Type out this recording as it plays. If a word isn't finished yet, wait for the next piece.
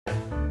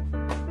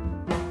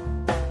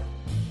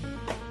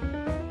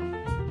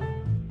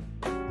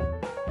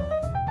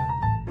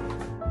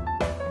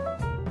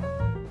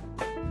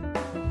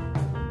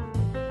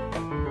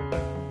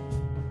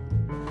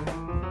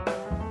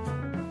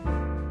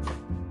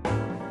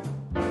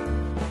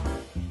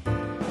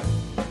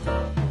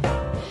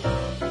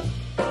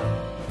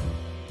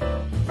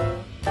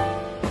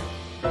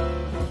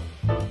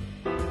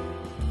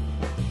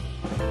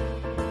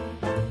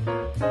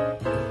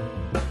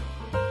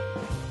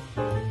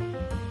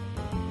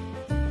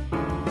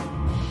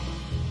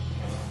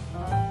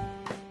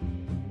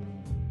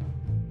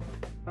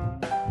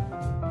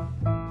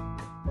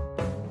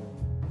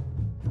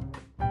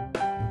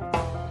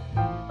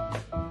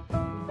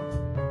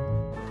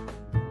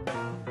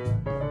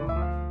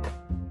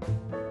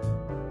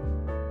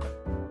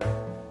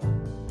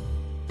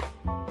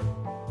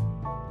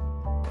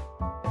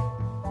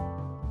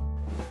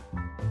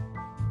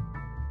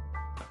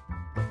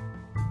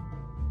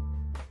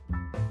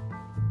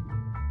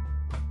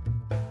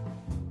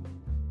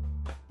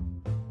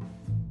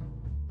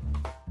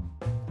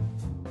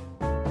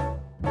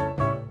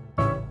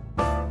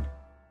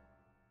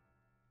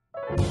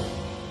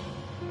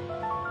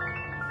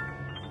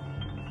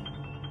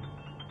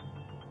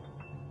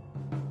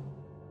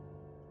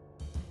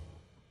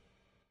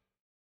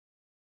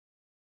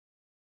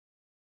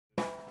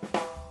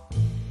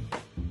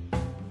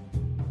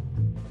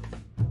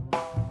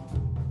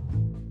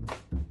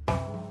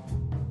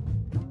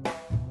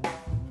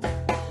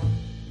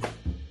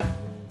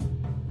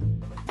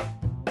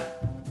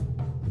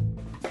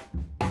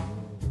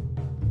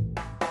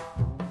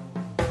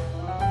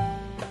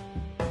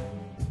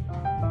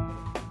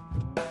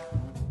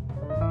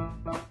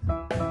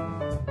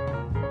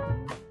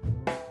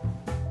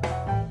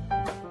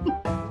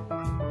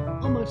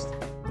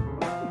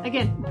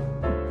Again.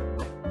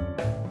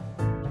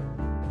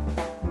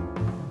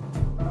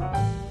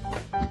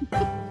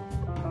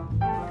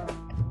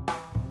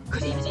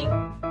 Good evening.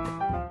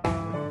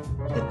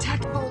 The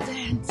tadpole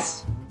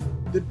dance.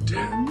 The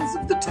dance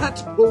of the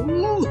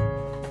tadpole.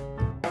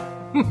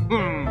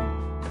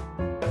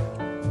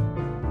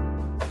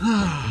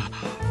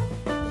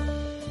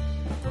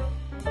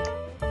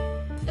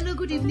 Hello,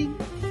 good evening.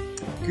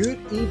 Good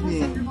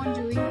evening. How's everyone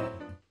doing?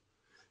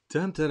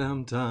 Dum, da,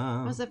 dum,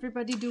 dum. How's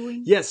everybody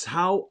doing? Yes,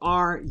 how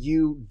are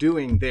you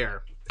doing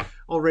there?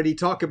 Already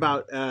talk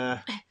about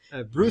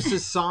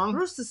Bruce's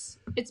song.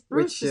 It's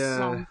Bruce's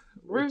song.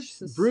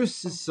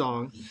 Bruce's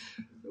song,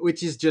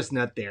 which is just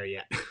not there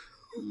yet.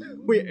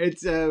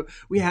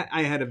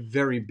 I had a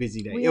very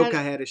busy day.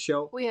 Ilka had a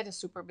show. We had a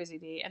super busy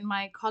day, and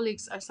my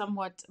colleagues are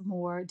somewhat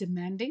more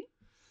demanding.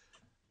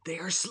 They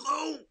are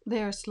slow.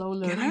 They are slow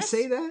learners. Can I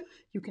say that?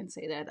 You can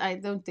say that. I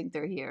don't think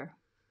they're here.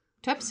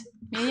 Tups,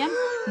 Miriam?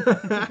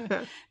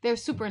 They're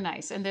super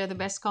nice, and they're the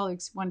best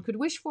colleagues one could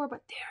wish for,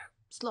 but they're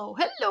slow.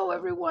 Hello,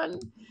 everyone.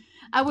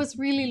 I was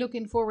really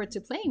looking forward to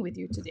playing with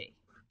you today.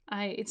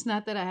 It's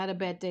not that I had a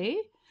bad day,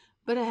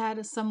 but I had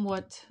a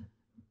somewhat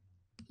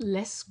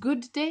less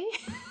good day,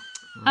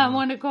 I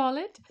want to call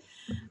it.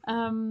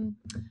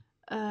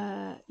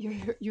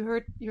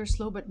 You're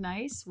slow but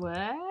nice.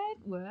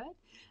 What?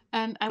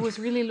 And I was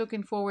really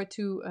looking forward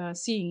to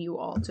seeing you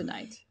all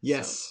tonight.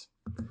 Yes.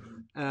 So.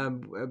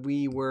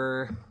 We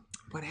were...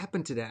 What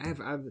happened today?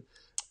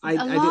 A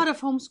lot of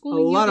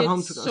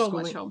homeschooling. So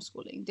much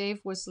homeschooling. Dave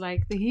was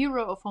like the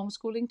hero of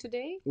homeschooling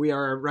today. We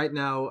are right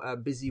now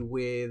busy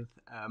with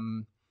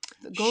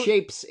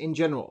shapes in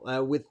general,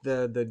 with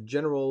the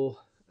general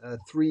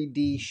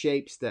 3D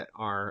shapes that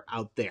are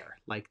out there,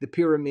 like the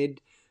pyramid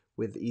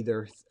with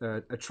either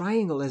a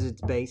triangle as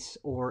its base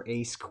or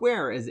a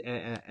square as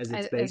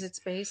its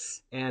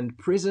base. And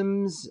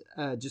prisms,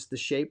 just the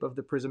shape of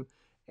the prism,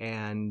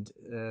 and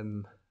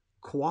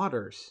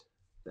quaders.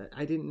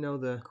 I didn't know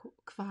the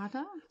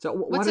quader. So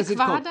what's is a it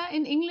called? Quader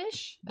in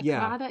English? A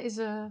quader is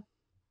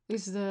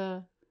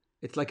the.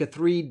 It's like a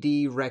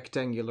 3D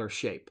rectangular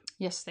shape.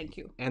 Yes, thank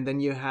you. And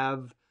then you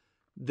have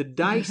the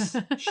dice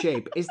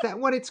shape. Is that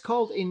what it's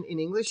called in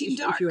English?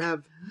 If you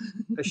have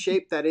a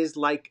shape that is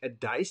like a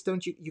dice,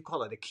 don't you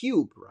call it a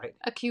cube, right?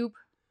 A cube.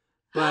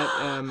 But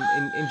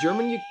in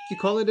German you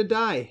call it a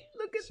die.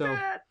 Look at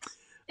that.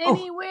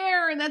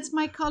 Anywhere, and that's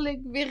my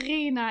colleague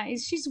Verena.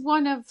 She's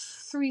one of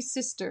three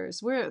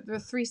sisters. We're the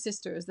three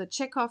sisters, the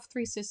Chekhov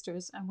three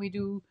sisters, and we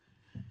do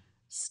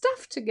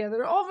stuff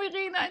together. Oh,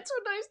 Verena, it's so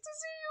nice to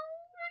see you.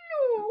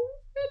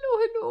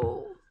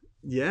 Hello.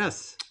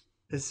 Yes,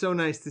 it's so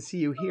nice to see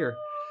you here.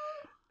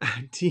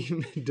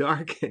 Team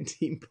Dark and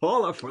Team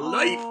Paula for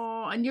life.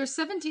 Oh, and your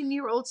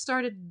 17-year-old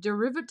started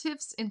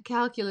derivatives in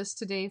calculus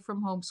today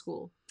from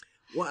homeschool.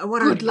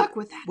 Good luck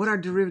with that. What are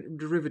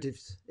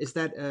derivatives? Is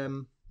that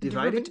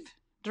dividing?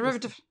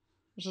 Derivative.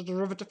 It's a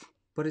derivative.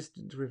 What is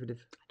the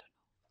derivative?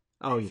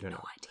 I don't know. Oh, you don't know.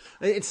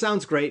 No idea. It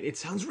sounds great. It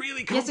sounds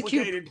really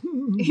complicated.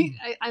 Yes, a cube.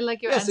 I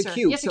like your answer. Yes, a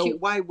cube. Yes, a so cube.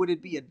 Why would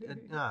it be I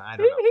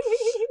don't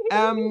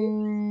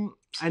know.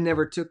 I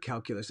never took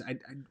calculus.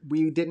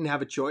 We didn't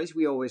have a choice.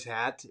 We always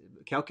had.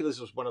 Calculus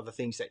was one of the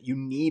things that you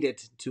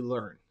needed to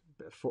learn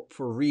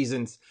for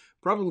reasons,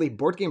 probably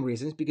board game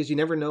reasons, because you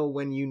never know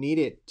when you need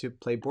it to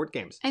play board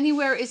games.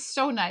 Anywhere is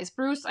so nice.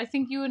 Bruce, I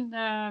think you and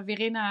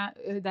Verena,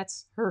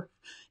 that's her.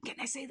 Can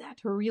I say that?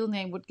 Her real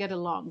name would get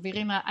along.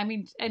 Verena, I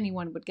mean,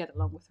 anyone would get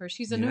along with her.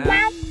 She's an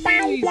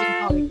amazing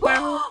colleague.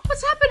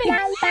 What's happening?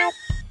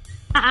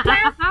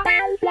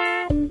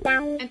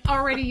 And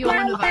already you're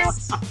one of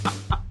us.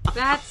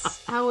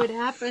 That's how it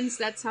happens.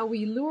 That's how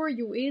we lure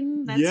you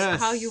in.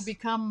 That's how you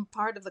become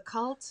part of the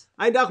cult.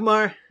 Hi,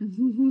 Dagmar.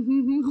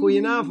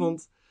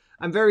 Goedenavond.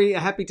 I'm very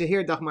happy to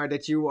hear, Dagmar,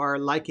 that you are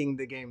liking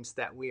the games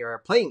that we are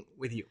playing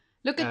with you.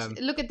 Look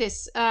at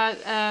this.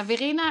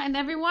 Verena and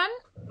everyone,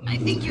 I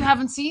think you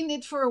haven't seen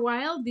it for a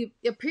while. The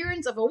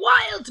appearance of a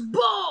wild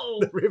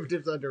boar.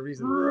 Derivatives under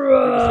reason.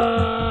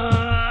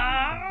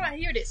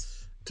 Here it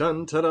is.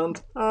 Dun, dun,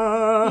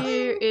 dun.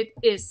 Here it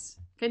is.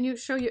 Can you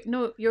show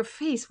your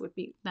face would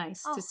be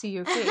nice to see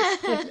your face.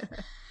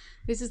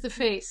 This is the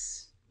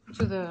face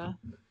to the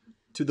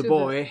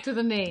boy. To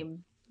the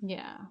name.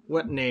 Yeah.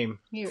 What name?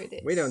 Here it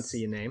is. We don't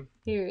see a name.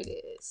 Here it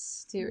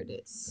is.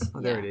 Oh,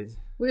 there it is.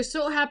 We're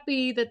so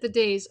happy that the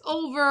day is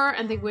over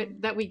and that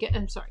we get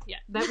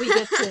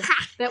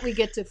that we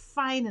get to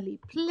finally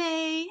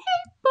play. Hey,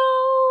 Bo.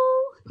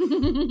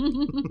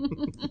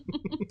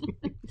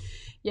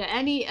 Yeah,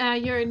 Annie,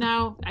 you're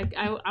now.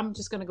 I'm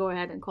just gonna go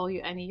ahead and call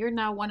you Annie. You're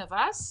now one of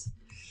us.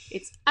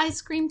 It's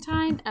ice cream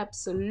time.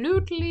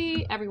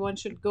 Absolutely, everyone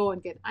should go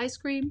and get ice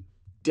cream.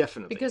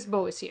 Definitely, because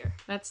Bo is here.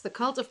 That's the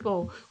cult of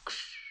Bo.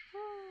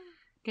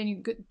 Can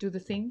you do the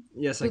thing?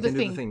 Yes, I can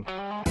do the thing.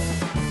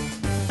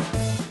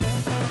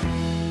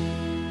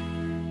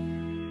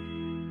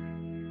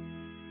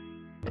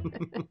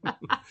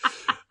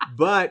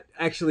 But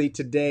actually,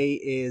 today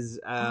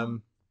is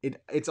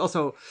it's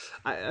also.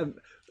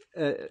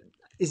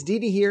 Is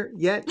Didi here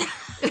yet?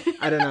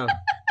 I don't know.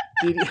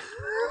 Didi.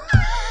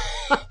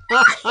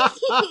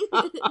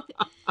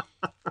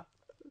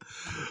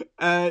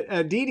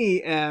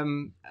 Dee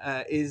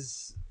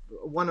is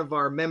one of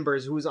our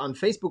members who's on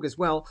Facebook as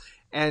well,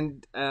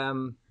 and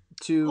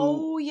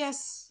Oh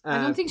yes,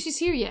 I don't think she's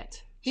here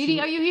yet. Didi,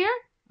 are you here?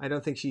 I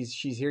don't think she's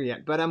here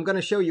yet, but I'm going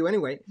to show you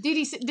anyway.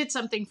 Didi did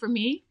something for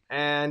me,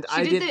 and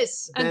she did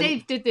this, and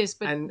Dave did this,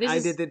 but and this I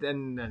did it,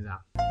 and no.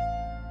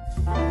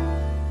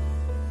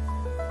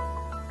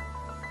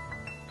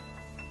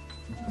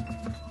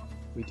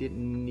 We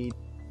didn't need.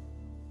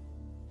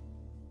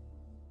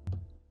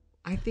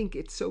 I think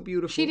it's so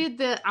beautiful. She did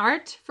the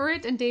art for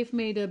it, and Dave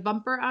made a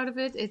bumper out of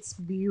it. It's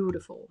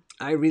beautiful.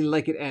 I really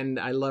like it, and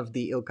I love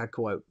the Ilka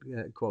quote.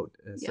 Yeah.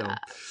 So,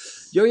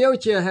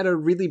 Yo-Yo'tje had a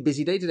really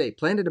busy day today.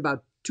 Planted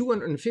about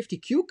 250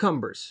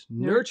 cucumbers.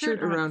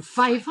 Nurtured around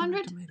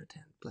 500 tomato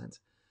plants.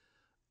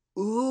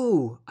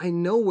 Ooh, I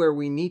know where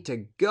we need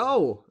to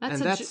go.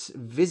 That's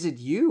visit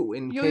you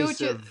in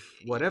case of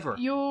whatever.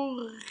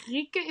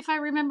 Jorike, if I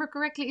remember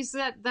correctly, is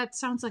that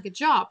sounds like a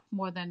job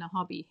more than a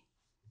hobby.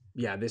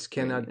 Yeah, this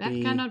cannot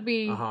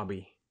be a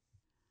hobby.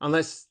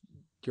 Unless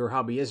your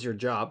hobby is your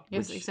job,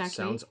 yes, which exactly.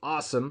 Sounds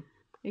awesome.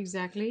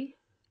 Exactly.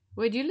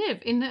 Where do you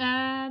live? In the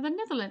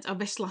Netherlands? Oh,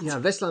 Westland. Yeah,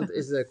 Westland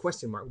is a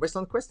question mark.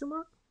 Westland question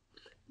mark?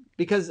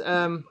 Because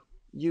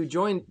you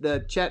joined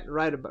the chat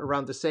right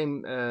around the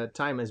same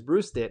time as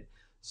Bruce did.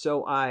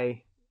 So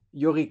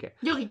Jorike.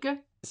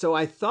 So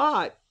I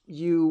thought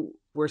you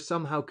were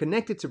somehow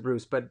connected to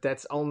Bruce, but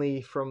that's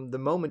only from the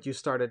moment you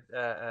started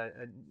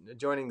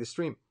joining the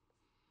stream.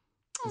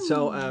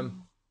 So,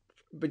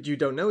 but you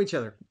don't know each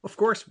other. Of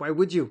course, why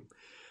would you?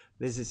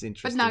 This is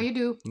interesting. But now you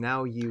do.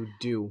 Now you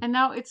do. And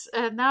now it's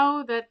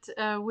now that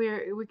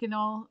we can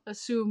all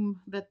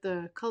assume that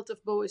the cult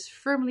of Bo is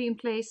firmly in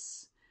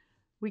place.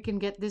 We can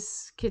get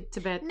this kid to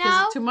bed.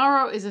 Because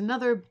tomorrow is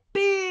another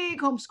big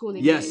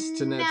homeschooling day. Yes,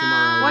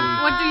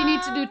 tomorrow. What do you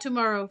need to do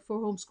tomorrow for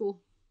homeschool?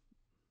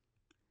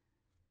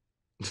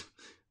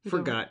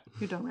 Forgot.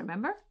 You don't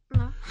remember?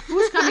 No.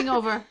 Who's coming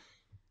over?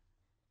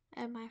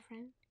 My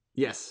friend.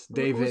 Yes,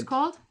 David. Who's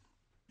called?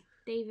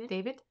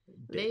 David.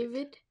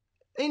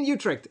 In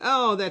Utrecht.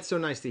 Oh, that's so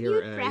nice to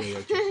hear.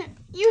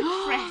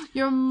 Utrecht.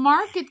 You're a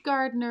market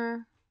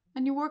gardener.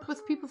 And you work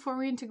with people for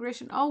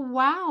reintegration. Oh,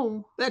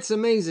 wow. That's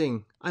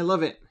amazing. I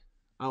love it.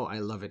 Oh, I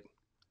love it.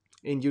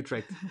 In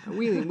Utrecht. I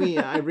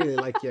really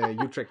like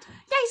Utrecht.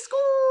 Yay,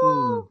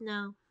 school!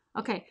 No.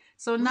 Okay,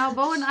 so now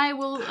Bo and I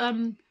will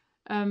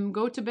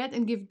go to bed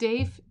and give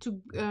Dave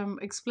to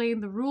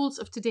explain the rules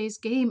of today's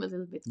game a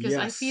little bit. Because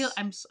I feel,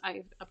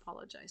 I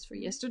apologize for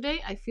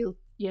yesterday. I feel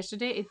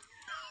yesterday it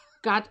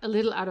got a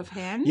little out of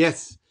hand.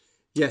 Yes.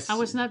 I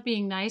was not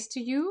being nice to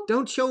you.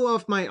 Don't show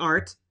off my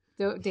art.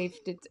 Dave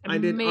did amazing I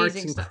did arts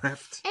and stuff.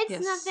 craft.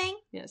 It's nothing.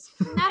 Yes.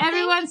 Nothing.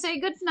 Everyone say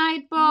good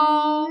night,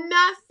 Bo.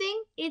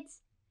 Nothing.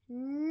 It's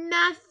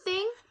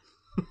nothing.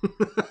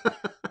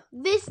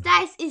 This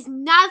dice is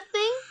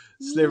nothing.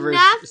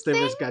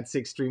 Slivers got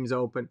 6 streams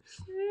open.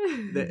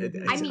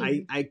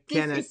 I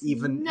cannot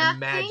even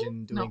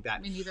imagine doing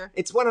that. Me neither.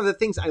 It's one of the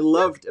things I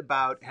loved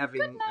about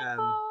having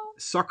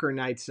soccer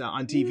nights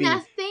on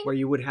TV, where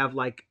you would have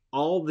like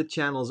all the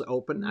channels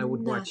open. I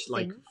would watch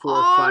like 4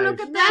 or 5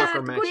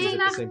 soccer matches at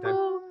the same time.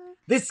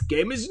 This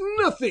game is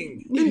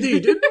nothing.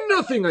 Indeed,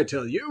 nothing, I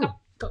tell you.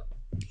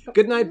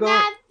 Good night, Bo.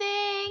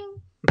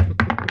 Nothing.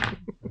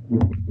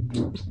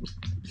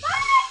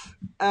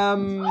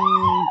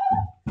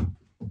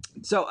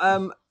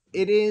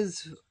 It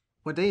is,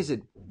 what day is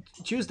it?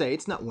 Tuesday.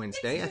 It's not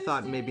Wednesday. I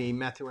thought maybe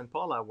Matthew and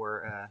Paula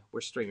were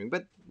streaming,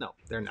 but no,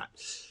 they're not.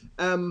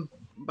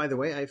 By the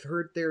way, I've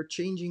heard they're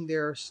changing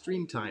their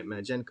stream time.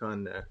 Gen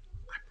Con,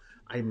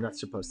 I'm not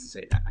supposed to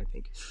say that, I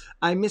think.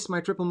 I miss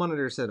my triple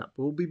monitor setup.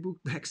 We'll be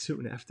booked back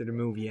soon after the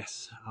move.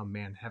 Yes. Oh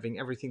man, having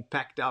everything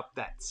packed up,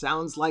 that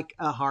sounds like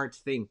a hard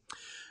thing.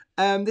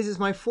 This is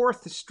my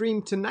 4th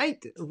stream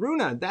tonight.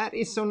 Runa, that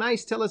is so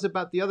nice. Tell us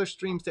about the other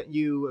streams that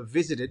you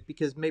visited,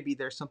 because maybe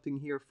there's something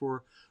here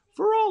for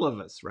all of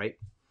us, right?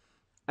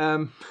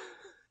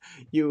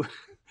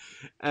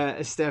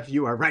 Steph,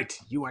 you are right.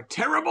 You are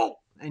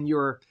terrible. And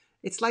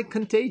it's like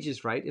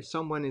contagious, right? If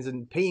someone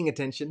isn't paying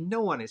attention,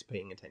 no one is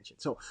paying attention.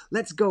 So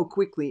let's go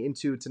quickly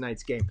into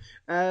tonight's game.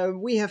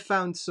 We have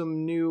found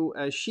some new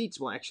sheets.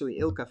 Well, actually,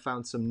 Ilka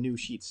found some new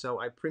sheets, so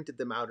I printed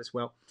them out as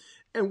well.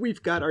 And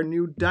we've got our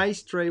new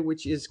dice tray,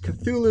 which is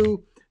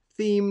Cthulhu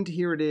themed.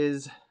 Here it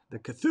is, the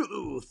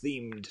Cthulhu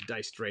themed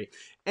dice tray.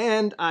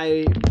 And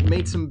I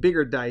made some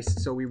bigger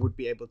dice so we would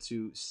be able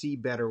to see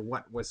better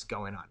what was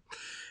going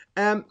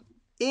on.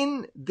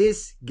 In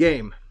this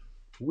game,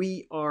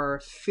 we are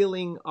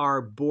filling our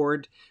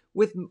board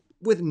with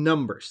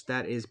numbers.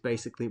 That is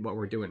basically what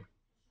we're doing.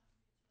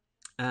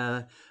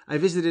 I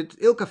visited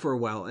Ilka for a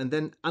while, and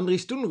then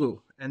Andries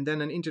Tunru, and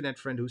then an internet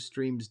friend who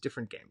streams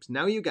different games.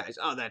 Now you guys,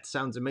 that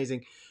sounds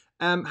amazing.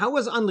 How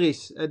was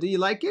Andries? Do you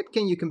like it?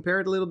 Can you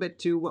compare it a little bit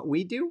to what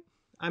we do?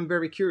 I'm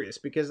very curious,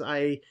 because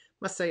I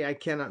must say I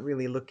cannot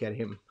really look at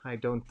him. I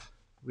don't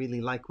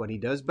really like what he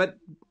does, but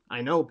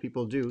I know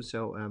people do.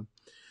 So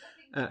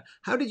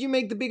how did you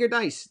make the bigger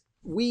dice?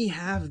 we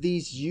have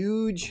these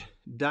huge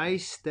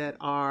dice that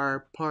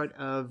are part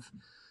of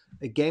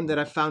a game that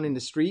I found in the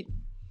street.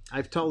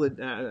 I've told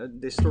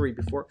this story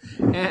before.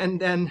 And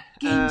then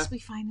Games we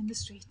find in the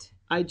street.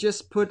 I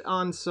just put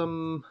on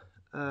some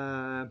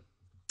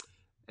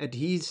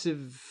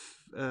adhesive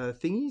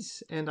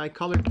thingies and I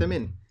colored them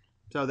in.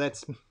 So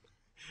that's,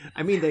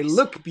 I mean, they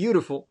look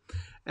beautiful.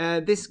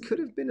 This could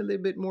have been a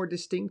little bit more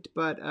distinct,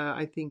 but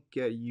I think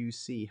you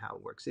see how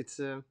it works.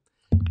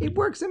 It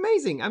works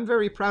amazing. I'm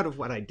very proud of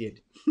what I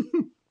did.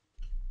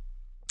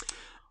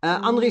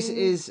 Andries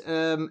is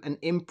an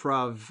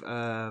improv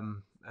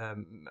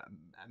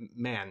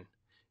man.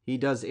 He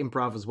does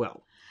improv as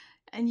well.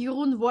 And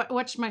Jeroen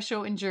watched my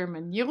show in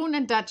German. Jeroen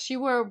and Dutch, you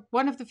were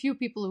one of the few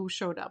people who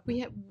showed up.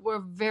 We were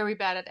very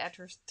bad at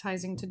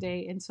advertising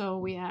today, and so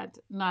we had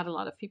not a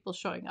lot of people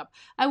showing up.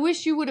 I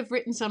wish you would have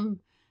written some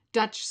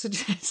Dutch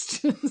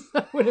suggestions.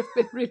 That would have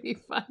been really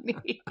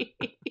funny.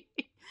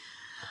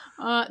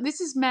 This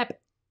is map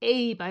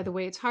A, by the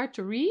way. It's hard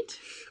to read.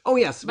 Oh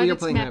yes, but we are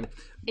it's playing map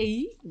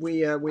A.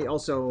 We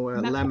also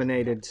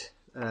laminated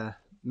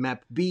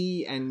map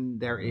B, and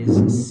there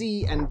is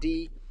C and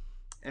D,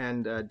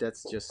 and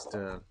that's just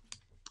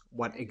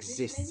what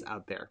exists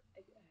out there.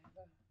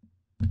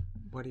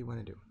 What do you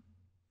want to do?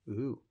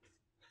 Ooh,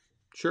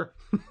 sure.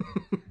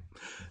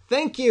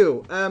 Thank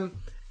you.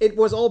 It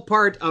was all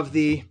part of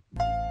the.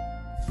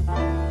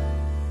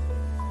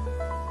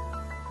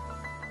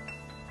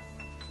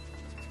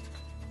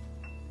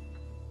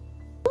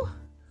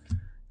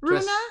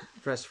 Runa?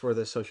 Press for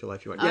the social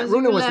life you want. Yeah,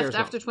 Runa was left there as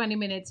well. after 20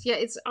 minutes. Yeah,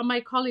 it's my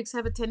colleagues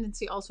have a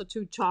tendency also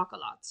to talk a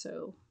lot.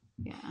 So,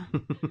 yeah.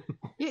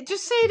 Yeah,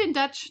 just say it in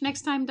Dutch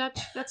next time, Dutch.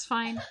 That's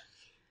fine.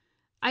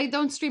 I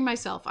don't stream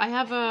myself. I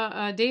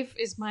have Dave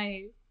is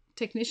my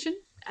technician.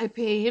 I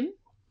pay him,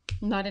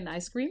 not in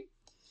ice cream.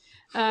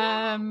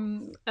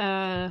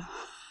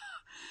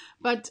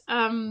 But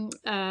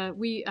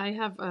I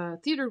have a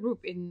theater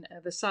group in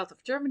the south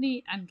of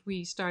Germany, and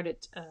we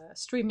started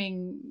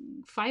streaming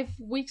 5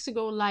 weeks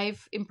ago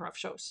live improv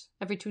shows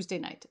every Tuesday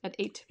night at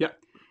 8. Yeah.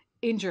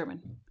 In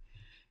German.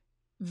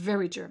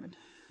 Very German.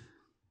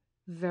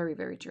 Very,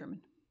 very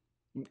German.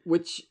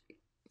 Which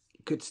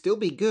could still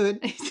be good.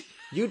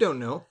 You don't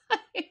know.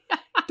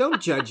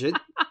 Don't judge it.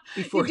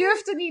 Before... Je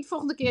durft er niet,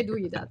 volgende keer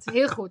doe je dat.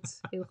 Heel goed,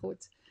 heel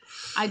goed.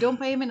 I don't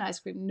pay him in ice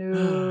cream.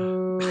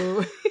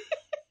 No.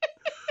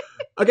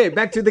 Okay,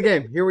 back to the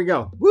game. Here we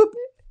go. Whoop.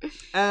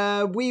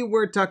 I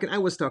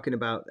was talking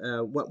about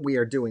what we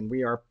are doing.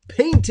 We are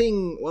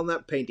painting, well,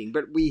 not painting,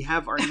 but we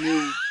have our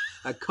new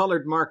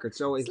colored markers.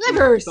 So I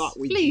thought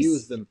we'd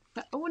use them.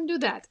 I wouldn't do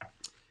that.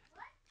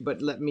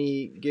 But let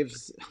me give,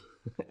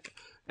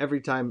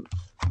 every time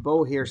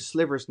Bo hears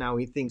slivers now,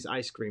 he thinks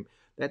ice cream.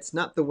 That's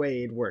not the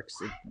way it works.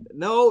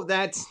 No,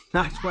 that's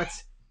not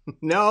what's,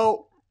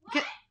 no.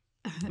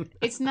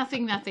 It's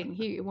nothing.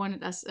 He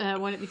wanted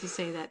me to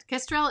say that.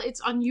 Kestrel,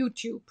 it's on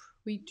YouTube.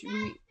 We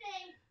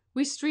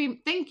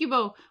stream. Thank you,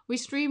 Bo. We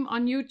stream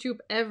on YouTube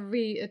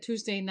every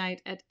Tuesday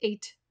night at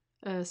 8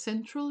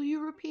 Central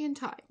European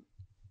time.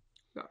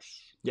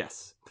 Gosh.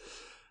 Yes.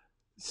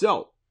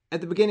 So, at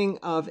the beginning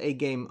of a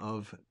game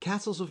of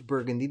Castles of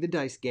Burgundy, the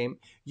dice game,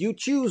 you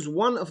choose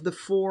one of the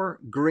 4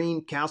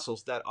 green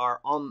castles that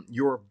are on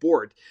your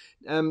board.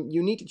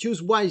 You need to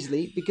choose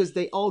wisely because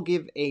they all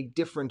give a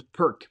different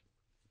perk.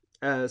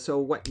 So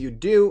what you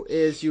do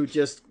is you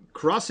just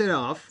cross it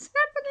off. It's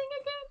happening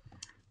again.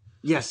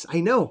 Yes,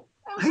 I know.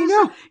 I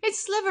know.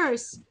 It's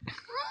slivers.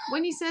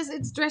 When he says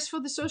it's dress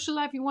for the social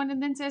life you want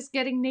and then says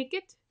getting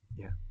naked.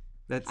 Yeah.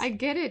 I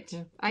get it.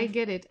 Yeah. I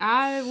get it.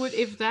 I would,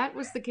 if that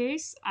was the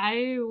case,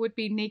 I would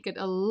be naked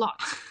a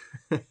lot.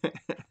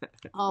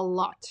 A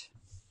lot.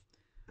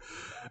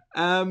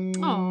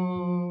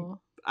 Oh.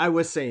 I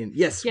was saying,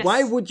 yes.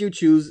 Why would you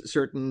choose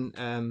certain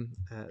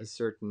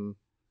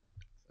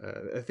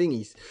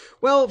thingies?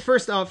 Well,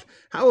 first off,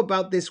 how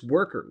about this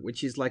worker,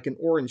 which is like an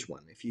orange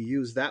one? If you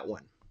use that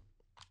one,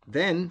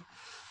 then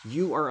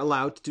you are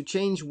allowed to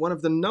change one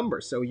of the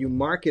numbers. So you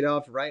mark it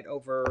off right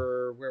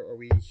over, where are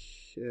we?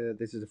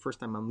 This is the first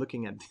time I'm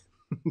looking at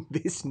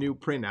this new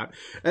printout.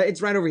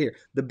 It's right over here.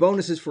 The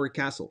bonuses for a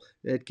castle.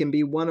 It can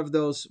be one of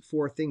those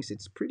 4 things.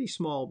 It's pretty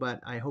small, but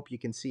I hope you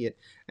can see it.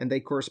 And they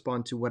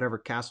correspond to whatever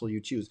castle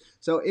you choose.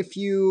 So if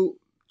you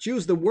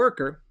choose the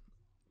worker,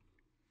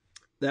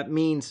 that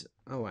means,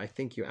 I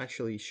think you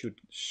actually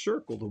should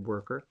circle the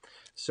worker.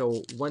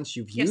 So once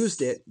you've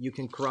used it, you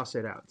can cross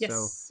it out. Yes,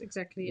 so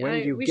exactly.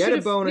 When you get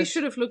a bonus... We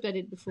should have looked at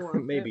it before.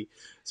 Maybe. Yeah.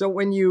 So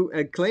when you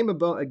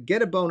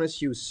get a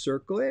bonus, you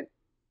circle it.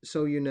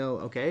 So you know,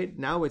 okay,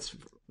 now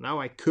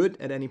I could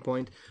at any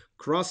point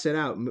cross it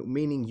out,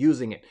 meaning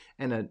using it.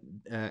 And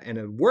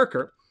a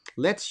worker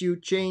lets you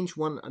change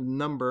one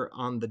number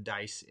on the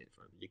dice.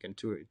 You can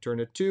turn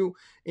a 2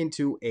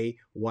 into a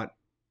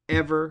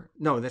whatever.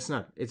 No, that's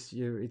not.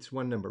 It's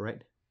one number,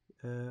 right?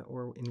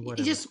 Or in whatever.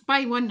 You just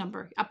buy one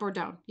number, up or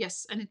down.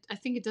 Yes, and I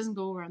think it doesn't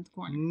go around the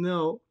corner.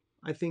 No,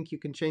 I think you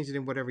can change it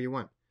in whatever you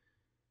want.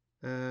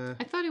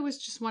 I thought it was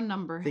just one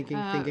number.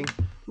 Thinking.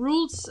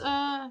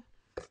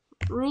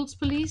 Rules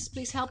police,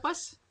 please help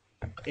us.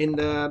 In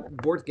the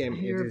board game,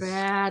 You're it is...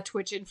 bad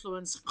Twitch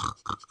influence.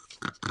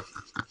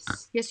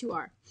 Yes, you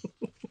are.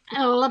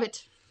 I love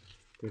it.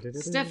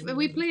 Steph,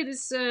 we played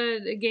this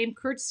game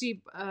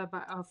courtesy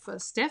of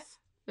Steph,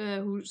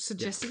 who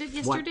suggested it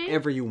yesterday.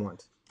 Whatever you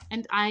want.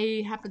 And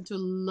I happen to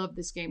love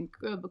this game.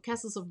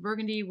 Castles of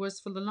Burgundy was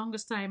for the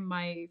longest time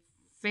my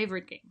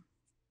favorite game.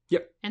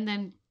 Yep. And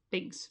then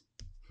things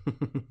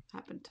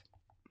happened.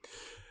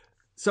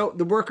 So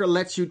the worker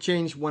lets you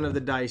change one of the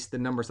dice, the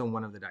numbers on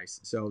one of the dice.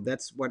 So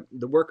that's what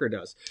the worker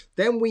does.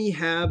 Then we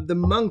have the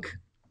monk.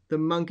 The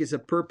monk is a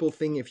purple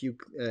thing. If you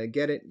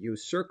get it, you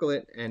circle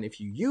it. And if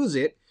you use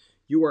it,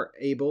 you are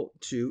able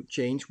to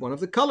change one of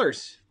the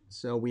colors.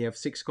 So we have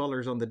 6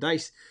 colors on the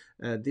dice.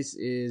 This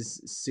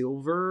is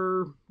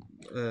silver.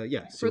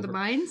 Silver. For the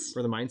mines?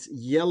 For the mines.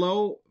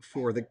 Yellow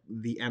for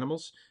the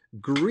animals.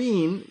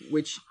 Green,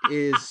 which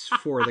is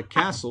for the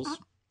castles.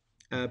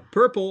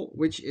 Purple,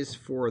 which is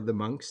for the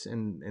monks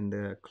and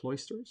the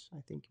cloisters,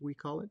 I think we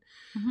call it.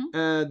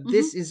 Mm-hmm.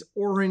 This is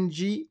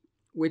orangey,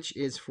 which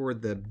is for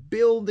the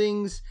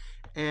buildings.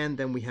 And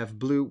then we have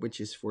blue, which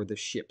is for the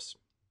ships.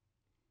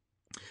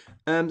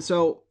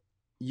 So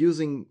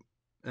using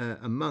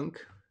a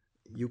monk,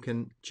 you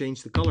can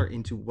change the color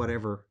into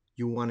whatever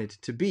you want it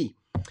to be.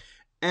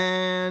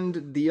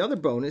 And the other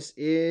bonus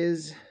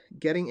is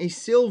getting a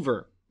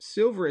silver.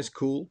 Silver is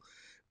cool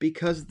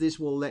because this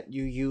will let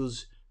you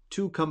use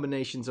 2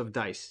 combinations of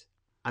dice.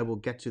 I will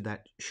get to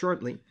that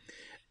shortly.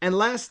 And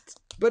last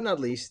but not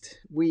least,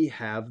 we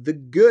have the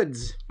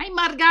goods. Hi,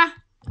 Marga.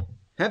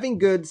 Having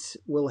goods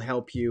will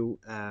help you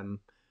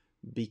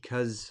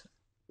because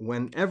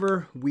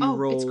whenever we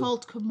roll... it's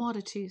called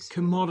commodities.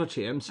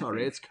 Commodity. I'm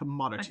sorry, it's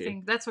commodity. I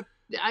think that's what...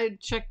 I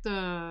checked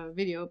the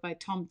video by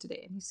Tom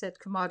today, and he said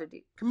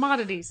commodity.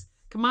 Commodities.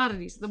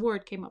 Commodities. The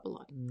word came up a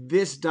lot.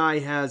 This die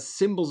has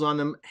symbols on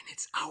them, and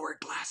it's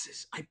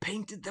hourglasses. I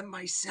painted them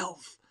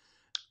myself.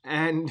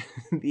 And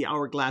the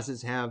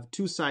hourglasses have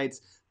 2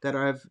 sides that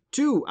have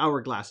 2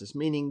 hourglasses,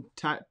 meaning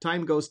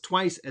time goes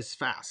twice as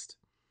fast.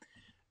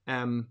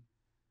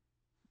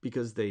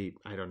 Because they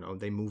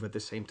move at the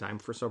same time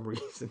for some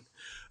reason.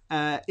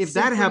 If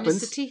that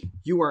happens,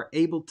 you are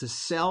able to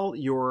sell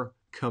your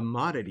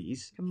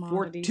commodities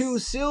for 2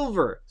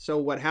 silver. So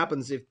what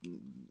happens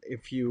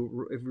if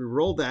you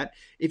roll that?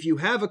 If you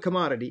have a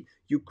commodity,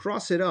 you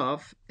cross it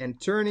off and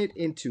turn it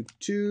into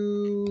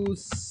 2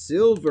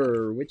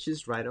 silver, which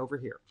is right over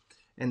here.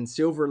 And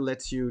silver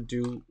lets you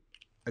do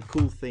a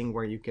cool thing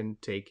where you can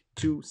take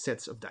 2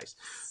 sets of dice.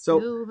 So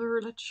silver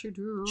lets you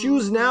do.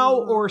 Choose now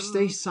or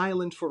stay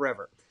silent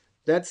forever.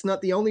 That's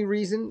not the only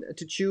reason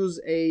to choose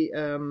a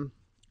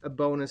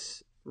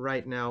bonus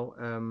right now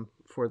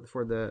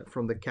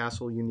from the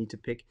castle you need to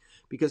pick,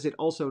 because it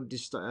also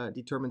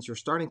determines your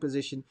starting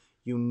position.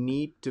 You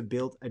need to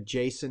build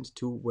adjacent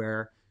to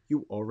where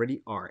you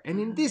already are. And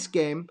in this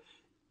game,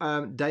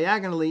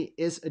 diagonally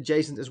is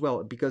adjacent as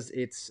well, because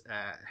it's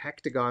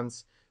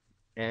hectagons,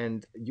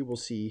 and you will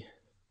see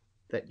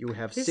that you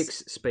have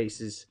 6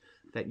 spaces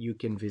that you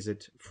can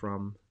visit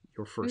from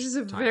your first This is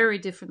a tile. very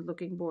different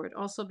looking board.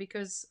 Also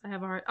because I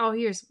have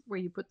here's where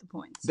you put the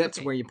points.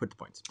 That's where you put the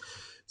points.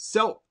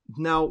 So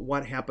now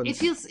what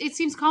happens? It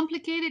seems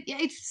complicated. Yeah,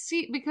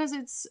 because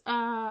it's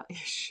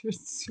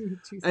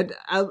And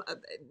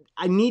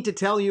I need to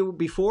tell you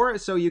before,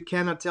 so you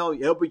cannot tell.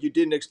 Yeah, but you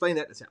didn't explain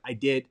that. I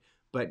did,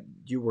 but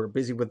you were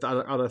busy with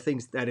other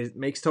things. That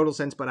makes total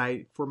sense.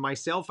 But for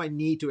myself, I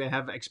need to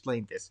have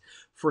explained this.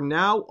 For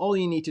now, all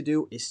you need to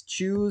do is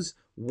choose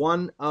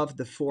one of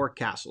the 4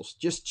 castles.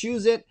 Just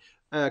choose it,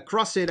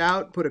 cross it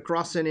out, put a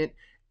cross in it,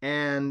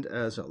 and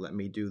so let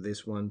me do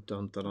this one.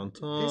 Dun, dun, dun,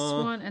 dun. This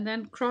one, and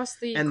then cross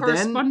the and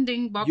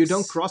corresponding box. You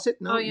don't cross it.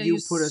 No, you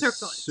put a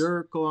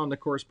circle on the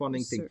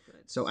corresponding thing.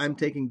 So I'm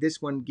taking this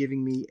one,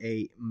 giving me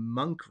a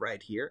monk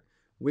right here,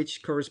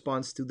 which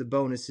corresponds to the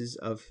bonuses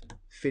of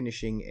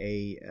finishing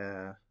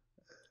a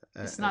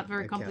it's not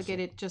very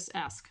complicated. Castle. Just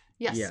ask.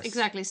 Yes,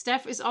 exactly.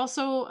 Steph is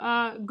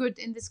also good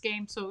in this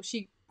game, so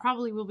she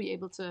probably will be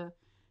able to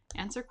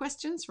answer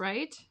questions,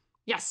 right?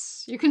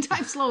 Yes, you can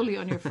type slowly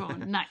on your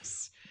phone.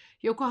 Nice.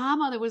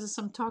 Yokohama, there was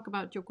some talk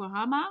about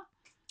Yokohama.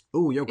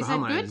 Oh,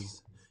 Yokohama is that good?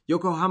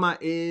 Yokohama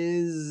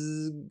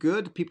is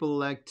good. People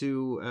like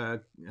to...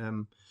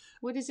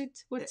 what is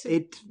it? What's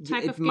it?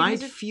 It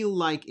might feel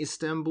like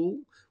Istanbul,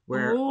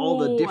 where all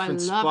the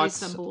different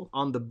spots Istanbul.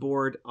 On the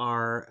board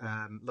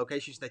are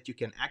locations that you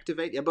can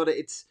activate. Yeah, but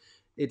it's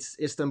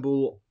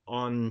Istanbul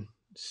on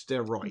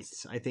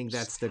steroids. I think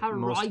that's the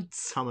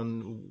most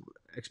common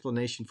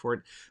explanation for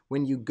it.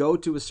 When you go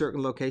to a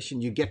certain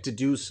location, you get to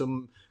do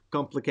some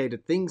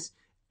complicated things,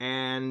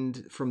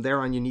 and from there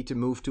on you need to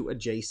move to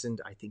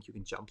adjacent. I think you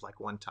can jump like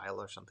 1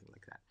 tile or something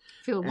like that.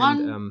 Phil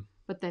won,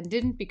 but then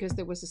didn't, because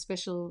there was a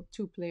special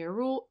 2-player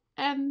rule,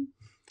 and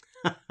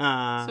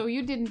so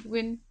you didn't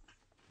win.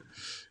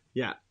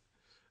 Yeah.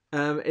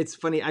 It's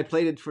funny, I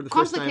played it for the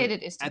first time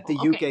at the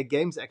UK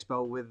Games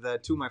Expo with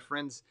 2 of my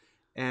friends,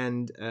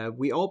 and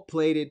we all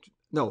played it.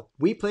 No,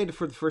 we played it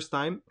for the first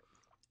time,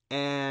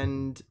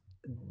 and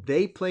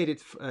they played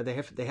it.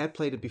 They had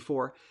played it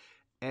before,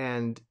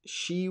 and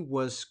she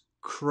was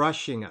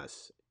crushing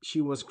us. She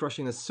was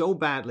crushing us so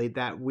badly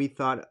that we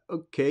thought,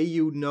 okay,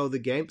 you know the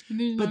game.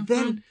 But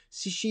then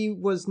she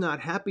was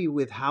not happy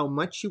with how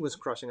much she was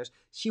crushing us.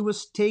 She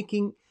was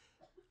taking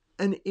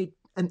an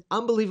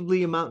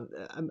unbelievably amount,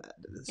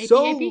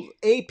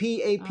 AP,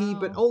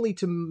 but only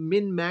to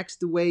min-max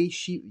the way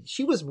she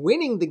was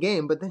winning the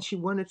game, but then she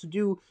wanted to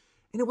do,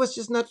 and it was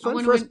just not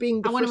fun for us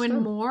being the first time. I want to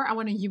win more. I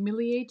want to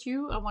humiliate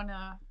you. I want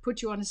to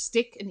put you on a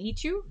stick and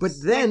eat you. But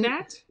then, like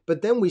that.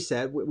 But then we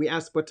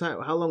asked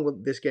how long will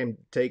this game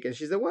take, and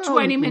she said, well,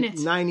 20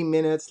 minutes, 90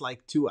 minutes,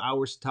 like 2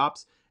 hours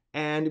tops.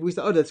 And we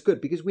thought, oh, that's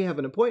good because we have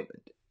an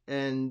appointment.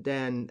 And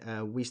then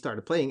we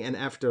started playing, and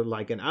after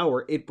like an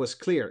hour, it was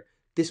clear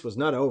this was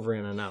not over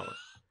in an hour.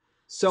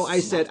 So I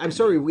said, I'm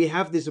sorry, we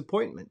have this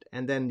appointment.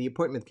 And then the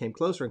appointment came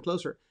closer and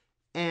closer,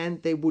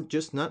 and they would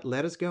just not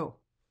let us go.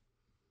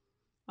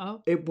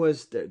 Oh, it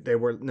was they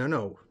were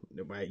no,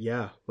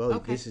 yeah. Well,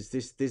 okay. this is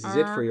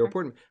it for your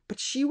appointment. But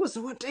she was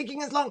the one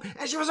taking as long,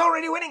 and she was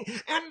already winning.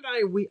 And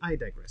I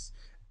digress.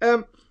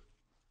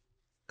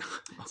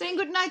 Saying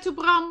good night to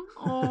Bram.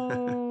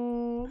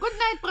 Oh, good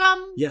night,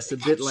 Bram. Yes, a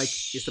bit like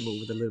Istanbul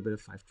with a little bit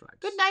of 5 tribes.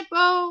 Good night,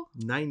 Bo.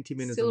 90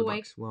 minutes Still on the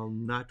awake. box. Well,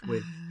 not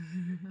with.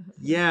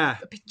 Yeah,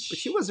 A bitch. but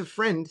she was a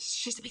friend.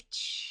 She's a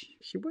bitch.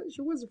 She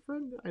was a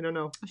friend. I don't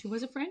know. Oh, she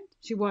was a friend.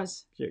 She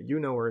was. You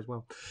know her as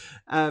well.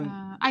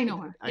 I know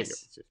her. I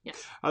Yes. know.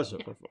 Yes. Also,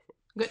 Yeah.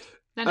 Good.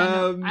 Then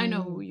I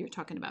know who you're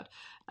talking about.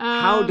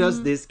 How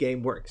does this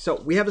game work?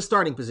 So we have a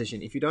starting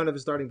position. If you don't have a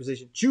starting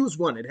position, choose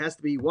one. It has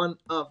to be one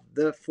of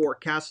the 4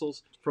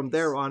 castles. From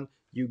there on,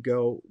 you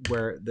go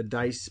where the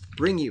dice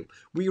bring you.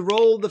 We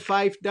roll the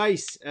 5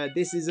 dice.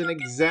 This is an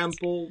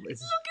example. Look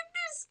at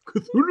this.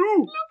 Cthulhu.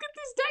 Look at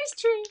this dice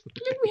tree.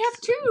 Look, we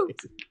have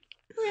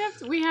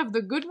 2. We have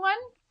the good one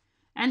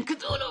and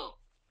Cthulhu.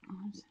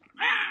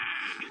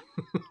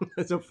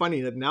 It's so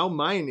funny that now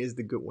mine is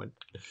the good one.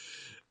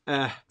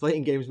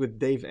 Playing games with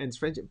Dave ends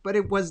friendship, but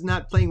it was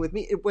not playing with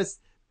me. It was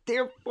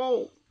their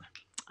fault.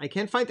 I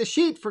can't find the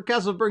sheet for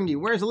Castles of Burgundy.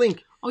 Where's the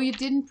link? Oh, you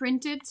didn't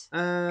print it?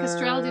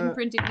 Castrell didn't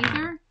print it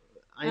either?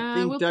 I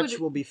think Dutch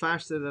will be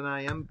faster than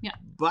I am. Yeah.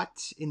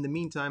 But in the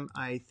meantime,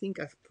 I think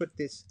I've put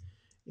this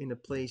in a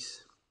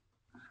place.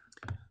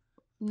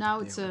 Now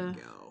it's There we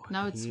go.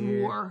 now it's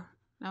Here. war.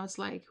 Now it's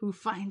like who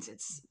finds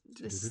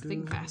this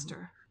thing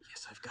faster.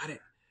 Yes, I've got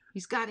it.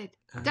 He's got it.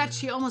 Dutch,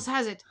 he almost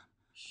has it.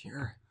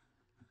 Sure.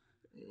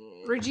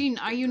 Regine,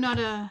 are you not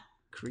a...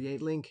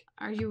 Create link.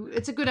 Are you...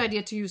 It's a good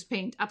idea to use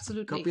paint.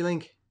 Absolutely. Copy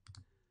link.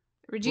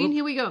 Regine, Whoop.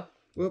 here we go.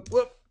 Whoop,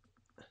 whoop.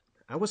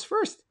 I was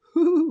first.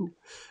 Woo-hoo.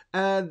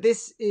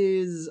 This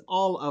is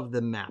all of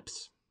the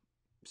maps.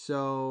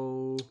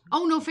 So...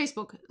 Oh, no,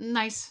 Facebook.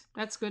 Nice.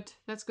 That's good.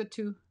 That's good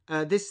too.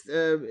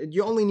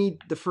 You only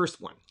need the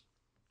first one.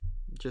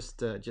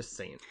 Just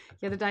saying.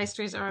 Yeah, the dice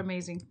trays are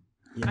amazing.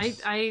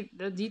 Yes.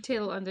 The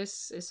detail on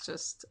this is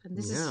just... And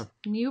this Yeah. is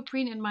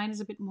neoprene and mine is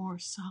a bit more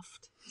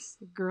soft. It's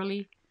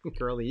girly.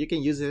 Curly, you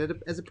can use it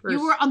as a purse.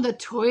 You were on the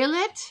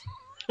toilet?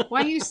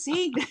 Why are you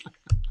saying that?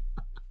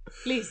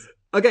 Please.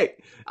 Okay.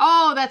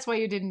 Oh, that's why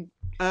you didn't.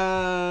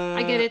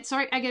 I I get it.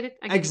 Sorry, I get it.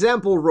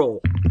 Example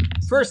roll.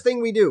 First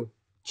thing we do,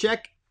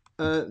 check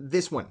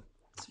this one.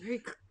 It's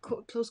very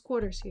close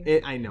quarters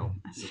here. I know.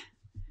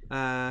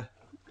 I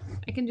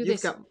can do You've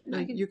this. got.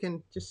 I can... You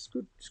can just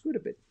scoot a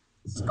bit.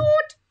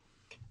 Scoot!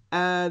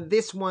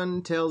 This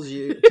one tells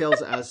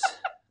us.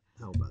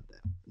 How about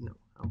that? No.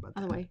 How about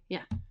that? Other way.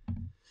 Yeah.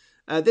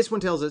 This one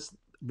tells us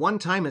 1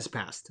 time has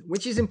passed,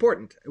 which is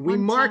important. We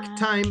mark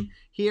time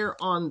here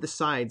on the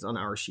sides on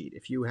our sheet.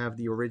 If you have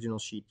the original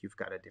sheet, you've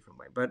got a different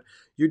way. But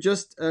you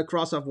just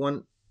cross off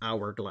 1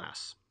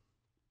 hourglass.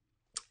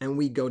 And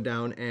we go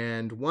down,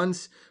 and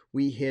once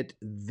we hit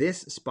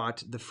this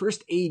spot, the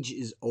first age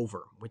is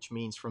over, which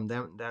means from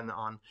then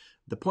on,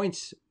 the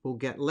points will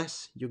get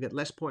less. You'll get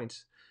less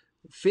points.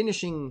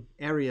 Finishing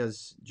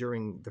areas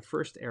during the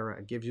first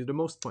era gives you the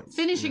most points.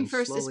 Finishing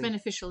first is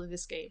beneficial in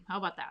this game. How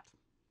about that?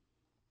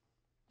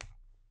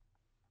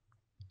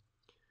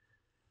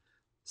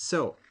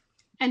 So.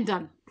 And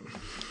done.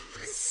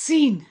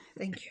 Scene.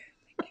 Thank you.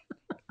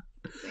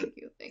 Thank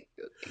you. Thank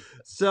you.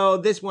 So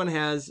this one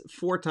has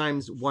 4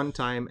 times 1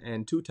 time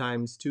and 2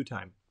 times 2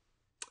 time.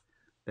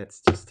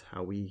 That's just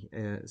how we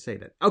say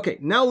that. Okay,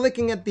 now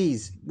looking at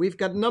these, we've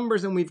got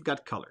numbers and we've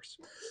got colors.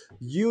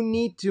 You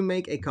need to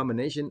make a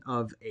combination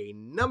of a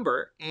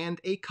number and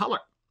a color.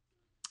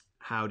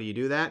 How do you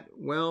do that?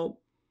 Well,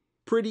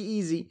 pretty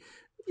easy.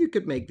 You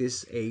could make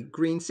this a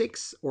green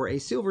 6 or a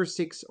silver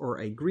 6 or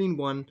a green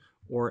 1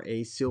 or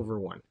a silver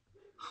 1.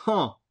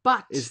 Huh.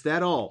 But is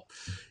that all?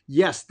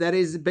 Yes, that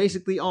is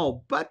basically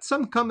all. But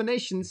some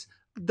combinations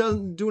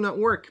do not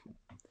work.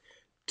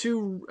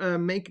 To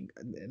make,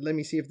 let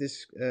me see if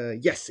this,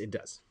 yes, it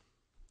does.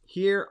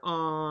 Here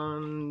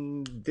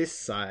on this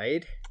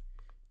side,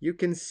 you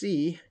can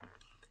see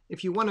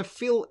if you want to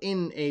fill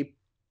in a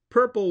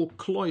purple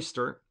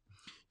cloister,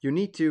 you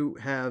need to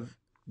have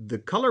the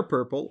color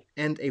purple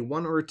and a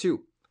 1 or a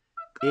 2.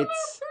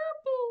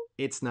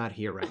 It's not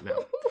here right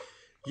now.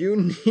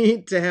 you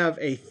need to have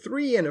a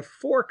 3 and a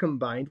 4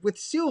 combined with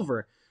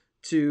silver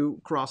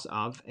to cross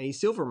off a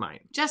silver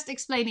mine. Just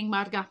explaining,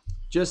 Marga.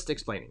 Just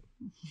explaining.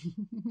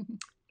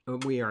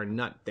 We are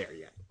not there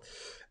yet.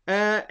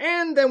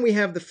 And then we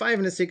have the 5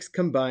 and a 6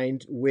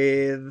 combined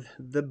with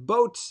the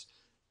boats.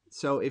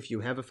 So if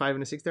you have a 5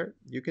 and a 6 there,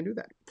 you can do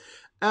that.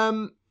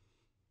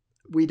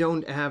 We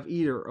don't have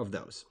either of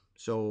those.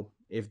 So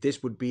if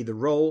this would be the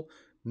roll,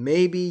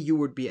 maybe you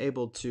would be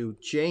able to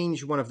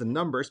change one of the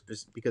numbers,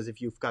 because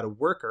if you've got a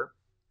worker,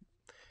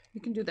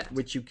 you can do that,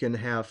 which you can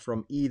have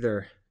from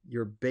either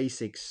your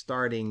basic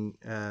starting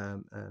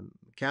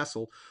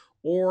castle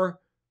or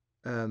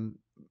in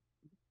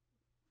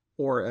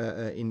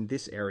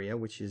this area,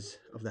 which is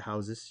of the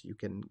houses, you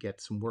can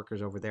get some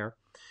workers over there.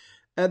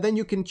 Then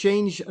you can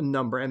change a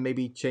number and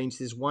maybe change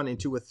this 1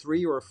 into a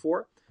 3 or a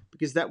 4,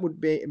 because that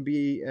would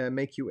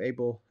make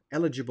you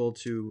eligible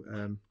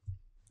to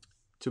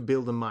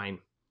build a mine.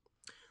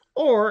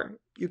 Or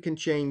you can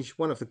change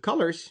one of the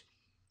colors,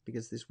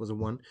 because this was a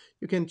 1.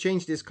 You can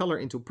change this color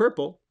into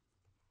purple,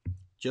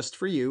 just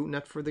for you,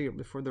 not for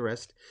the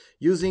rest,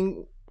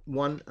 using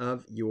one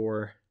of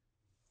your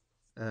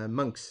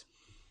monks.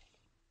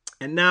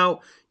 And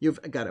now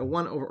you've got a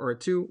 1 or a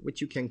 2,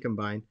 which you can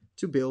combine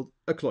to build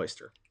a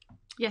cloister.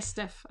 Yes,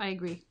 Steph, I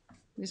agree.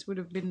 This would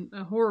have been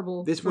a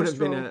horrible. This would have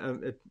been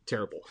a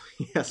terrible.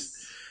 Yes.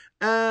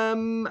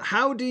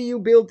 How do you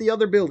build the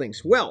other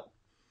buildings? Well,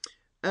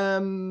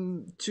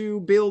 to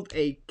build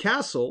a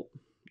castle,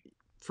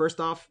 first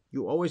off,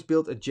 you always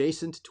build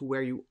adjacent to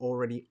where you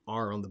already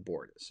are on the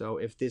board. So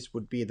if this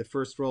would be the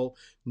first roll,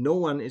 no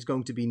one is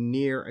going to be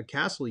near a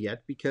castle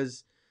yet,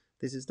 because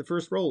this is the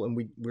first roll and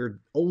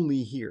we're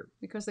only here.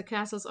 Because the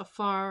castles are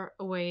far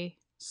away,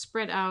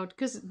 spread out,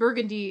 because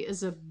Burgundy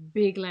is a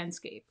big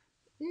landscape.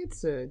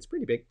 It's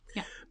pretty big.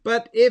 Yeah.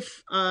 But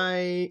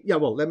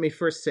let me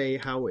first say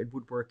how it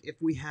would work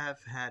if we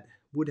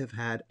would have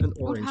had an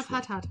orange. Would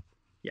have had.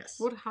 Yes.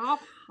 Would have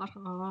had.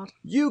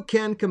 You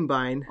can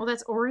combine. Oh,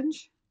 that's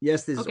orange?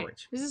 Yes, this is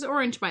orange. This is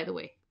orange, by the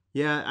way.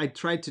 Yeah, I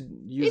tried to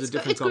use a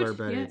different color,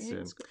 but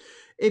it's good.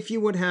 If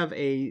you would have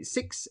a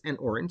 6 and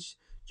orange,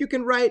 you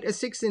can write a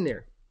 6 in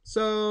there.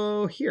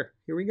 So here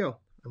we go.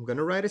 I'm going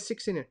to write a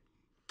 6 in it.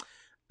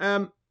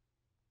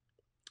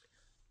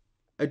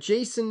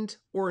 Adjacent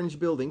orange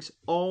buildings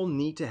all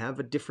need to have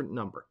a different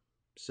number.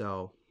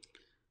 So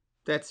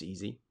that's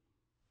easy.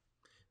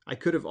 I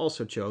could have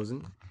also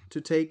chosen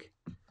to take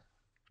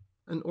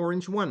an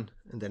orange 1,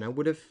 and then I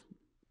would have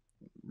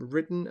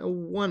written a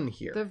 1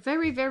 here. The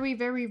very, very,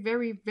 very,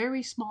 very,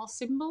 very small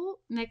symbol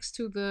next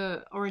to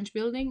the orange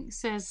building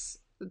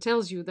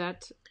tells you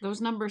that those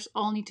numbers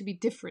all need to be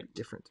different.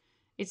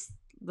 It's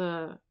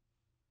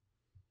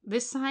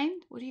this sign,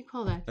 what do you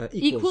call that?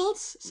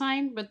 Equals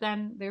sign, but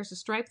then there's a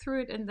stripe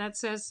through it, and that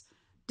says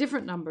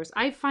different numbers.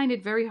 I find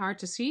it very hard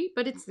to see,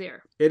 but it's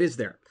there. It is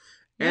there.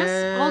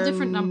 Yes, all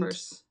different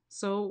numbers.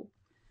 So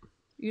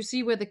you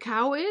see where the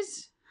cow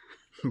is?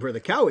 Where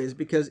the cow is,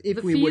 because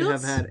if we would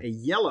have had a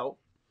yellow,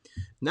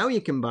 now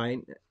you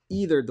combine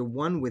either the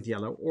 1 with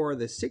yellow or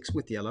the 6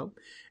 with yellow,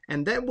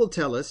 and that will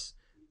tell us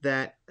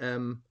that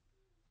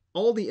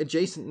all the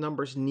adjacent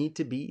numbers need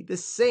to be the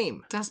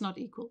same. Does not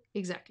equal.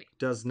 Exactly.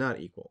 Does not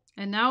equal.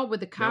 And now with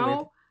the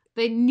cow,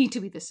 they need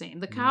to be the same.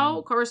 The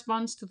cow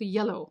corresponds to the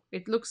yellow.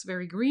 It looks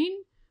very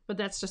green, but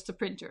that's just a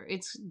printer.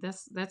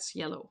 That's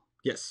yellow.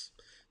 Yes.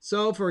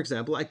 So, for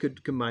example, I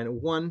could combine a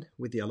 1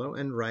 with yellow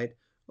and write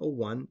a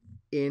 1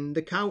 in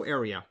the cow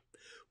area,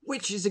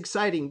 which is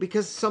exciting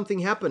because something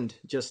happened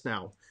just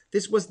now.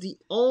 This was the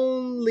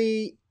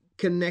only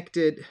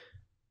connected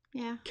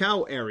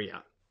cow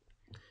area.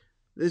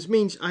 This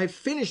means I've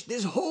finished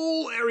this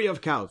whole area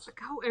of cows. The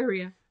cow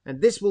area.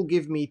 And this will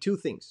give me 2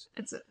 things.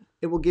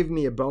 It will give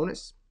me a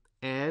bonus,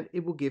 and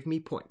it will give me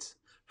points.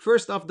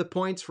 First off, the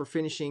points for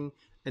finishing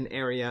an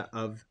area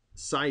of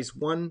size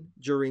 1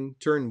 during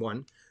turn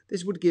 1.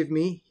 This would give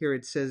me, here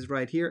it says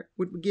right here,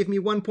 would give me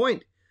 1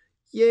 point.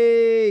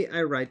 Yay!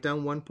 I write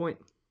down 1 point.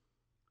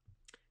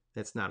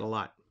 That's not a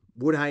lot.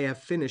 Would I have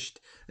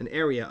finished an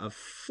area of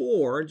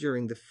 4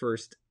 during the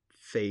first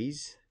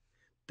phase,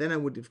 then I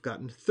would have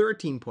gotten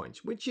 13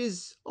 points, which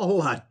is a whole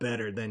lot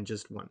better than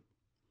just 1.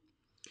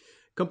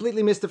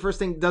 Completely missed the first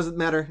thing. Doesn't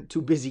matter.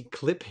 Too busy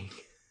clipping.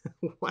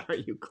 What are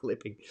you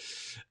clipping?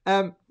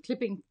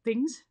 Clipping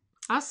things?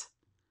 Us?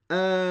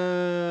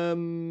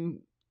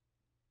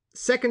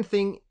 Second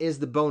thing is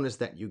the bonus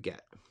that you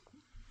get.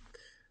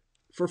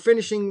 For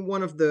finishing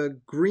one of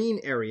the green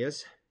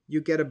areas,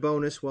 you get a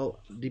bonus,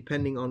 well,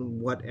 depending on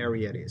what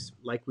area it is.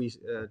 Like we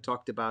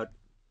talked about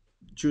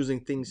choosing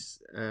things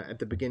at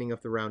the beginning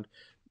of the round,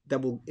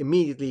 that will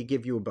immediately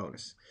give you a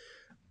bonus.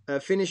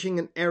 Finishing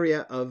an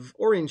area of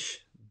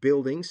orange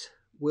buildings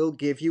will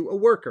give you a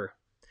worker.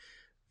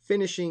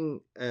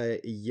 Finishing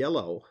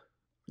yellow,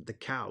 the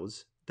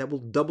cows, that will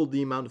double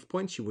the amount of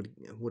points you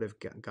would have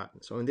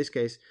gotten. So in this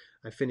case,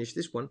 I finish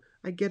this one.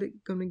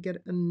 Gonna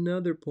get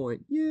another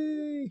point.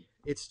 Yay!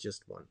 It's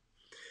just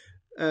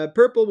 1.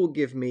 Purple will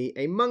give me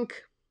a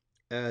monk.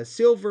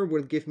 Silver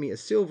will give me a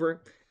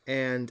silver,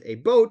 and a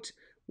boat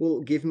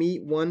will give me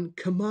 1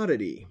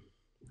 commodity,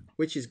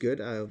 which is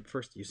good.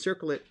 First you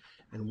circle it,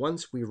 and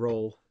once we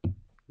roll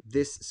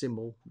this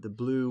symbol, the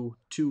blue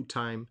 2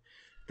 time,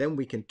 then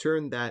we can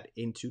turn that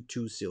into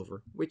 2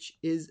 silver, which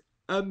is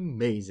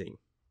amazing.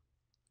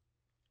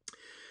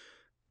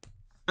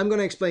 I'm going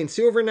to explain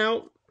silver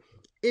now.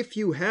 If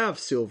you have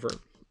silver,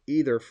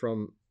 either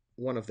from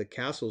one of the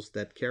castles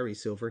that carry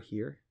silver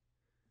here,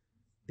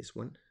 this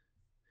one,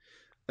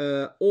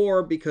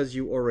 or because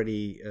you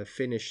already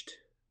finished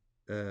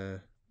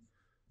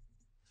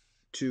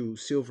 2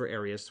 silver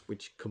areas,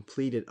 which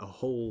completed a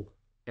whole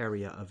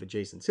area of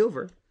adjacent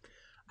silver,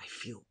 I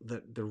feel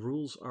that the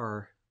rules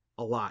are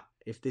a lot.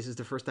 If this is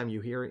the first time you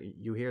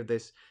hear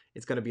this,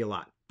 it's going to be a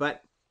lot.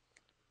 But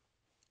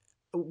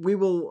we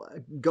will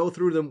go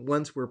through them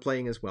once we're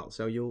playing as well.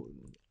 So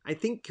I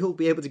think you'll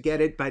be able to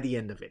get it by the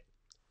end of it.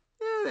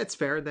 That's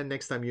fair. Then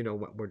next time you know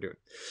what we're doing.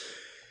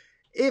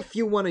 If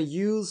you want to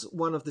use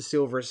one of the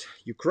silvers,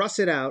 you cross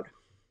it out,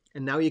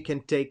 and now you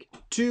can take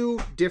 2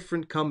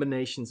 different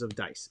combinations of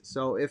dice.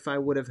 So if I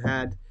would have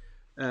had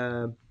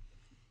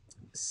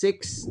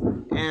 6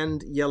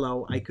 and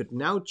yellow, I could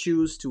now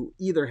choose to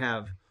either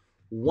have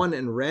 1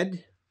 and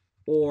red,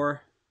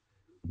 or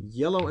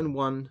yellow and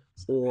 1,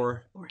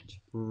 or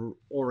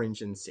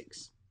orange and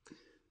 6.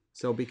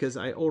 So because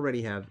I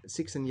already have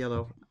 6 and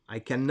yellow, I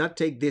cannot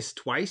take this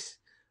twice.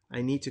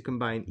 I need to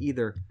combine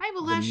either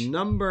the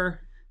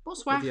number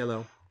with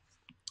yellow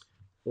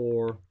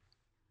or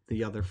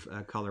the other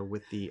color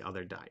with the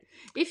other die.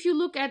 If you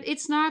look at,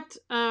 it's not,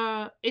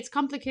 it's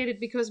complicated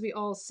because we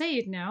all say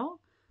it now.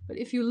 But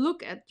if you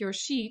look at your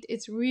sheet,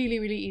 it's really,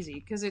 really easy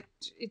because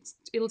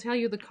it'll tell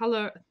you the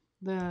color,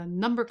 the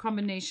number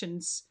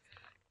combinations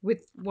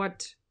with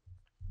what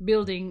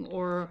building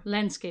or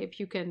landscape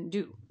you can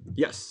do.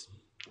 Yes.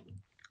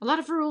 A lot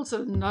of rules, a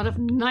lot of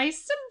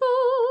nice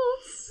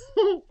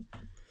symbols.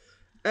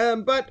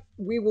 But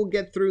we will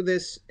get through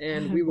this,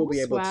 and we will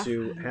be able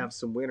to have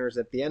some winners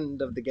at the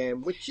end of the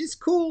game, which is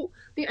cool.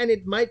 And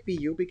it might be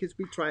you, because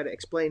we try to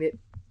explain it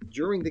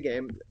during the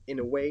game in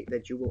a way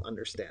that you will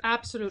understand.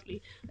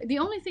 Absolutely. The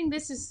only thing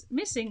this is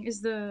missing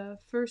is the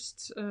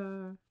first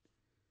who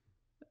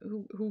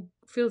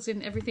fills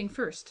in everything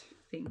first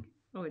thing.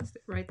 Oh, it's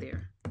right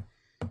there.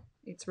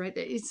 It's right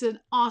there. It's an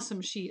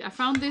awesome sheet. I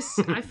found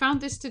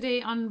this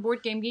today on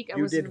Board Game Geek.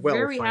 I was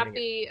very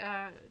happy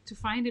to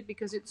find it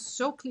because it's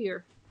so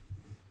clear.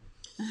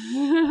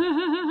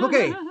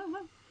 Okay.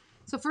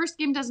 So first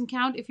game doesn't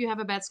count if you have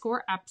a bad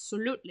score?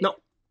 Absolutely. No,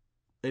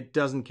 it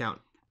doesn't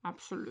count.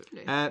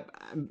 Absolutely.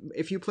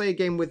 If you play a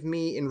game with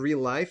me in real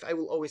life, I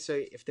will always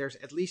say if there's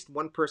at least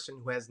one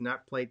person who has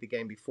not played the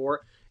game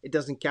before, it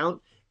doesn't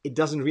count. It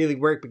doesn't really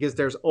work because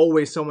there's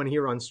always someone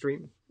here on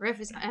stream. Ref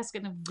is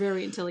asking a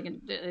very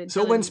intelligent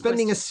So when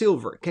spending question. a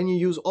silver, can you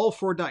use all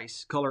 4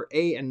 dice? Color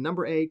A and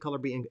number A, color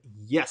B and...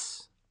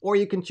 Yes. Or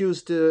you can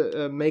choose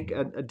to make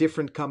a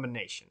different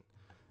combination.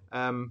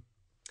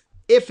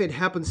 If it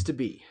happens to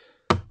be,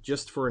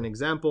 just for an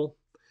example,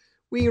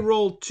 we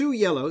roll 2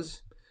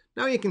 yellows.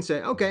 Now you can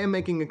say, okay, I'm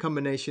making a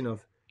combination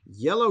of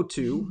yellow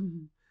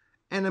 2,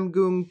 and I'm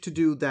going to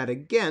do that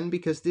again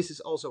because this is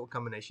also a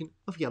combination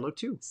of yellow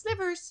 2.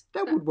 Slivers.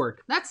 That would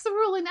work. That's the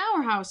rule in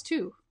our house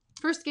too.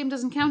 First game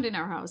doesn't count in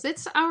our house.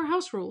 It's our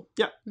house rule.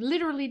 Yeah.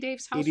 Literally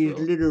Dave's house rule. rule.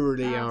 It is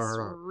literally That's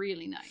our...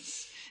 really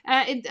nice.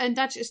 And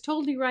Dutch is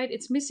totally right.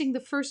 It's missing the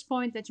first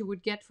point that you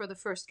would get for the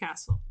first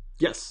castle.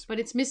 Yes. But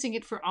it's missing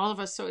it for all of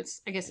us, so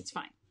I guess it's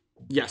fine.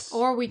 Yes.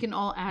 Or we can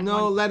all add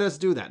No, one. let us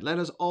do that. Let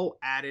us all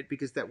add it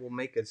because that will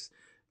make us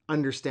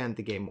understand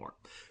the game more.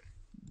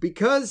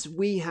 Because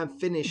we have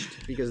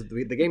finished, because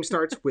the game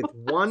starts with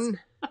one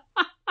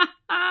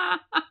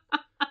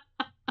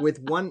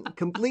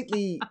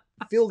completely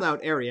filled out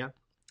area.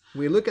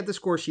 We look at the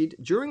score sheet.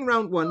 During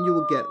round 1, you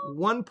will get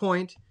 1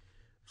 point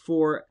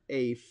for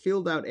a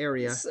filled out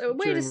area. So,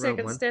 wait a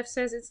second. Steph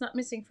says it's not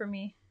missing for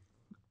me.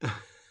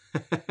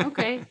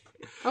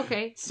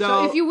 Okay.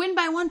 So if you win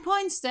by 1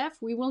 point,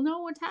 Steph, we will know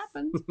what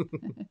happened.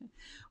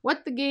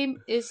 What the game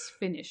is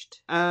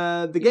finished.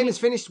 The game is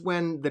finished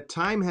when the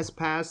time has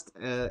passed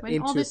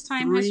into all this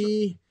time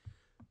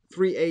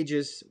three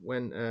ages.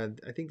 When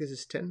I think this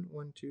is 10.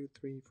 1, 2,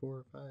 3,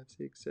 4, 5,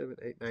 6, 7,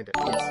 8, 9, 10.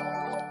 Yes.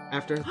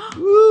 After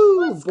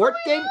Board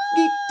Game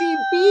Geek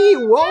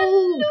TV.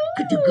 Whoa!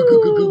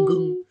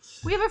 Hello.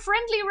 We have a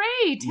friendly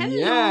raid. Hello.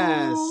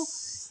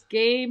 Yes.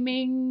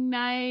 Gaming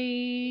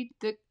night.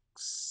 The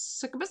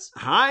succubus.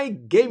 Hi,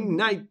 game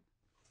night.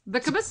 The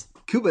cubus.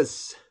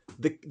 Cubus.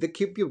 The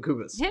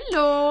Cubus.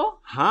 Hello.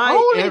 Hi,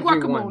 Holy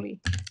everyone. guacamole.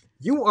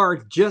 You are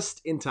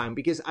just in time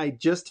because I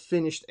just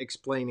finished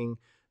explaining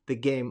the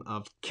game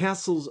of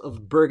Castles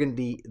of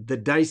Burgundy, the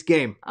dice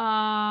game.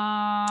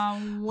 Wow.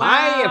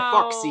 Hi,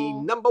 Foxy,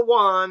 number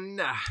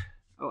 1.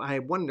 Oh, I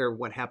wonder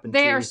what happened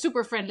They to are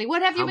super friendly.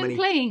 What have you how been many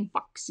playing?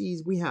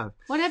 Foxies we have.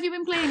 What have you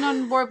been playing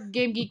on Board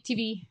Game Geek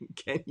TV?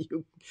 Can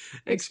you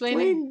Explain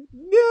it?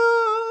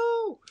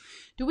 No!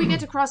 Do we get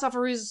to cross off a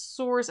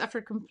resource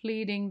after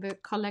completing the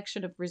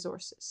collection of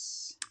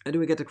resources? And do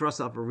we get to cross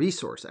off a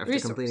resource after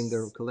completing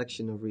the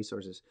collection of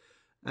resources?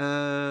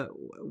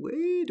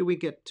 Where do we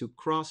get to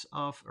cross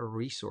off a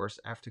resource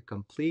after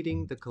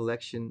completing the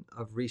collection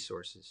of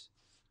resources?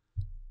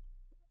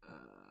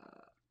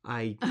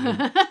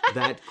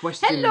 That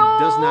question Hello?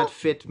 does not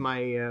fit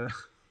my.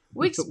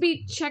 Which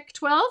speed check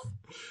 12?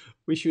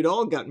 We should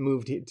all got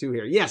moved to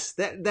here. Yes,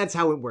 that's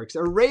how it works.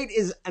 A raid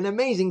is an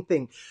amazing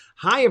thing.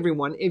 Hi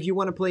everyone! If you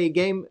want to play a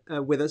game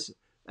with us,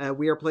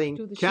 we are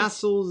playing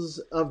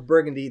Castles of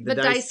Burgundy, the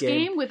dice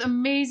game with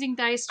amazing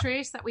dice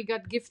trays that we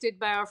got gifted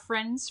by our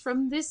friends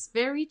from this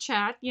very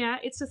chat. Yeah,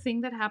 it's a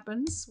thing that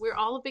happens. We're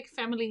all a big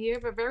family here.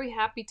 We're very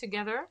happy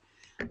together.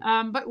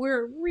 But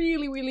we're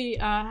really, really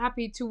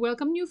happy to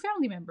welcome new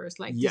family members,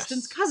 like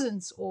distant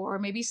cousins or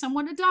maybe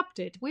someone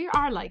adopted. We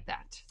are like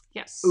that.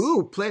 Yes.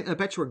 Ooh,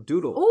 Patchwork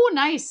Doodle. Oh,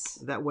 nice.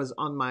 That was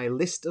on my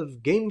list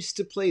of games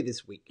to play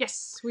this week.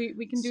 Yes,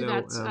 we can do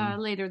that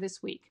later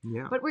this week.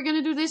 Yeah. But we're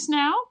going to do this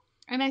now.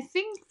 And I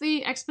think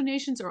the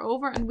explanations are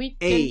over and we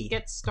can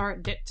get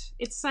started.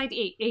 It's side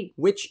A.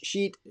 Which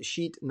sheet?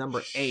 Sheet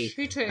number A.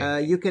 Sheet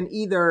A. You can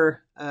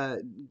either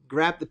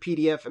grab the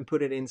PDF and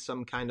put it in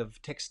some kind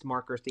of text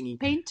marker thingy.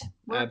 Paint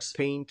works.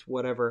 Paint,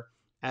 whatever.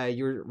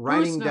 You're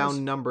writing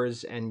down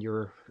numbers and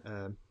you're...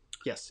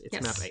 Yes,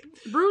 it's map A.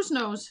 Bruce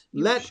knows.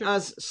 Let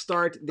us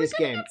start this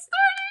game. Get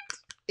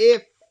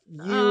started. If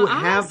you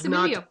have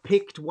not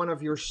picked one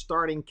of your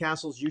starting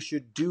castles, you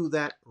should do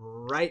that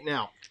right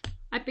now.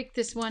 I picked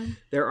this one.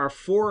 There are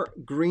 4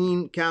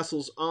 green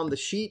castles on the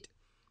sheet,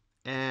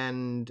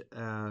 and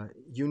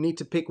you need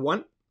to pick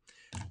one,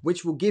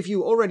 which will give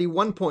you already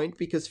 1 point,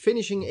 because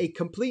finishing a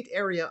complete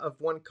area of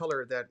one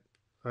color that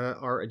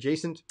are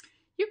adjacent.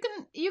 You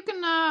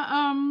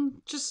can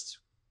just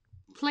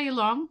play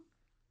along.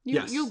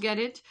 You'll get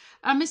it.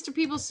 Mr.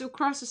 Peebles,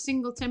 across a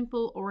single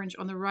temple, orange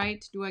on the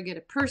right. Do I get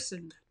a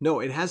person? No,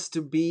 it has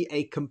to be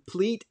a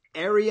complete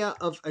area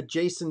of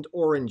adjacent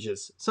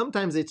oranges.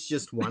 Sometimes it's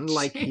just one,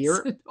 like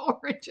here.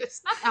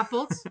 Oranges, not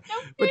apples. No,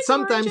 but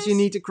sometimes you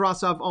need to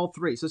cross off all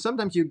 3. So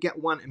sometimes you get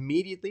one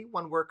immediately,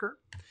 one worker.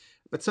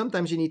 But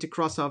sometimes you need to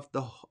cross off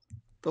the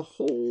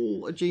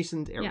whole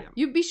adjacent area. Yeah.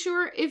 You be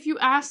sure if you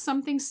ask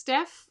something,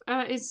 Steph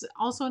is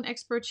also an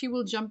expert. She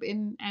will jump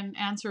in and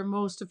answer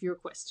most of your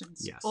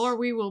questions. Yes. Or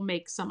we will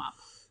make some up.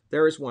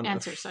 There is one.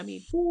 Answers, I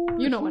mean.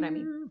 You know what I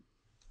mean.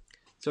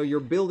 So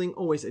you're building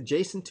always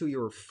adjacent to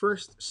your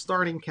first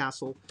starting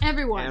castle.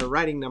 Everyone. And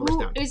writing numbers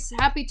down. Who is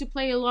happy to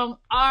play along?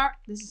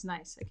 This is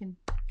nice.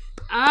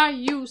 Are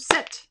you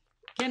set?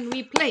 Can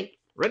we play?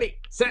 Ready,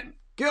 set,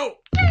 go!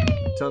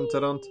 Dun,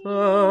 dun, dun,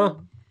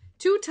 dun.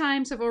 2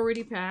 times have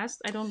already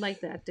passed. I don't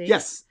like that, Dave.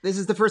 Yes, this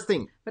is the first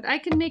thing. But I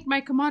can make my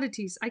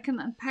commodities. I can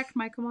unpack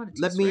my commodities.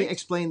 Let me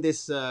explain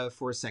this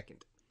for a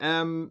second.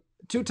 2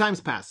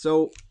 times passed.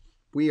 So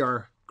we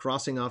are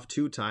crossing off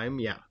 2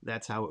 times. Yeah,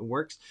 that's how it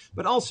works.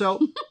 But also,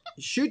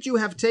 should you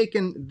have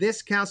taken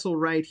this castle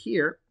right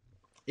here,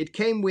 it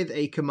came with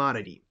a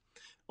commodity.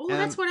 Oh,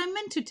 that's what I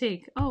meant to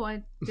take. Oh,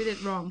 I did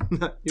it wrong.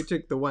 You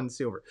took the 1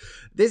 silver.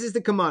 This is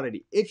the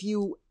commodity.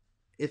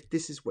 If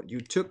this is what you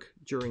took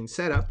during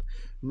setup,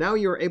 now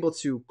you're able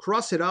to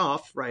cross it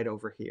off right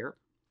over here.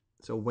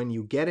 So when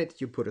you get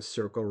it, you put a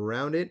circle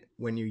around it.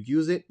 When you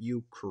use it,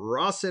 you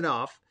cross it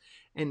off.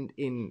 And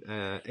in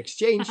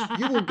exchange,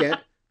 you will get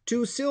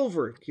 2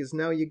 silver, because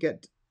now you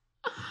get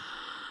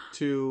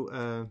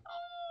to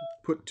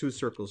put 2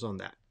 circles on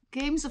that.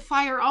 Games of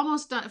Fire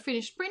almost done,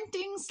 finished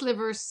printing.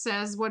 Slivers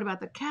says, what about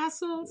the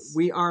castles?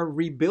 We are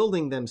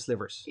rebuilding them,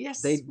 Slivers.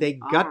 Yes, they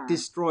got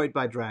destroyed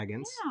by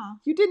dragons. Yeah.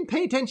 You didn't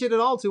pay attention at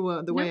all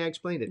to the way I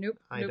explained it. Nope.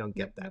 I don't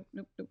get that.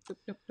 Nope.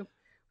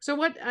 So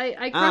what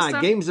I crossed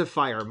off... Games of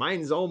Fire.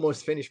 Mine's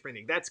almost finished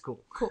printing. That's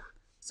cool. Cool.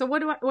 So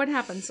what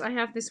happens? I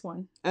have this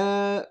one.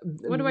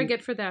 What do I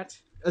get for that?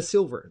 A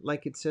silver,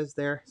 like it says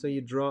there. So you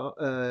draw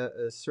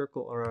a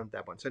circle around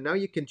that one. So now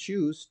you can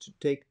choose to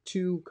take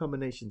 2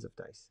 combinations of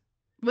dice.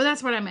 Well,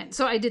 that's what I meant.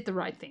 So I did the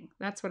right thing.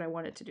 That's what I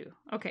wanted to do.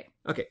 Okay.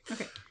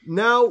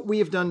 Now we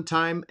have done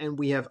time, and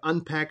we have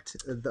unpacked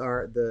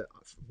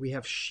we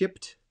have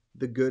shipped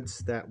the goods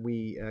that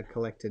we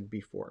collected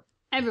before.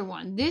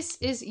 Everyone, this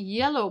is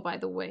yellow, by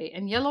the way,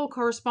 and yellow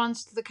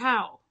corresponds to the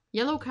cow.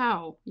 Yellow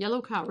cow.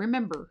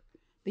 Remember,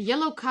 the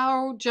yellow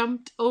cow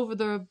jumped over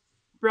the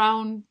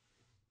brown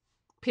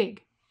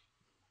pig.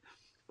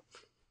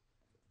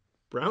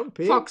 Brown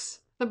pig? Fox.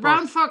 The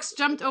brown fox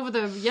jumped over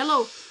the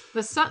yellow,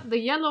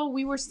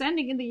 we were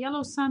standing in the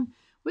yellow sun.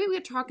 We were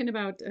talking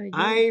about...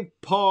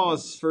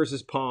 Paws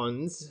versus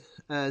pawns.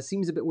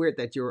 Seems a bit weird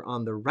that you're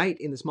on the right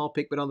in the small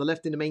pic, but on the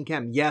left in the main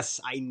cam. Yes,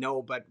 I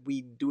know, but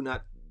we do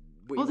not...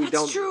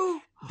 that's true.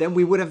 Then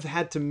we would have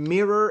had to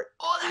mirror...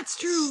 Oh, that's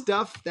true.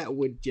 Stuff that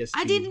would just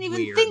I didn't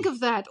even think of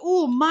that.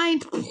 Oh,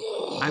 mind...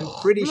 I'm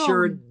pretty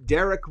sure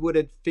Derek would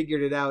have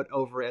figured it out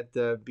over at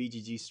the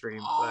BGG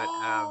stream.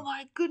 Oh,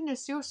 my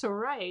goodness, you're so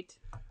right.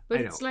 But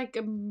it's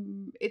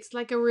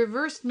like a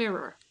reversed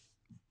mirror.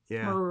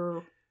 Yeah.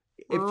 Mirror.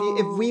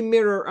 If we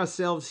mirror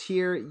ourselves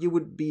here, you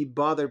would be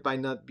bothered by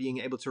not being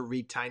able to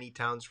read tiny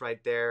towns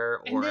right there.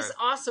 Or and this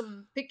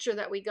awesome picture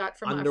that we got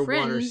from our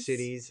underwater friends.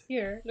 Cities.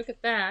 Here, look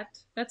at that.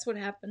 That's what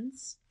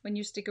happens when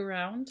you stick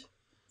around.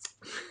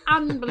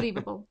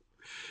 Unbelievable.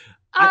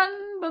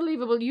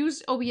 Unbelievable.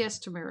 Use OBS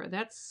to mirror.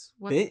 That's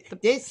what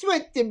That's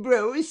what the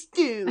bros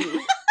do.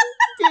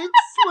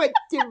 That's what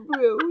the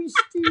bros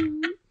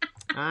do.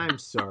 I'm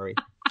sorry.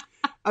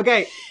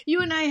 Okay.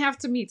 You and I have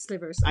to meet,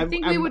 Slivers. I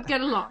think we would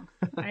get along.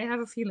 I have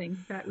a feeling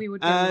that we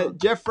would get along.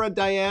 Jeffra,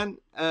 Diane,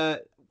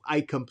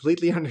 I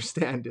completely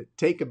understand it.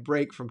 Take a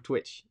break from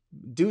Twitch.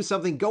 Do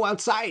something. Go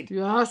outside.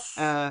 Yes.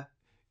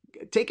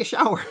 Take a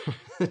shower.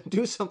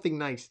 Do something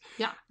nice.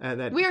 Yeah.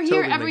 We are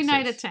here every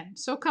night at 10.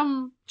 So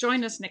come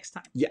join us next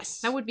time.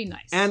 Yes. That would be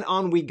nice. And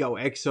on we go.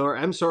 Exor.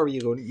 I'm sorry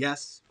you're going.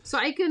 Yes. So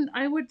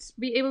I would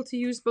be able to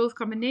use both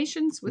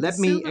combinations with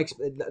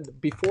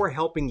before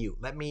helping you,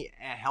 let me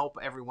help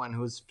everyone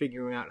who's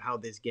figuring out how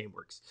this game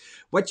works.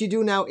 What you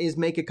do now is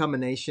make a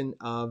combination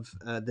of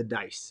the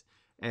dice.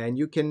 And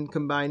you can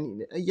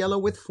combine a yellow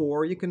with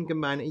 4. You can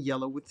combine a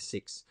yellow with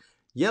 6.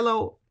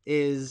 Yellow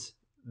is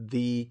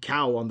the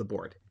cow on the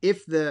board.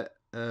 If the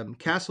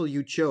castle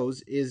you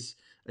chose is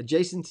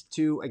adjacent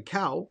to a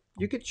cow,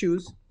 you could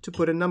choose to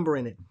put a number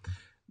in it.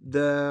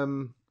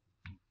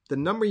 The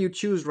number you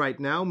choose right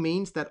now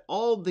means that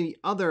all the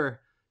other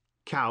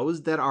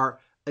cows that are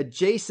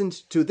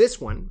adjacent to this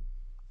one,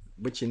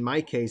 which in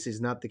my case is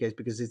not the case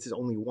because it's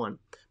only one.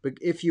 But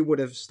if you would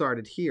have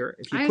started here,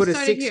 if you put a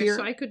 6 here,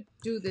 so I could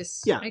do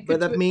this. Yeah, but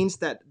that means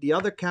that the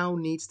other cow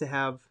needs to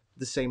have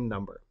the same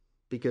number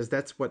because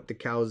that's what the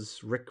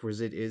cow's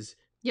requisite is.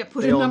 Yeah,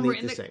 put a number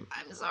in the same.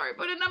 I'm sorry,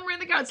 put a number in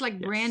the cow. It's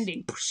like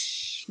branding.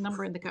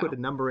 Number in the cow. Put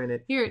a number in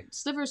it. Here,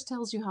 Slivers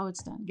tells you how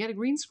it's done. Get a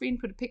green screen,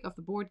 put a pic of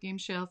the board game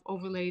shelf,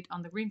 overlaid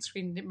on the green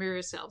screen,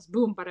 mirror cells.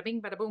 Boom, bada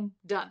bing, bada boom,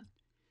 done.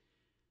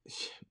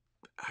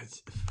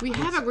 We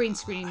have a green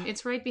screen.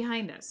 It's right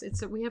behind us.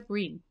 We have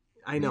green.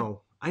 I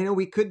know. I know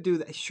we could do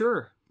that.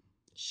 Sure.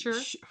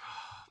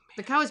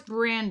 The cow is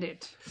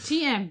branded.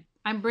 TM.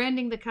 I'm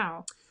branding the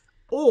cow.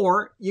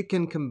 Or you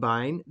can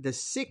combine the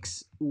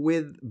 6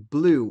 with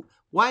blue.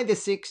 Why the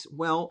 6?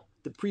 Well,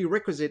 the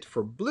prerequisite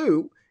for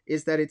blue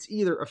is that it's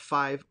either a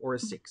 5 or a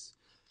 6.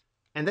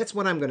 And that's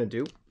what I'm going to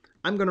do.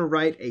 I'm going to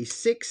write a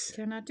 6.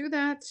 Cannot do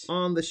that.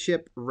 On the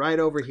ship right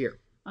over here.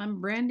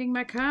 I'm branding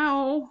my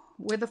cow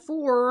with a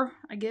 4,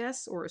 I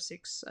guess, or a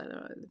 6. I don't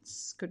know. It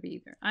could be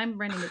either. I'm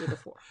branding it with a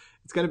 4.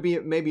 It's going to be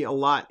maybe a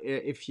lot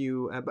if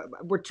you...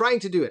 but we're trying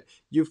to do it.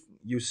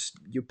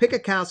 You pick a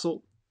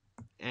castle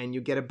and you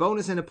get a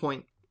bonus and a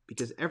point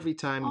because every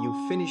time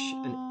you finish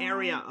an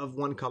area of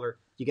one color,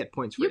 you get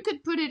points for it. You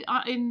could put it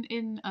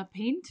in a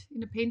paint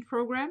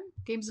program,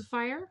 Games of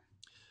Fire.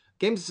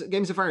 Games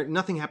of Fire,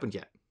 nothing happened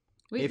yet.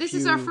 This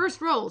is our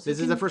first roll. So this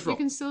is the first roll. You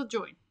can still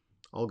join.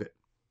 All good.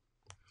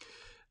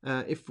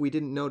 If we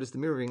didn't notice the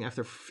mirroring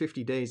after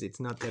 50 days, it's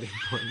not that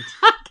important.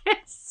 I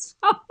guess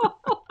so.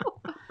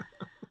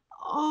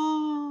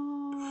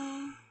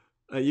 Oh.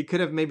 You could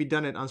have maybe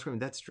done it on screen.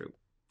 That's true.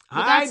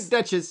 Hi,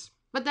 Duchess.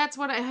 But that's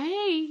what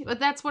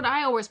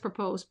I always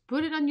propose.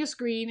 Put it on your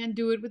screen and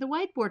do it with a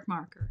whiteboard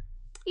marker.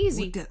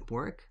 Easy. Would that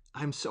work?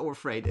 I'm so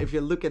afraid. If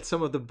you look at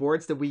some of the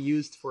boards that we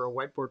used for a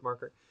whiteboard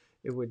marker,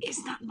 it would...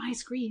 It's not my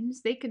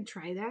screens. They can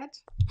try that.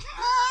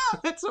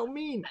 That's so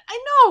mean. I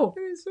know.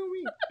 That is so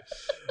mean.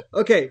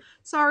 Okay.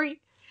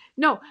 Sorry.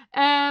 No,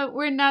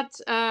 we're not...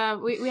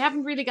 we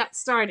haven't really got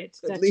started.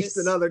 At least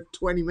another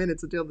 20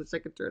 minutes until the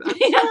second turn. I'm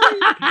sorry.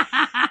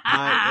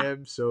 I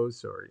am so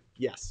sorry.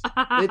 Yes,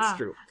 it's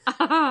true.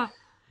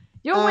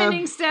 You're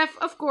winning, Steph,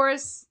 of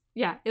course.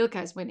 Yeah,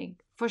 Ilka is winning,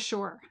 for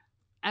sure.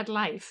 At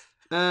life.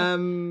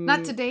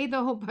 Not today,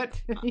 though, but...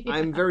 Yeah.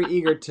 I'm very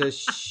eager to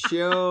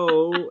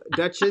show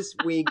Duchess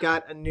we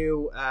got a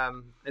new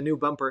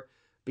bumper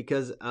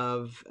because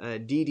of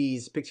Dee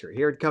Dee's picture.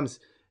 Here it comes.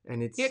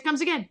 And it's... Here it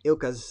comes again.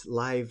 Ilka's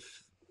live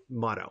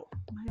motto.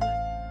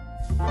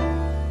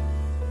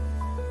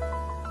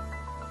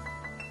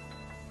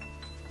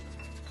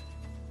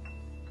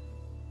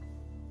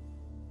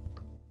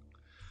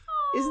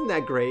 Isn't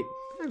that great?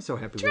 I'm so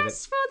happy with it.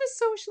 Dress for the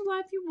social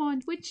life you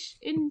want, which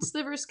in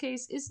Sliver's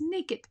case is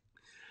naked.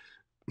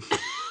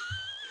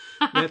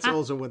 That's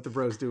also what the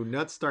bros do.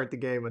 Not start the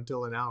game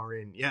until an hour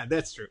in. Yeah,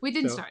 that's true. We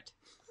didn't start.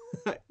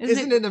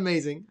 Isn't it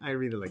amazing? I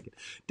really like it.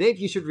 Dave,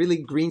 you should really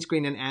green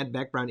screen and add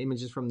background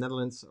images from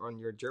Netherlands on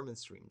your German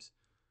streams.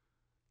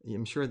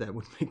 I'm sure that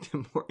would make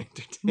them more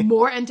entertaining.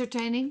 More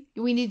entertaining?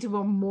 We need to be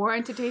more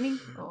entertaining?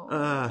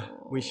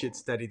 We should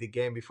study the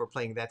game before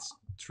playing. That's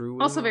true.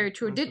 Also very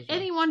true. Did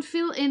anyone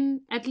fill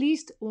in at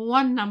least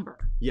one number?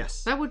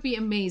 Yes. That would be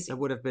amazing. That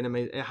would have been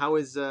amazing. How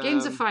is...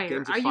 Games of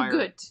Fire. Are you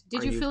good?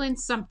 Did you fill in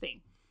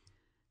something?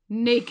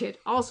 Naked.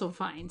 Also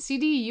fine.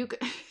 CD, you could...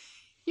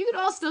 You could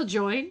all still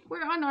join.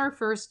 We're on our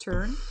first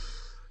turn.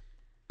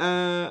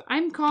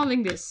 I'm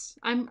calling this.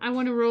 I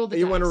want to roll the dice.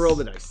 You want to roll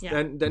the dice.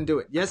 Yeah. Then do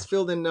it. Yes,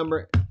 filled in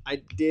number. I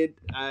did.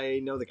 I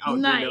know the... Oh,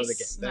 nice. You know the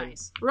game.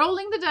 Nice.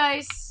 Rolling the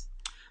dice.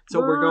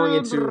 So we're going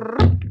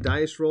into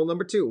dice roll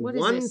number 2. What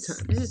is this?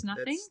 Time. This is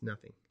nothing? That's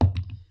nothing.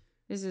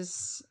 This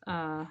is...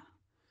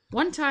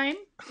 one time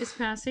is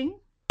passing.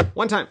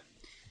 One time.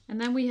 And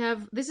then we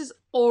have... This is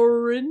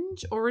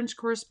orange. Orange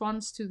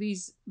corresponds to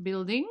these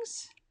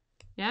buildings.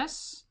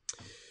 Yes.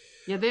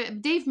 Yeah,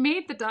 Dave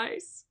made the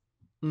dice.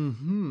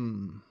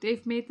 Mm-hmm.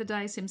 Dave made the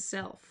dice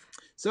himself.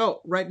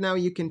 So right now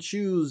you can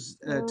choose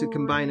to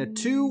combine a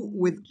 2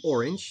 with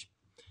orange.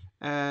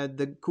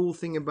 The cool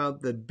thing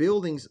about the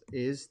buildings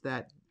is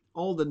that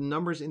all the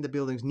numbers in the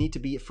buildings need to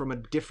be from a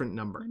different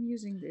number. I'm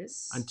using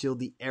this. Until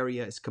the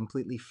area is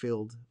completely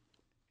filled.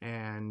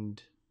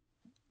 And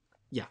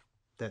yeah,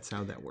 that's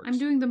how that works. I'm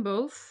doing them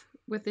both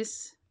with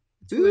this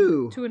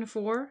 2 and a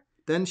 4.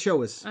 Then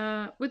show us.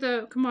 With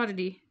a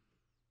commodity.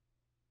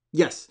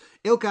 Yes.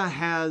 Ilka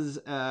has,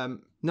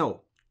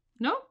 no.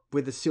 No?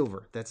 With the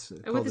silver. That's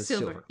called with the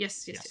silver.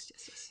 Yes.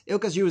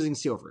 Ilka's using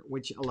silver,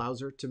 which allows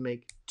her to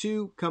make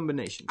 2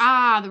 combinations.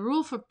 Ah, the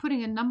rule for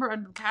putting a number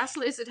on the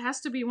castle is it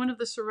has to be one of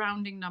the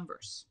surrounding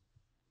numbers.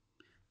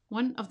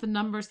 One of the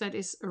numbers that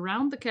is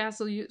around the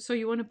castle. So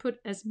you want to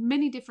put as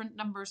many different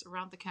numbers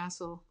around the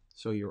castle.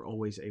 So you're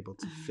always able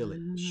to fill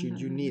it,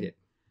 should you need it.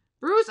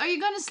 Bruce, are you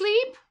going to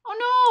sleep? Oh,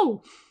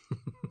 no.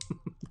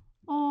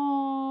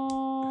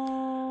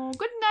 Oh,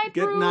 good night,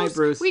 Bruce. Good night,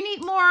 Bruce. We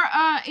need more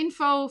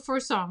info for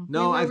a song.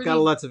 No, I've got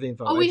lots of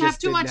info. Oh, we have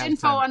too much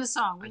info on the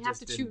song. We have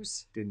to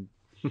choose. Didn't.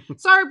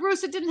 Sorry,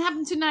 Bruce, it didn't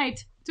happen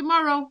tonight.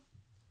 Tomorrow.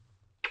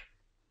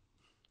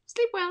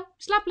 Sleep well.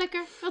 Slaap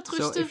lekker. Wel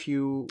rusten. So if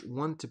you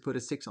want to put a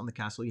 6 on the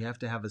castle, you have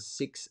to have a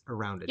 6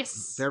 around it.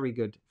 Yes. Very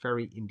good.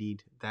 Very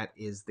indeed. That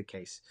is the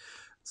case.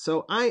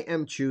 So I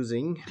am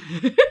choosing...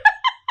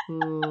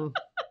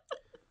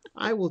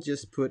 I will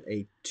just put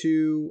a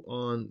 2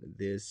 on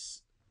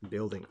this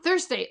building.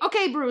 Thursday.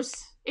 Okay, Bruce.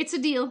 It's a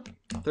deal.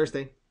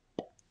 Thursday.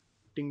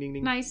 Ding, ding,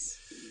 ding. Nice.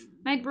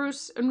 Night,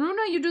 Bruce. And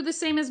Runa, you do the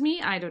same as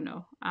me? I don't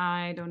know.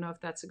 I don't know if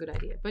that's a good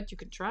idea, but you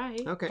can try.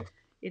 Okay.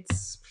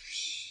 It's...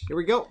 Here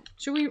we go.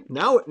 Should we...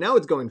 Now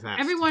it's going fast.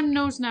 Everyone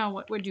knows now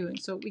what we're doing,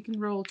 so we can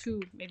roll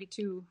maybe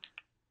two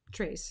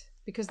trays,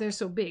 because they're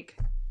so big.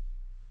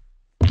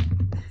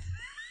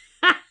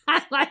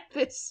 I like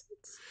this.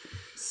 It's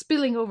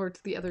spilling over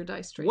to the other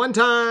dice tray. One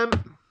time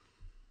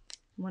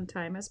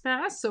has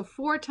passed, so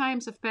 4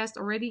 times have passed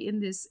already in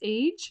this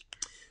age.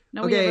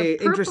 Now okay,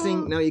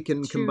 interesting. Now you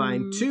can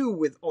combine 2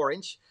 with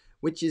orange,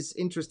 which is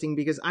interesting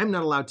because I'm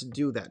not allowed to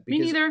do that. Because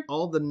me neither.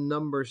 All the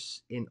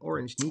numbers in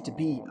orange need to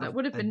be that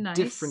would have been nice.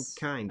 Different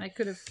kind. I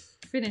could have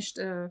finished.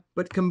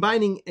 But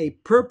combining a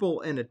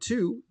purple and a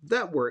 2,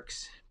 that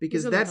works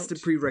because that's the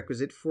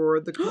prerequisite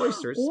for the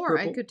cloisters. Or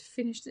purple. I could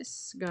finish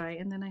this guy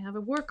and then I have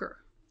a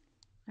worker.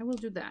 I will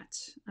do that.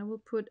 I will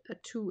put a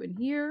 2 in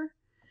here,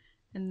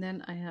 and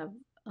then I have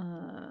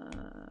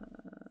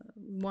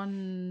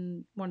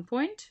 1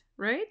 point,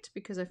 right?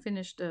 Because I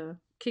finished a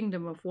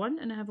kingdom of 1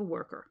 and I have a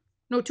worker.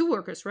 No, 2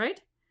 workers,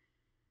 right?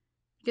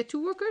 You get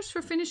 2 workers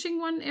for finishing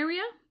 1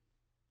 area?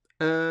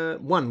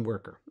 1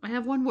 worker. I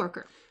have 1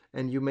 worker.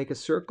 And you make a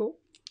circle.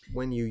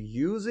 When you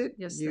use it,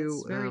 yes,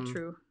 that's very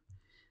true.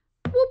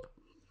 Whoop.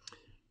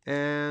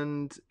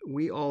 And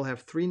we all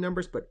have 3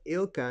 numbers, but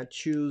Ilka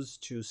chose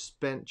to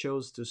spend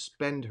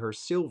her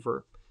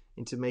silver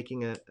into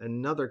making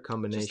another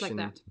combination. Just like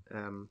that.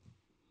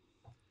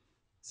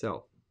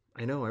 So,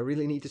 I know, I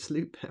really need to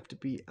sleep. I have to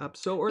be up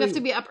so early. You have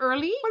to be up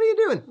early? What are you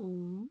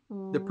doing?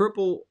 The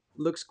purple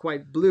looks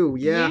quite blue.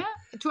 Yeah.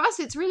 To us,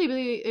 it's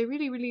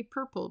really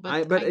purple. But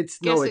I guess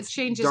it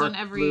changes on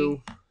every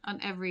blue.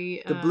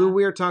 The blue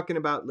we're talking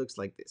about looks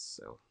like this.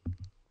 So,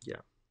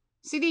 yeah.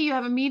 CD, you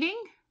have a meeting?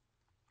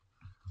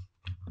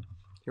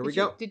 Here we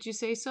go. Did you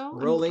say so?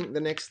 Rolling the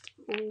next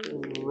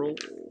roll.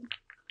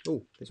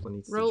 Oh, this one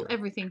needs to roll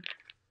everything.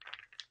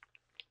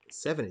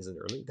 7 isn't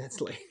early.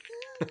 That's late.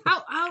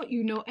 How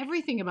you know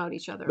everything about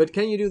each other? But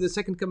can you do the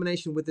second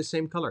combination with the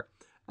same color?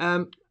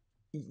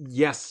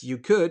 Yes, you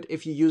could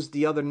if you use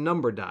the other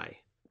number die.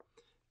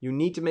 You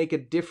need to make a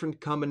different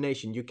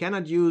combination. You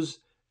cannot use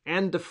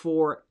and the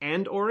 4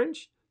 and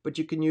orange, but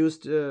you can use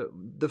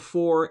the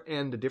 4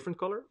 and a different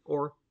color,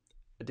 or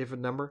a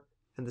different number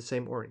and the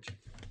same orange.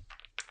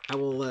 I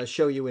will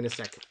show you in a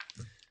second.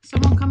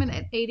 Someone come in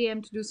at 8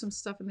 a.m. to do some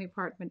stuff in the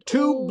apartment.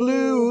 2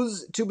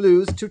 blues, 2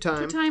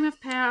 time. 2 time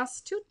have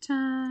passed. 2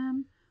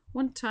 time.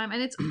 1 time.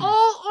 And it's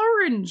all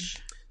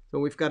orange. So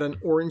we've got an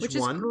orange 1. Which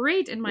is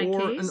great in my case.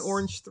 Or an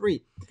orange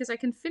 3. Because I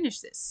can finish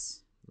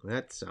this.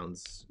 That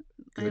sounds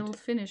good. I will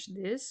finish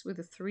this with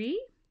a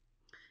 3.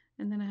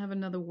 And then I have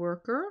another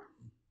worker.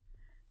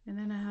 And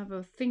then I have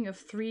a thing of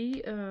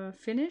 3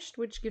 finished,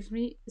 which gives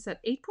me, is that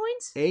 8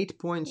 points? 8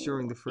 points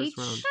during the first 8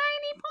 round.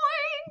 Shiny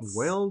points!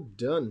 Well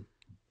done.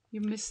 You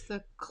missed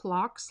the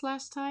clocks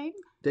last time?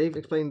 Dave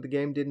explained the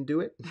game didn't do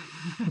it.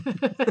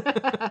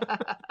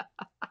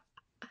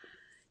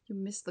 You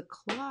missed the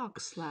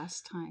clocks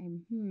last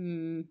time.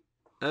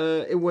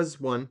 It was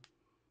 1,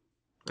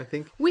 I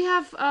think. We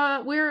have,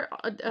 we're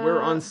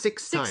on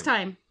 6 time. 6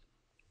 time.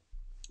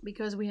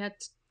 Because we had,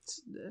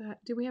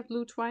 did we have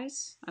blue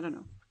twice? I don't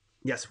know.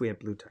 Yes, we have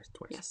blue twice.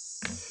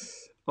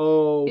 Yes.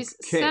 Okay. Is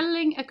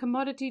selling a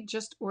commodity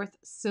just worth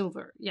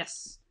silver?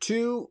 Yes.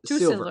 2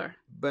 silver.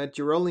 But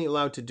you're only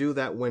allowed to do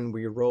that when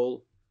we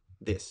roll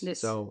this.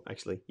 So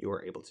actually, you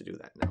are able to do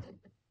that now.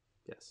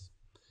 Yes.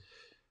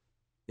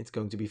 It's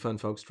going to be fun,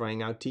 folks,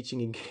 trying out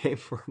teaching a game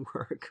for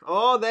work.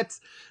 Oh, that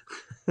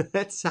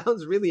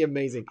sounds really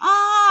amazing.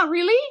 Ah,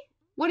 really?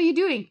 What are you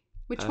doing?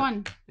 Which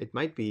one? It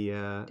might be.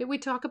 Did we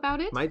talk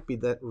about it? Might be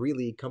that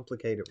really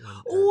complicated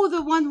one. Oh,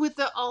 the one with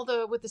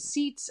the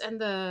seats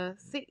and the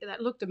thing that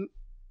looked.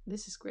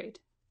 This is great.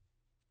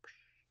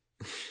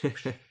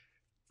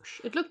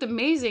 It looked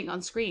amazing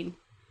on screen.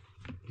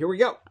 Here we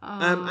go.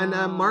 And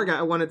Marga,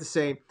 I wanted to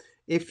say,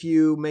 if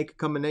you make a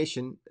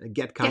combination,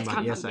 get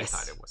Kanban. Yes, I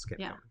thought it was get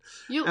Kanban.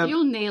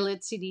 You'll nail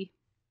it, CD.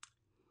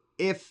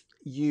 If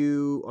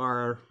you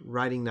are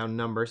writing down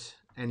numbers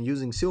and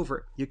using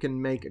silver, you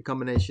can make a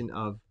combination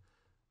of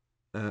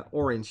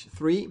orange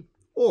 3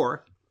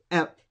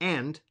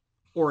 and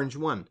orange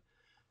 1.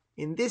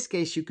 In this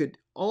case, you could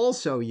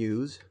also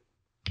use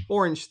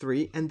orange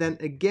 3 and then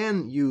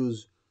again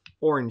use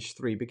orange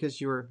 3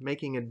 because you're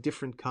making a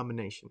different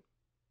combination.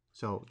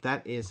 So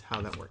that is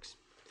how that works.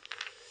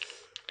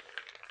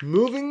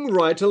 Moving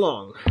right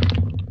along.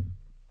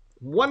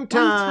 One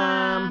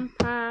time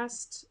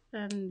passed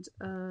and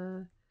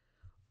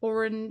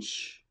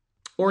orange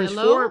yellow,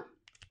 4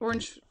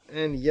 orange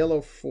and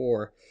yellow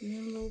 4.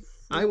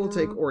 I will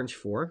take orange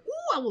 4. Ooh,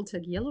 I will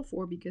take yellow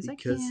 4 because I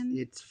can. Because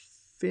it's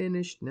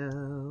finished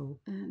now.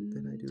 And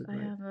Did I do it I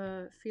right? have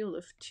a field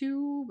of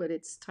 2, but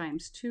it's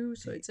times 2,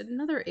 so it's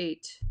another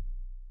 8.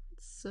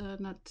 It's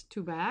not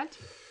too bad.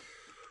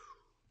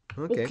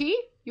 Okay,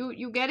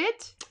 you get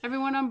it?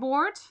 Everyone on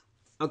board?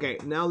 Okay,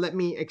 now let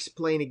me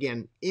explain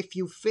again. If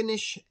you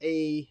finish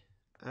a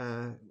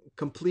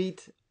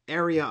complete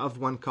area of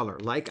one color,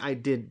 like I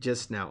did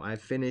just now, I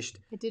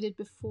did it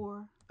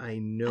before. I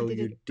know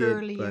you did,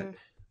 earlier. but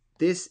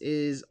this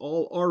is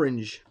all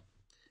orange.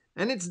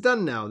 And it's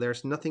done now.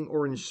 There's nothing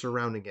orange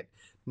surrounding it.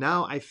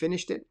 Now I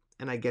finished it,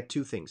 and I get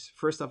 2 things.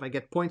 First off, I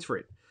get points for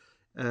it.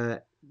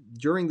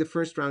 During the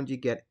first round, you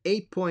get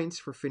 8 points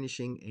for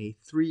finishing a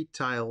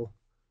 3-tile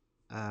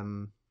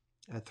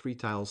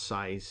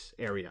size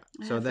area.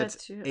 So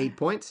that's 8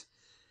 points.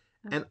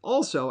 And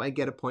also I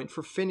get a point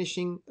for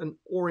finishing an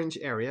orange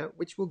area,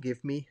 which will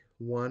give me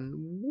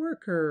 1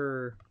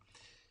 worker.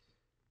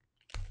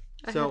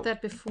 I had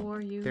that before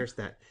you. There's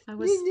that. I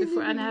was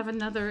before, and I have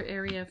another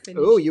area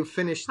finished. Oh, you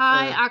finished.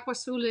 Hi,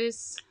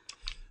 Aquasulis.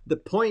 The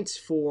points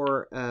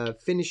for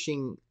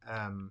finishing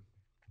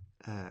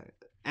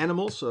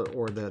animals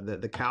or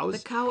the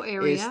cows. The cow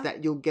area is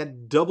that you'll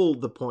get double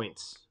the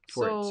points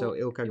for it. So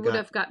Ilka you would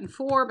have gotten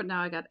 4, but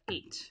now I got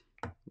 8.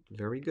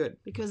 Very good.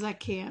 Because I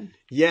can.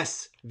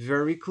 Yes,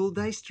 very cool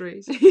dice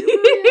trays. Hey,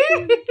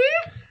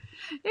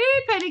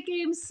 Panic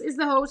Games is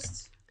the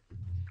host.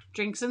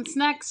 Drinks and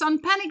snacks on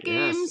Panic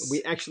Games. Yes,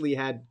 we actually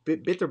had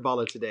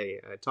bitterballen today.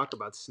 Talk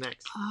about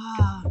snacks.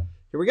 Ah.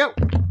 Here we go.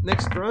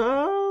 Next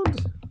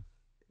round.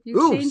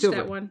 You changed silver.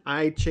 That one.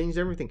 I changed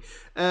everything.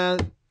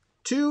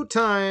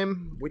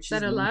 2-time, which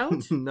is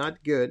allowed?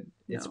 Not good.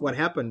 It's what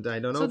happened. I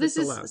don't know if it's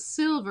allowed. So this is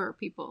silver,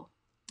 people.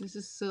 This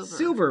is silver.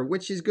 Silver,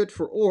 which is good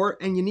for ore,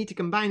 and you need to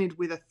combine it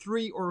with a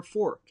 3 or a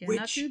 4,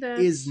 which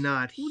is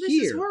not here.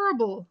 This is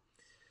horrible.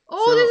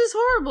 Oh, this is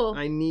horrible.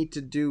 I need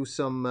to do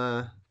some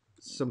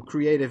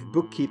creative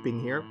bookkeeping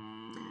here.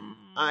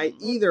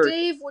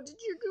 Dave, what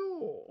did you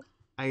do?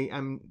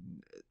 I'm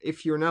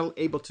if you're not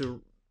able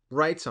to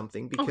write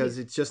something because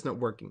it's just not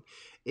working.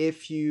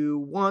 If you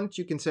want,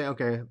 you can say,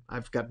 okay,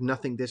 I've got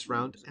nothing this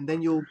round, and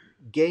then you'll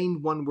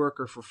gain 1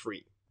 worker for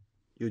free.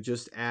 You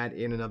just add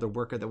in another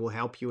worker that will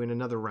help you in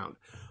another round.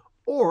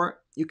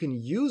 Or you can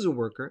use a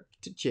worker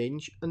to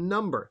change a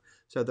number.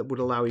 So that would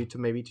allow you to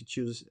maybe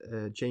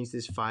change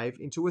this 5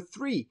 into a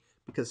 3,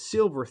 because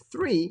silver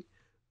 3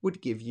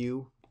 would give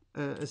you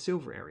a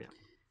silver area.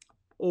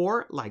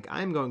 Or, like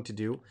I'm going to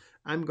do,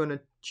 I'm going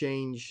to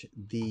change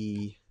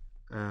the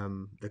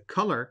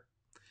color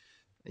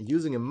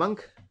using a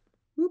monk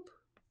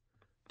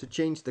to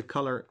change the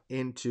color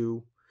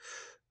into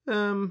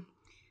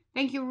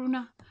thank you,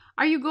 Runa.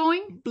 Are you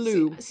going?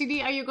 Blue.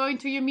 CD, are you going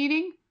to your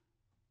meeting?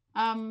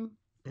 And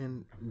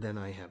then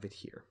I have it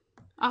here.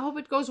 I hope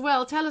it goes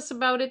well. Tell us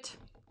about it,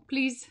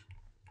 please.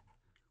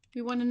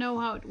 We want to know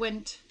how it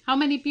went. How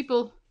many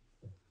people,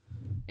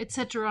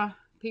 etc.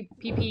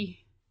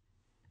 PP.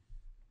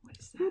 What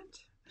is that?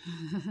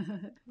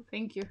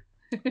 Thank you.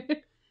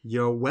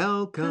 You're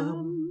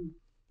welcome.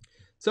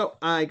 So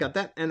I got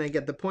that, and I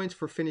get the points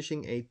for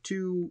finishing a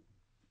 2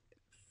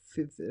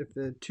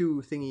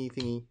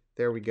 thingy.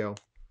 There we go.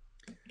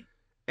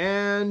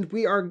 And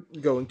we are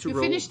going to roll.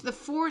 You finished the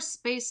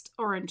 4-spaced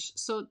orange,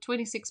 so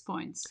 26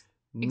 points.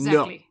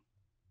 Exactly.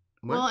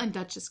 No. Well, in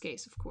Dutch's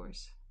case, of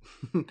course.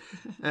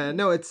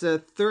 No, it's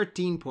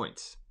 13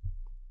 points.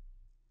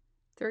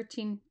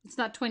 13. It's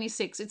not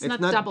 26. It's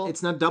not double.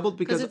 It's not doubled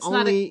because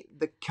only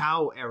the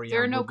cow area.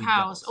 There are no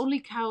cows. Doubled. Only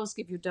cows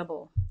give you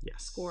double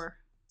yes. score.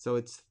 So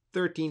it's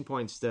 13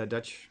 points,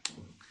 Dutch.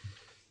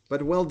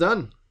 But well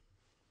done.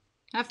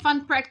 Have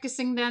fun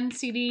practicing then,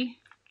 CD.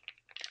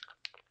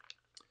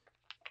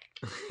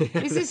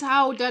 This is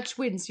how Dutch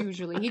wins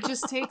usually. He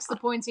just takes the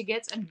points he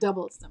gets and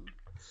doubles them.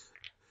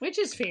 Which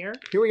is fair.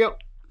 Here we go.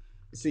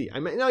 See,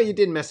 no, you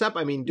didn't mess up.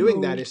 I mean,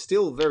 doing that is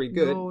still very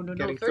good. No.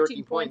 Getting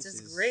 13 points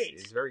is great.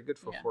 Is very good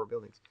for Yeah. 4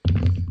 buildings.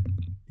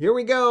 Here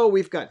we go.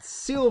 We've got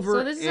silver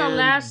So this is and our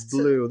last-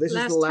 blue. This is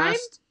last the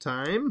last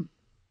time.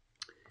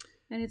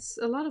 And it's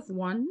a lot of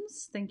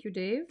ones. Thank you,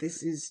 Dave.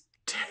 This is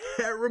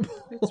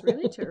terrible. It's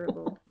really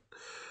terrible.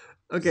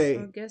 Okay.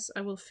 So I guess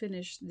I will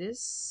finish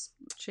this,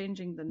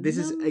 changing the This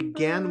is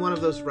again one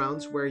of those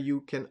rounds number. where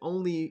you can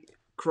only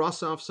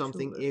cross off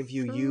something 2 or if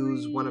you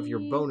use one of your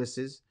 3.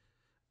 bonuses,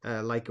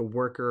 like a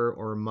worker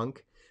or a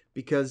monk,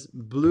 because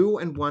blue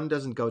and 1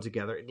 doesn't go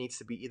together. It needs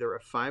to be either a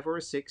 5 or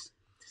a 6,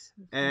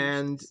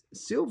 and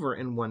silver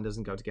and 1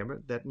 doesn't go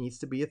together. That needs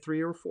to be a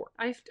 3 or a 4.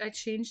 I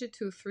changed it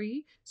to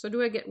 3. So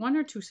do I get 1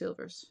 or 2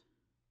 silvers?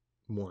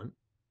 1.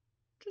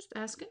 Just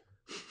asking.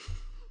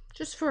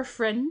 Just for a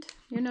friend,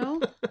 you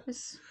know.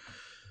 It's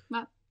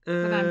not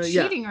that I'm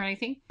Yeah, cheating or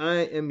anything. I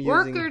am using.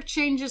 Worker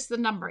changes the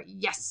number.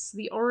 Yes,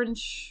 the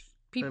orange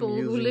people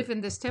who using- live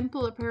in this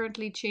temple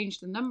apparently change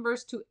the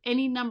numbers to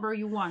any number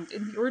you want.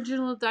 In the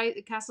original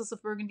Castles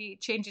of Burgundy,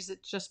 it changes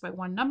it just by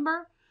 1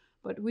 number.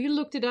 But we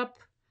looked it up,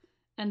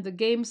 and the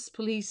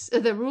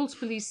the rules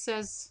police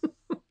says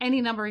any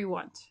number you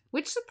want,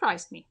 which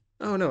surprised me.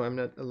 Oh no, I'm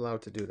not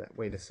allowed to do that.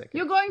 Wait a second.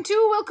 You're going to,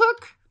 Will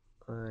Cook?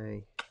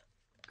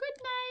 Good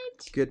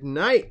night. Good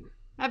night.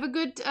 Have a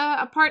good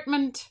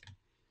apartment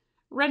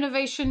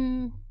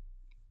renovation,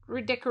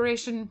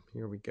 redecoration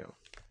Here we go.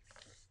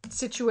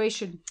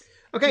 situation.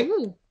 Okay.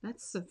 Ooh,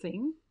 that's the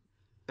thing.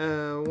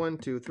 1,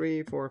 2,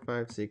 3, 4,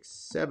 5, 6,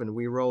 7.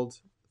 We rolled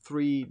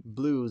 3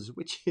 blues,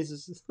 which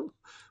is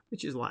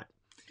a lot.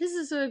 This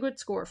is a good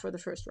score for the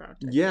first round.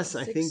 Yes,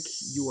 I 6, think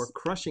you are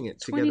crushing it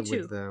together 22.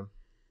 with the.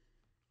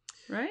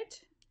 Right?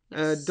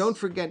 Yes. Don't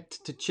forget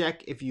to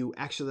check if you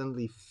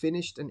accidentally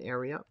finished an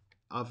area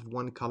of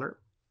one color,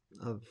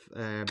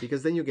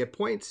 because then you get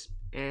points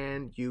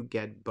and you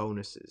get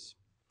bonuses.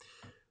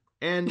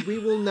 And we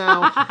will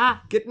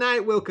now. Good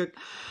night, Wilcock.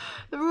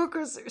 The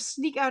workers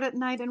sneak out at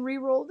night and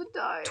re-roll the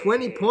dice.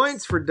 20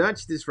 points for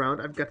Dutch this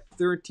round. I've got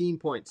 13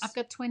 points. I've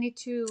got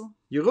 22.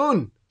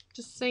 Jeroen,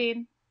 Just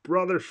saying.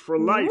 brothers for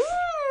life.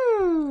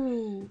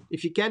 Woo!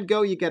 If you can't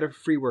go, you get a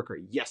free worker.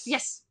 Yes.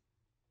 Yes.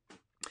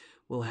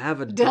 We'll have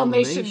a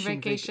Dalmatian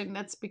vacation.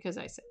 That's because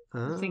I said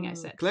the thing I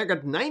said. Claire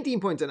got 19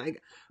 points, and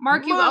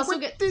Mark, you Mark, also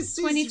but get this is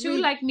 22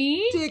 like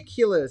me.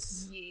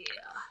 ridiculous. Yeah.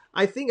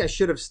 I think I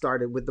should have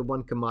started with the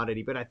one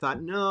commodity, but I thought,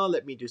 no,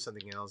 let me do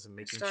something else and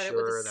making Started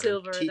sure with the that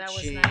silver. I'm That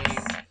was teaching.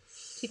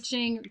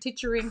 nice.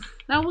 Teaching.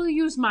 Now we'll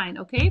use mine,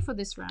 okay, for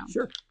this round.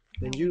 Sure.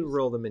 Then you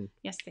roll them in.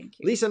 Yes, thank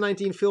you. Lisa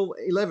 19, Phil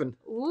 11.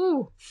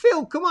 Ooh,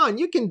 Phil, come on,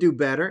 you can do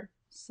better.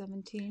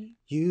 17.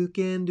 You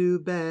can do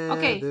better.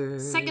 Okay,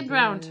 second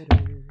round.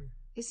 better.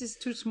 This is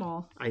too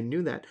small. I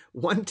knew that.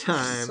 One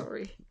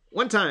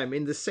time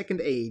in the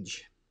second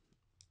age.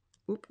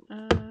 Oop.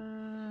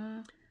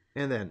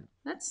 And then.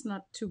 That's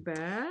not too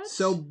bad.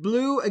 So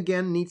blue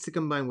again needs to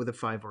combine with a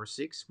 5 or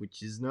 6,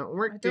 which is not I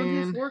working. don't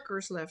have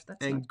workers left.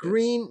 That's And not good.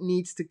 green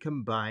needs to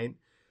combine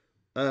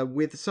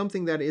with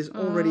something that is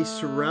already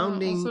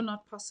surrounding Also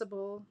not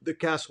possible. the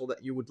castle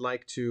that you would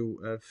like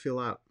to fill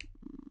out.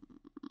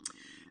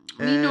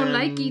 Me no And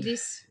likey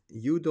this.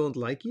 You don't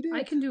like it?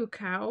 I can do a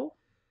cow.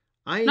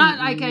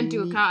 I can't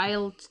do a cow.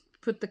 I'll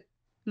put the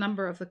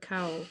number of the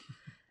cow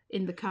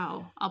in the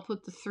cow. I'll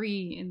put the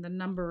 3 in the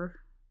number.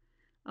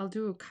 I'll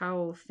do a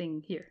cow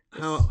thing here.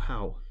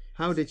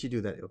 How did you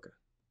do that, Ilka?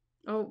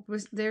 Oh,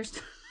 there's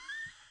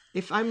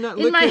If I'm not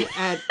in looking my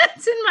at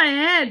it's in my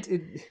head.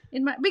 it,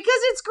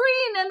 Because it's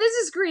green and this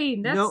is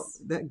green. That's no,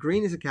 that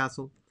green is a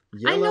castle.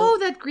 I know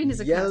that green is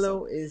a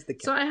yellow castle. is the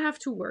So castle. I have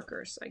 2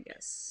 workers, I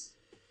guess.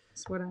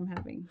 That's what I'm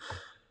having.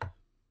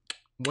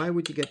 Why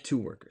would you get 2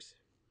 workers?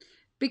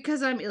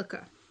 Because I'm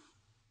Ilka.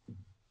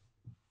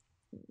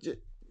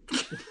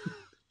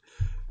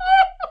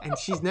 And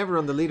she's never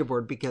on the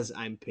leaderboard because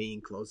I'm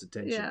paying close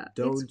attention. Yeah.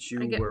 Don't you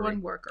I get worry.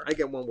 1 worker. I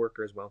get 1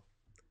 worker as well.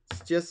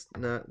 It's just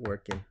not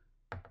working.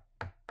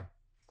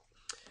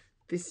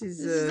 This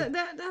is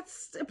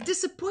That's a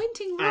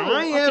disappointing roll.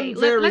 I am okay,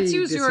 very let's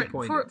use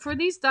disappointed. for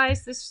these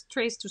dice. This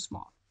tray's too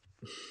small.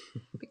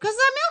 Because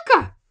I'm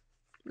Ilka.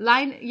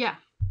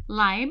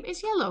 Lime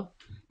is yellow.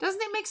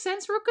 Doesn't it make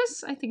sense,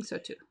 Ruckus? I think so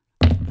too.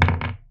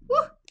 Woo.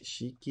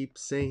 She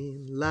keeps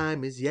saying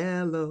lime is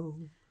yellow.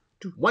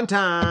 1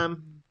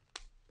 time.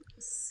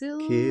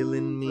 Silver.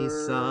 Killing me I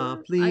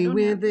softly don't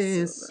with have the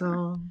this silver.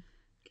 song.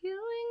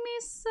 Killing me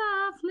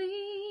softly.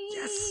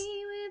 Yes.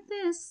 With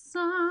this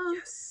song.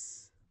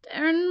 Yes.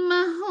 During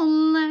my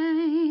whole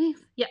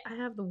life. Yeah, I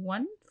have the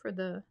 1 for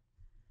the.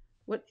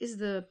 What is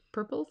the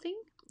purple thing?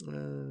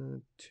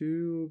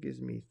 2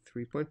 gives me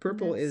 3 points.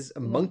 Purple That's is a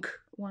monk.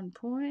 1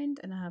 point,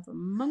 and I have a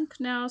monk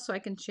now, so I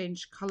can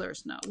change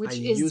colors now, which I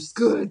is used-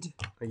 good.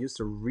 I used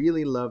to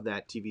really love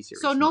that TV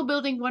series. So no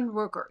building 1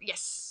 worker.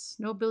 Yes,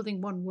 no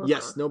building 1 worker.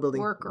 Yes, no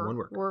building worker, 1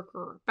 worker.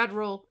 Worker. Bad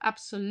rule.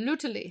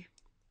 Absolutely.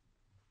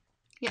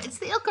 Yeah, it's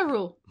the Ilka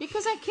rule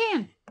because I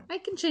can. I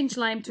can change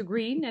lime to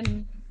green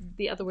and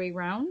the other way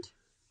round.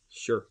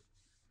 Sure.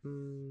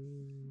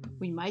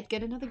 We might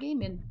get another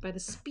game in by the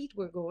speed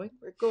we're going.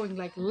 We're going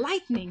like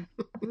lightning.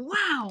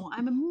 Wow,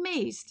 I'm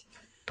amazed.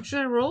 Should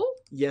I roll?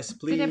 Yes,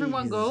 please. Did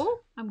everyone go?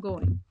 I'm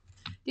going.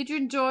 Did you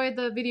enjoy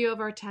the video of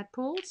our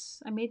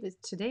tadpoles? I made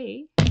it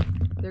today.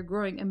 They're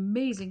growing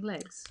amazing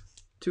legs.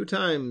 2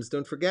 times.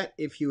 Don't forget,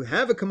 if you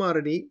have a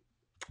commodity,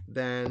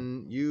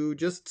 then you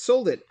just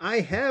sold it.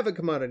 I have a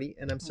commodity,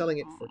 and I'm selling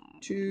it for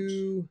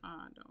 2...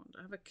 I don't.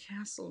 I have a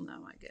castle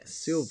now, I guess.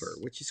 silver,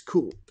 which is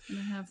cool. And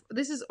I have.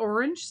 This is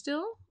orange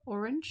still.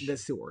 Orange.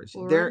 That's still orange.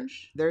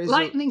 Orange. There is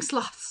lightning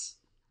sloths.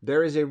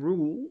 There is a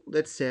rule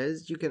that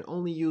says you can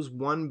only use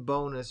 1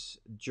 bonus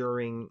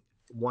during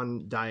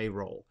 1 die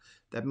roll.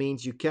 That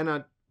means you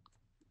cannot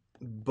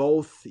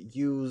both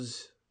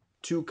use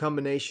 2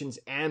 combinations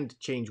and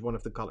change one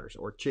of the colors,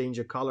 or change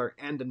a color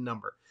and a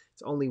number.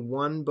 It's only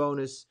 1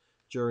 bonus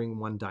during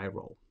 1 die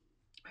roll.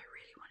 I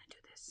really want to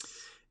do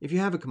this. If you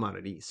have a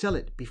commodity, sell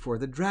it before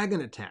the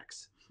dragon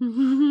attacks.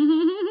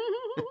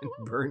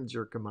 It burns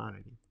your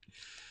commodity.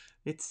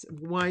 It's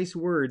wise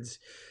words.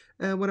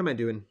 What am I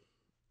doing?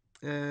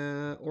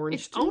 Orange.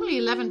 It's only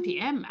 11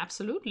 p.m.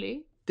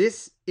 Absolutely.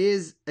 This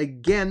is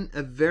again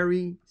a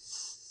very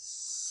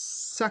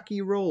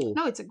sucky roll.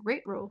 No, it's a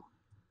great roll.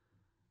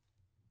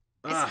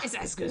 It's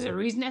as good a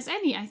reason as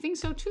any. I think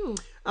so too.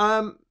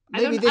 I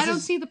don't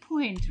see the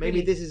point. Maybe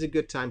really. This is a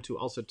good time to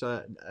also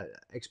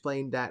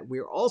explain that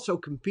we're also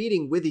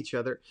competing with each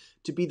other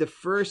to be the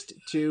first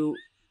to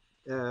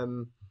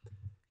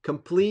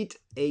complete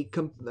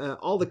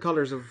all the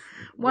colors of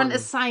one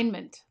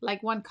assignment,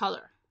 like 1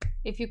 color.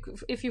 If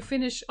you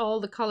finish all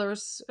the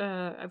colors,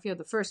 if you're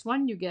the first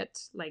one, you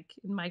get, like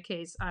in my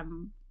case,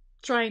 I'm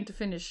trying to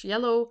finish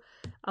yellow.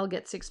 I'll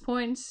get 6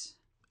 points.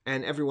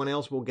 And everyone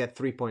else will get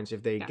 3 points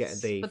if they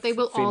but they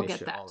will all get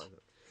that. All of it.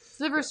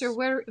 Slivers, you're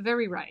very,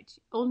 very right.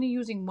 Only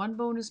using 1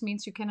 bonus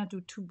means you cannot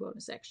do 2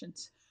 bonus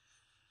actions.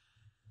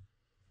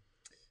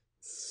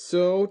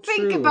 So true.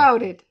 Think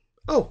about it.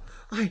 Oh,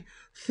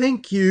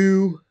 thank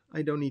you.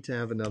 I don't need to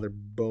have another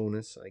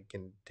bonus. I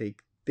can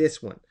take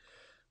this one,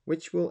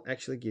 which will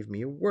actually give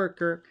me a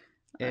worker,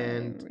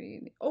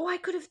 and I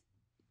could have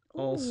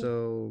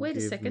also wait a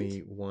give second. me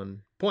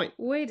 1 point.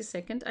 Wait a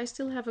second. I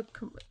still have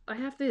I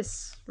have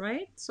this,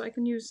 right? So I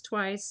can use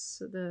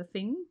twice the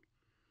thing.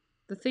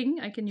 The thing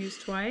I can use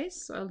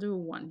twice. So I'll do a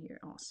 1 here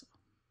also.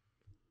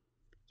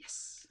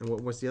 Yes. And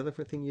what was the other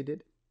thing you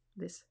did?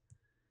 This.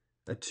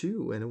 A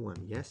 2 and a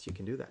 1. Yes, you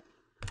can do that.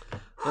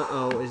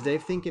 Uh-oh, is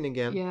Dave thinking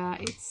again? Yeah,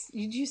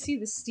 did you see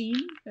the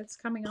steam that's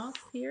coming off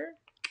here?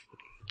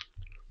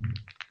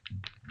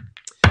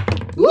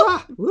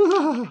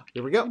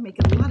 Here we go. I make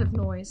a lot of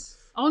noise.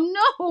 Oh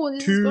no,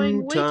 this is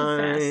going way too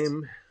fast.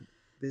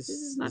 This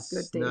is not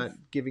good, Dave. Not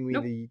giving me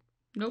the...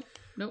 Nope.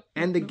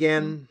 And nope,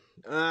 again,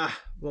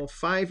 5.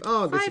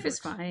 Oh, this 5 is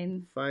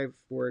fine. 5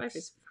 works. 5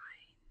 is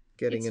fine.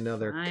 Getting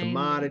another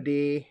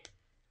commodity.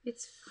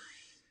 It's fine.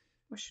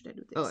 Why should I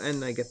do this? Oh,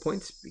 and I get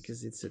points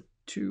because it's a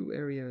 2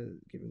 area,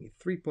 giving me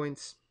 3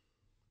 points.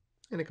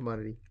 And a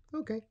commodity.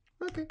 Okay.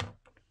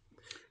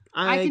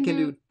 I can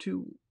do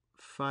 2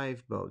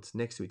 5 boats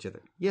next to each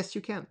other. Yes,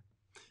 you can.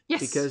 Yes.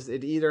 Because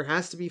it either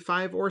has to be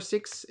 5 or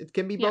 6. It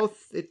can be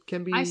both. It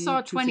can be. I saw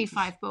 2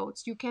 25 6s.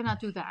 boats. You cannot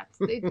do that.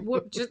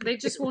 They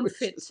just won't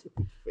fit.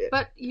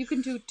 But you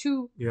can do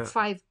 2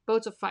 5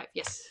 boats of 5.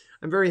 Yes.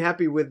 I'm very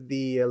happy with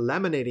the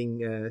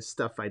laminating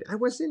stuff. I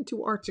was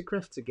into arts and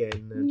crafts again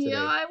today.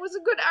 Yeah, it was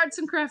a good arts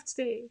and crafts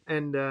day.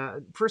 And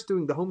first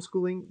doing the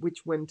homeschooling,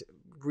 which went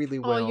really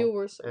well. Oh, you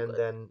were so good. And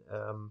then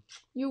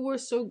you were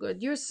so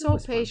good. You're so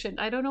patient.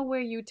 Fun. I don't know where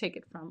you take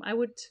it from. I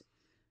would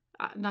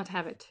not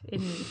have it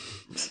in me.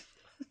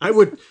 I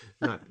would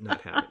not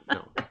have it.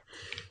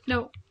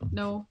 No.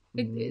 No.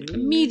 A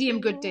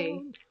medium good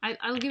day.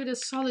 I'll give it a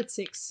solid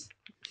 6.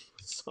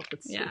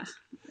 Solid 6.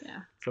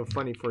 Yeah. So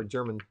funny for a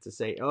German to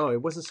say, "Oh, it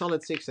was a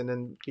solid 6," and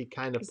then be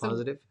kind of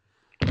positive.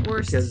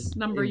 Worst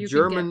number you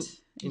German, can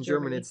get. In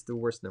German, it's the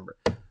worst number.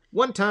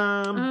 1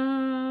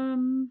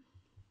 time.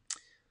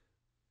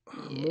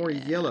 More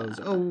yellows.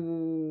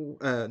 Oh,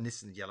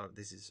 this is yellow.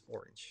 This is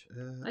orange.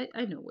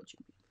 I know what you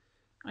mean.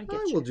 I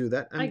will do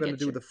that. I'm going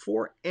to do the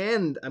 4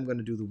 and I'm going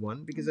to do the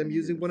 1 because I'm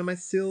using one of my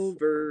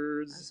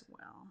silvers as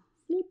well.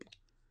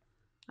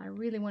 I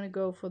really want to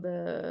go for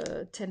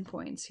the 10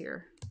 points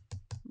here.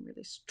 I'm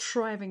really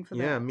striving for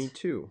that. Yeah, me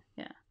too.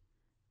 Yeah.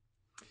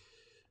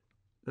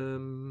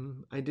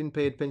 I didn't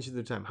pay attention to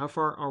the time. How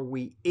far are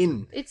we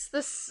in? It's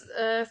this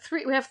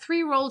 3. We have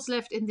 3 rolls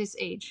left in this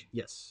age.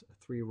 Yes,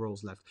 3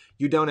 rolls left.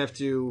 You don't have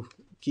to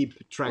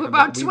keep track of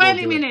about that.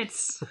 20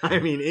 minutes. I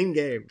mean, in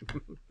game.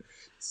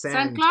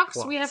 Sand clocks.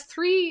 We have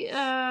 3.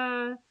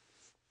 They're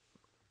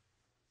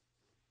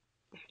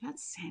not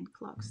sand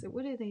clocks.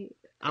 What are they?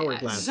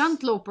 Hourglasses.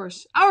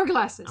 Zandlopers.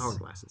 Hourglasses.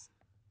 Hourglasses.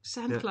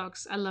 Sand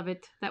clocks. I love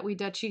it that we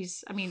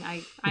Dutchies. I mean,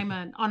 I'm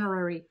an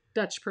honorary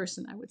Dutch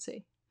person, I would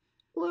say.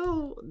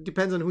 Well,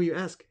 depends on who you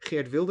ask.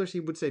 Geert Wilders, he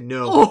would say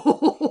no.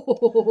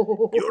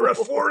 Oh. You're a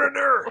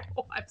foreigner.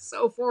 Oh, I'm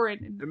so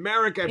foreign.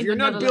 America, if you're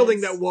not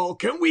building that wall,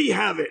 can we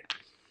have it?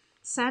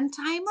 Sand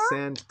timer?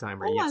 Sand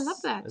timer, yes. yes. I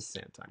love that. A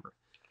sand timer.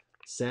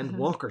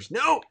 Sandwalkers.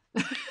 No!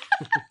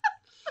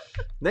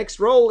 Next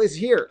roll is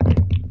here.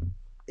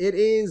 It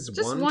is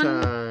Just one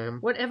time.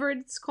 Whatever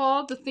it's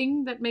called, the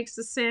thing that makes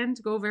the sand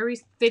go very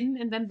thin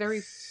and then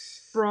very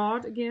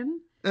broad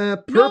again.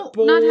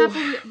 Purple. No, not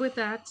happy with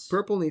that.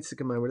 Purple needs to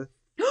come out with it.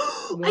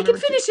 I can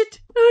finish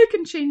it. I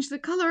can change the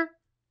color.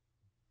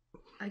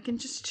 I can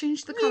just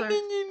change the color.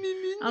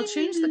 I'll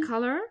change the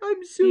color.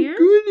 I'm so here,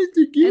 good at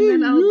the game.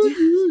 And then I'll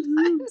do...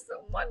 I'm the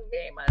one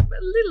game I'm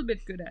a little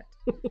bit good at.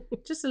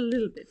 Just a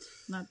little bit.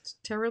 Not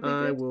terribly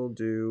good. I will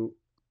do...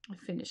 I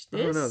finished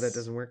this. Oh, no, that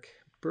doesn't work.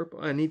 Purple.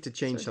 I need to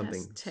change So it has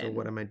something. 10. So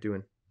what am I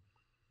doing?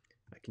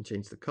 I can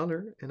change the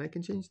color and I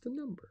can change the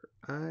number.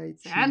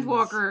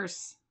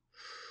 Sandwalkers.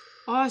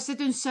 Oh,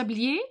 c'est un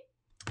sablier?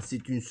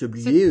 C'est un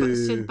sablier.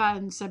 C'est pas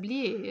un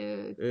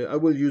sablier. I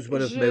will use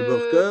one of my Je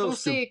workers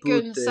pensais to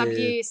qu'un put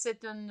sablier,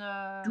 c'est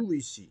un... two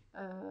ici.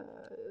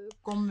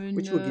 Comme une...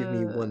 Which will give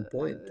me 1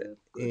 point.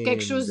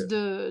 Quelque chose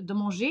de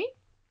manger?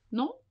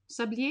 Non?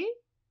 Sablier?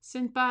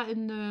 C'est pas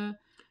une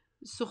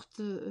sorte...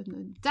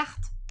 Une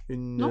tarte?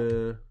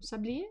 Non?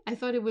 Sablier? I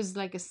thought it was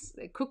like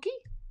a cookie?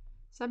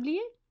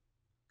 Sablier?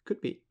 Could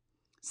be.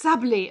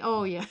 Sablé.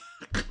 Oh, yeah.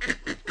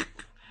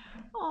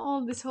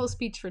 Oh, this whole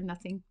speech for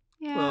nothing.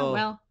 Yeah,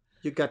 well.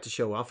 You got to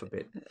show off a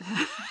bit.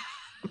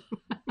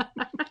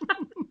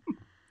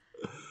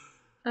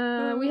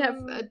 We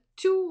have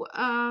two...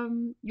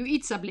 you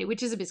eat sablé,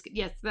 which is a biscuit.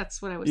 Yes,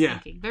 that's what I was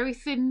thinking. Very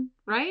thin,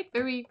 right?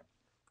 Very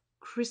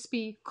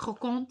crispy,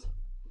 croquant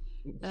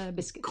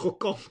biscuit.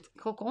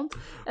 Croquant.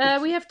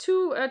 We have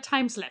 2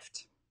 times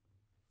left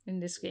in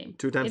this game.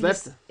 2 times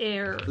left?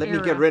 Let me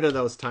get rid of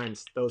those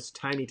times. Those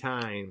tiny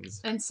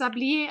times. And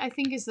sablier, I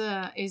think, is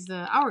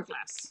the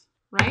hourglass,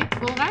 right?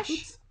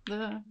 Volrash?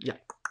 Yeah.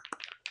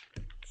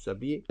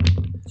 Sablier.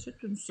 C'est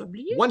un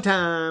sablier. 1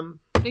 time.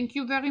 Thank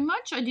you very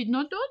much. I did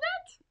not know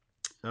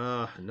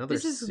that. Another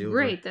This is silver.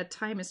 great that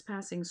time is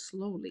passing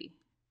slowly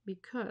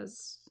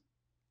because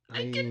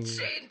I can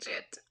change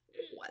it.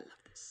 Oh, I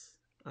love this.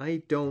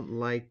 I don't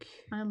like...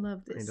 I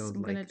love this.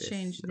 I'm going to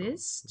change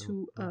this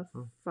to a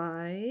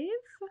 5.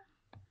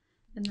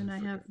 And then I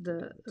have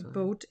the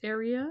boat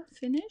area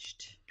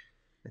finished.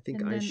 I think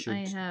and I then should...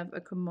 I have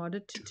a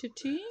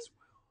commodity.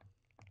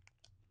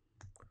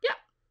 Yeah.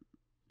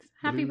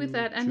 Happy with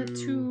that. And a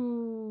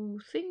 2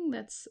 thing.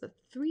 That's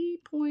 3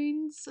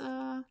 points.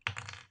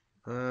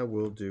 I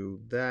will do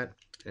that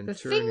and the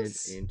turn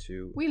it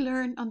into... We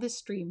learned on this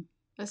stream.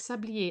 A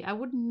sablier. I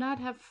would not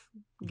have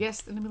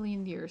guessed in a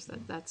million years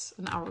that that's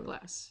an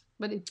hourglass.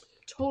 But it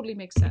totally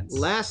makes sense.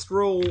 Last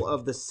roll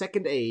of the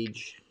second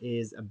age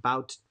is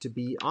about to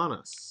be on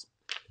us.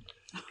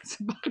 It's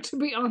about to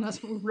be on us.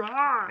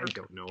 I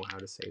don't know how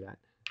to say that.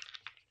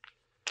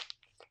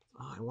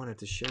 Oh, I wanted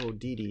to show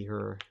Dee Dee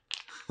her...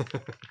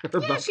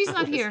 yeah, she's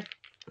not here.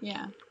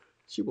 Yeah.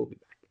 She will be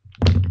back.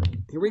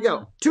 Here we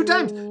go. 2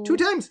 times. 2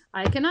 times.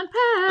 I can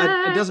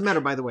unpack. It doesn't matter,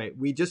 by the way.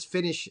 We just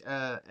finished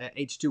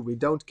H2. We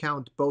don't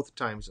count both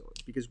times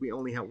because we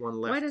only have 1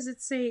 left. Why does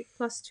it say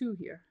 +2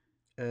 here?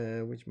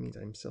 Which means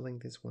I'm selling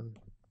this one.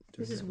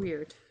 This is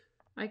weird.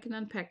 I can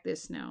unpack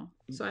this now.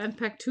 So I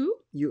unpack 2?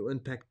 You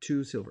unpack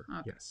 2 silver.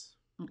 Okay. Yes.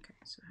 Okay,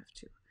 so I have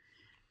 2.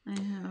 I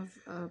have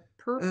a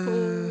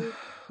purple.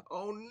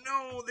 Oh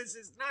no, this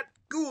is not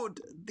good.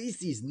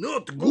 This is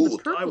not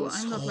good. I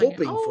was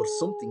hoping for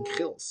something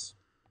else.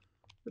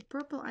 The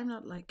purple I'm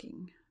not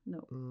liking.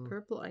 No,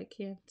 purple I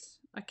can't.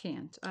 I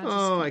can't.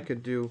 I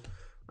could do.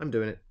 I'm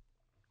doing it.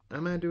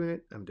 Am I doing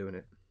it? I'm doing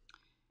it.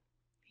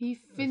 He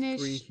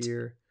finished. A 3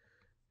 here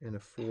and a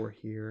 4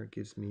 here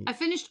gives me. I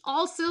finished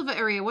all silver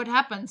area. What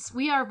happens?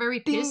 We are very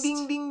pissed.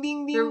 Ding, ding,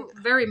 ding, ding, They're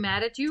ding. very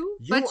mad at you.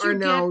 You are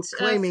now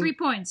claiming 3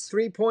 points.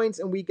 3 points,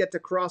 and we get to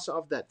cross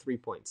off that 3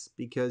 points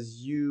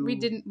because you.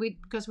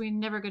 Because we're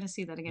never going to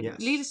see that again. Yes.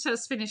 Lisa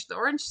has finished the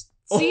orange.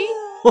 See?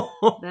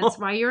 That's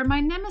why you're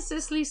my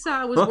nemesis, Lisa.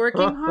 I was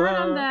working hard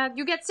on that.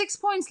 You get 6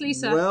 points,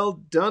 Lisa.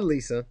 Well done,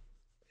 Lisa.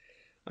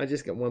 I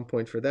just get 1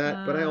 point for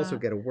that, but I also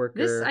get a worker.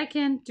 This I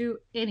can't do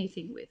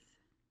anything with.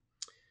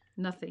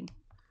 Nothing.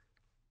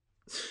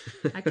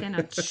 I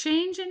cannot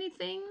change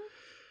anything.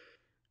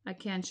 I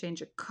can't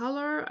change a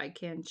color. I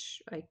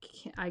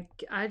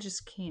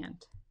just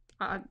can't.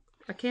 I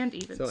can't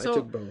even. So I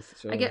took both.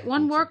 So I get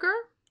 1 worker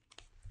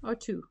or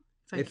 2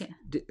 if I can.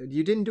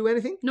 You didn't do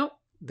anything? Nope.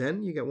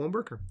 Then you get 1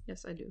 worker.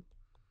 Yes, I do.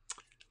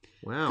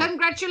 Wow.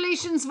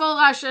 Congratulations,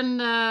 Volrash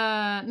and...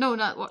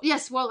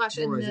 Volrash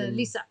and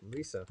Lisa.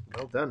 Lisa,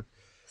 well done.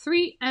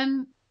 3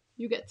 and...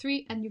 You get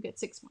 3 and you get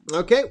 6 points.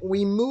 Okay,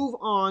 we move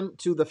on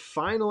to the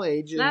final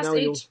age. Last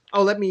age.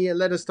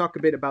 Let us talk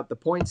a bit about the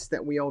points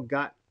that we all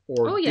got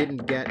or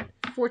didn't get.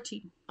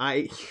 14.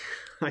 I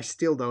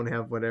still don't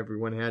have what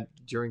everyone had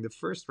during the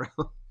first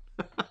round.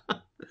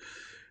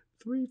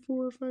 3,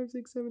 4, 5,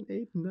 6, 7,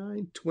 8,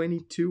 9,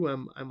 22.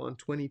 I'm on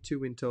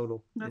 22 in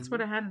total. That's what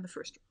I had in the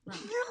first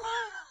round.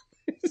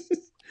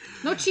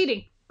 No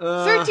cheating.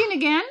 13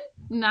 again.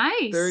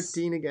 Nice.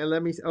 13 again.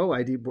 Let me. Oh,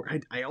 I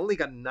only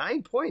got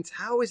 9 points.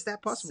 How is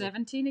that possible?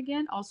 17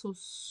 again. Also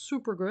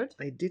super good.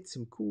 I did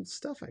some cool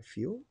stuff. I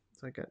feel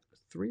so. I got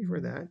 3 for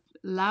that.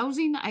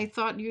 Lousy. I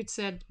thought you'd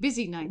said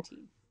busy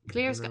 19.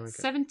 Claire's got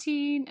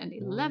 17 and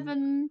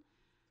 11,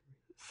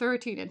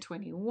 13 and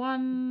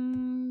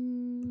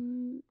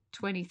 21,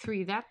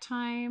 23 that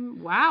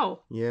time.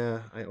 Wow.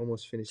 Yeah, I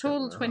almost finished.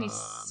 Total that.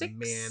 26.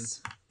 Man.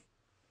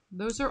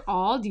 Those are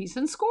all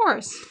decent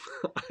scores.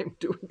 I'm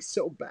doing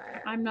so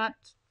bad. I'm not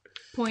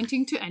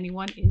pointing to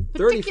anyone in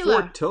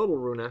particular. 34 total,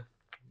 Runa.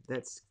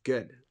 That's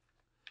good.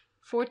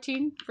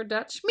 14 for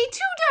Dutch. Me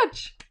too,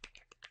 Dutch.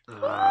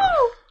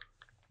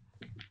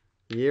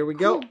 Here we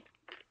go. Cool.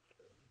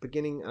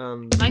 Beginning.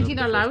 19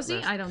 are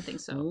lousy? I don't think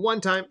so.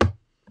 One time.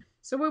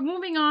 So we're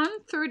moving on.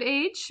 Third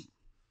age.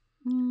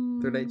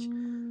 Third age.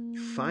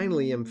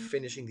 Finally, I'm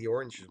finishing the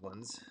orange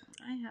ones.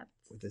 I have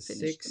with a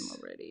finished 6. them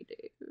already,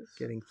 Dave.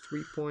 Getting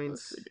 3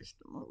 points.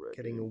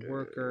 Getting a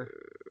worker.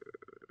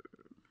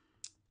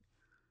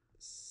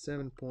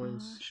 7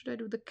 points. Should I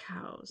do the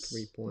cows?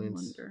 3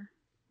 points.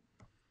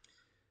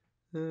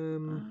 I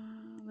wonder.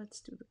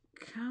 Let's do the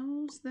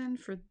cows then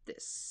for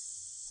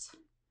this.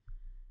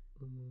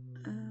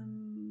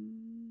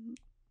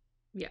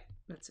 Yeah,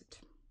 that's it.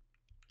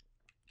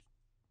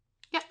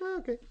 Yeah.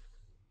 Okay.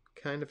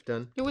 Kind of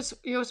done. Yours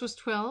was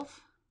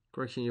 12.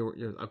 Correction,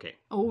 you're okay.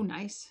 Oh,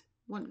 nice.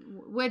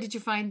 Where did you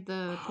find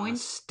the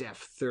points?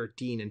 Steph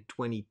 13 and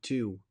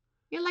 22.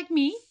 You're like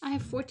me. I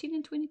have 14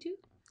 and 22.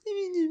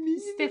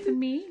 Steph and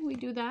me, we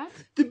do that.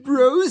 The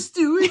bros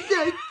do it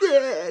like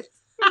that.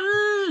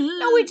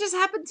 No, we just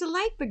happen to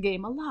like the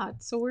game a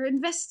lot, so we're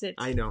invested.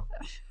 I know.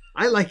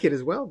 I like it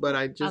as well, but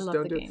I just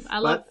don't do it.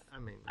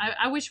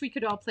 I wish we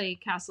could all play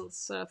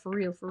Castles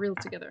for real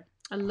together.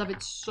 I love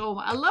it so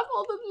much. I love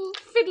all the little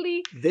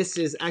fiddly. This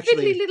is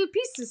actually fiddly little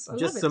pieces. I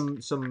just love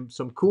it.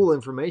 some cool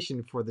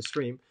information for the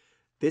stream.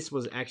 This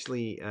was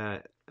actually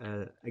a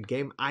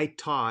game I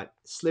taught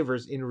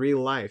Slivers in real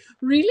life.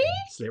 Really?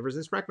 Slivers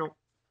and Spracknell.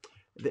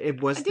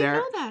 It was I didn't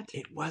know that.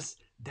 It was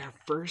their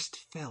first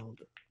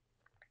Feld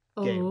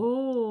game.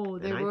 Oh,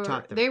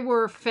 they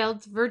were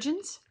Feld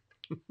virgins.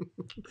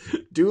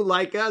 Do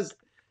like us.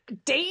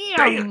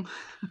 Damn.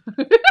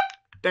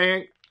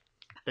 Dang.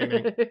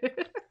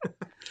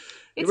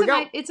 It's an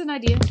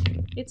idea.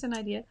 It's an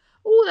idea.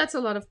 Oh, that's a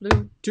lot of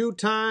blue.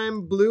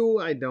 2-time blue.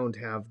 I don't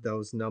have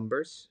those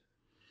numbers.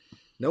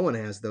 No one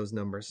has those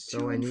numbers,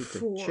 so I need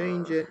to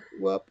change it.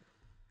 Whoop.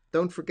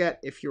 Don't forget,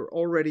 if you're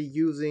already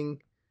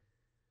using...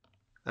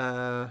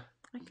 I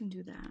can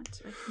do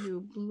that. I can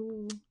do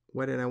blue.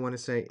 What did I want to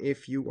say?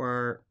 If you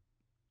are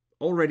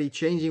already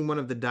changing one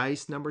of the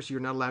dice numbers, you're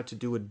not allowed to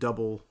do a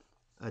double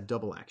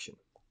action.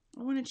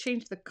 I want to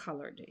change the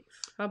color, Dave.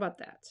 How about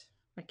that?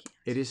 I can't.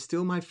 It is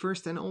still my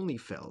first and only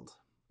Feld.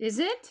 Is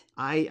it?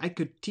 I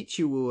could teach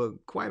you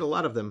quite a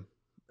lot of them.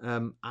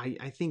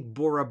 I think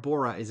Bora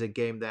Bora is a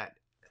game that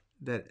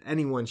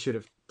anyone should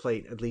have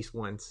played at least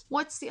once.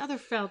 What's the other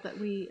Feld that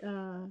we...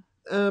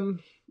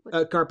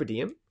 Carpe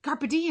Diem.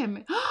 Carpe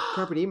Diem.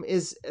 Carpe Diem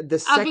is the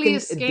second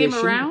ugliest edition. Game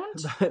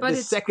around, but the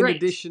it's second great.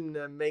 edition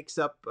makes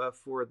up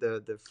for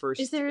the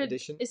first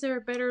edition. Is there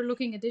a better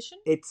looking edition?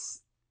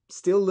 It's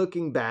still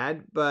looking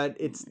bad, but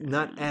it's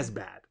not as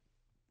bad.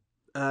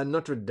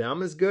 Notre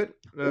Dame is good.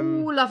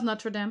 Love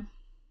Notre Dame.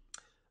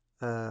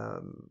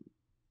 Well,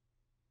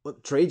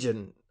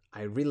 Trajan.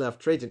 I really love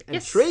Trajan. And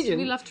yes, Trajan,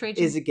 we love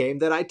Trajan is a game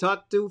that I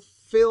taught to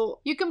Phil.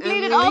 You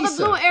completed and all the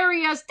Lisa. blue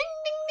areas. Ding,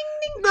 ding, ding,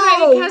 ding.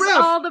 No, Craig has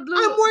Ref, all the blue.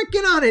 I'm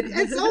working on it.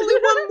 It's only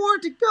one more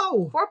to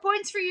go. 4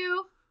 points for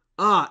you.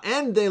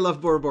 And they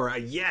love Bora Bora.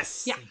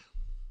 Yes. Yeah.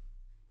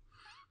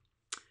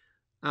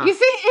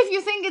 If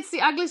you think it's the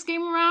ugliest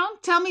game around,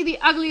 tell me the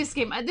ugliest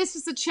game. This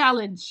is a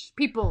challenge,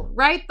 people.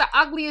 Write the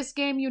ugliest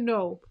game you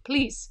know,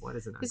 please. What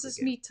is an ugly This is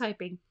game? me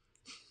typing.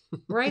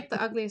 Write the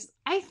ugliest.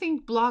 I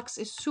think Blocks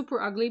is super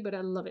ugly, but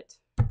I love it.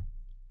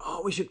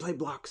 Oh, we should play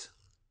Blocks.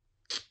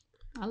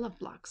 I love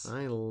Blocks.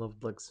 I love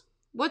Blocks.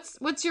 What's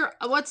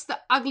the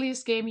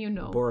ugliest game you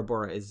know? Bora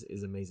Bora is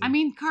amazing. I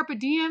mean, Carpe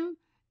Diem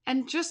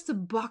and just the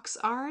box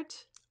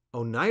art.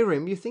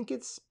 Onirim, you think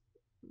it's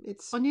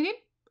Onirim?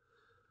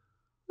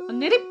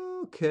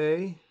 Onirim?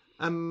 Okay.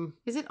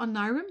 Is it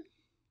Onirim?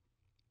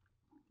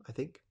 I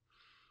think.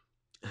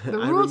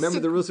 I remember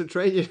the rules of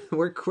Trajan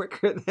were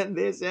quicker than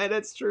this. Yeah,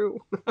 that's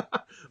true.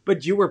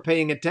 But you were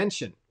paying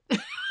attention.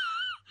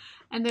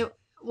 And then,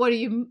 what do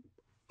you...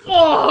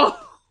 Oh!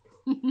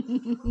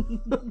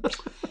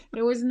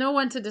 There was no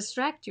one to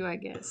distract you, I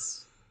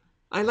guess.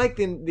 I like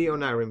the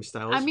Onirim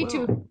style as me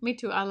well. too. Me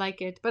too. I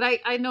like it. But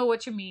I know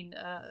what you mean,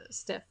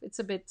 Steph. It's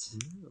a bit...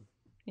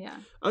 Yeah.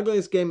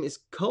 Ugliest game is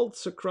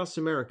Cults Across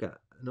America,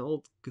 an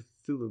old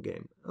Cthulhu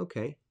game.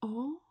 Okay.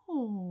 Oh.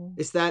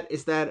 Is that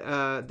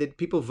did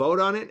people vote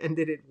on it and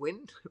did it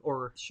win?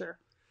 Or sure.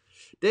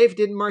 Dave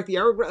didn't mark the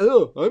hourglass.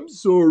 Oh, I'm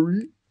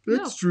sorry.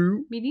 That's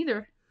true. Me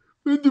neither.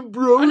 But the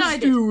bros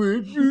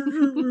do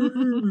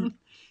it.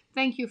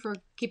 Thank you for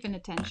keeping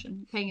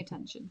attention, paying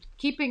attention,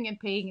 keeping and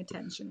paying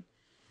attention.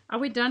 Are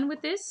we done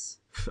with this?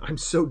 I'm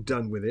so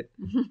done with it.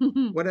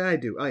 What did I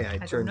do? Oh yeah, I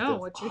turned. I don't know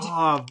what you did.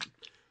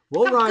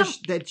 Well,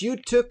 Raj, that you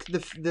took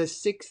the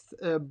sixth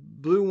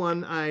blue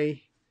one.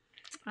 I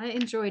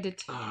enjoyed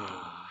it.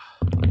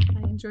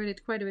 enjoyed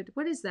it quite a bit.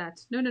 What is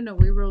that? No.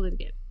 We roll it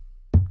again.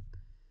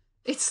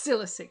 It's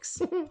still a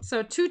 6.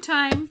 So 2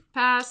 time,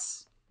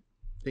 pass.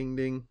 Ding,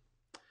 ding.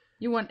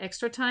 You want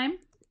extra time?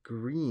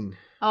 Green.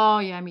 Oh,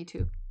 yeah, me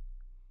too.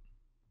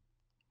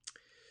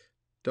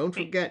 Don't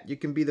forget, you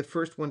can be the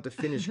first one to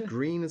finish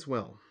green as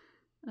well.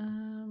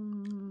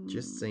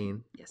 Just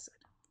saying. Yes.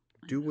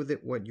 Do with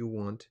it what you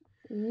want.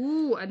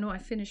 Ooh, I know I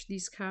finished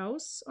these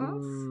cows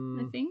off,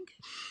 I think.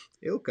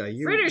 Ilka,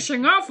 you...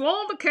 Finishing off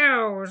all the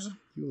cows.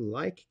 You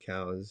like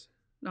cows.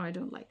 No, I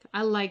don't like.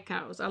 I like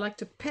cows. I like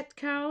to pet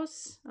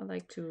cows. I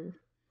like to...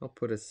 I'll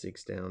put a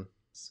 6 down.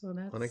 So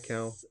that's... On a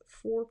cow.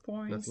 4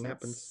 points. Nothing That's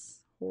happens.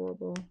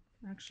 Horrible,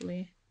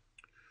 actually.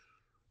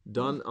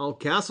 Done all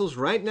castles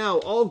right now.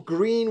 All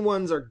green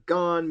ones are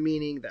gone,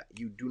 meaning that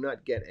you do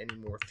not get any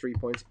more 3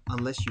 points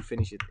unless you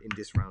finish it in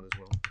this round as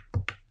well.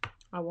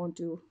 I won't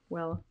do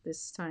well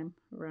this time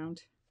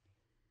around.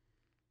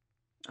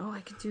 Oh,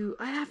 I could do...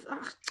 I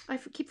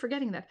keep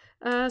forgetting that.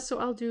 So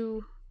I'll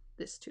do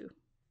this too.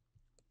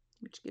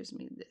 Which gives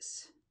me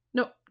this.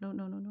 No.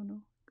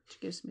 Which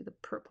gives me the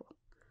purple.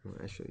 Well,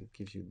 actually, it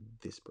gives you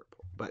this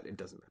purple, but it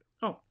doesn't matter.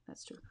 Oh,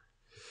 that's true.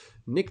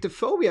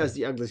 Nyctophobia is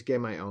the ugliest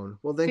game I own.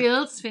 Well, then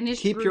Phil's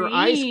finished keep green. your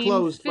eyes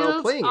closed while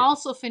Phil's playing it.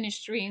 also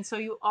finished green, so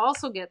you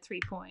also get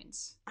 3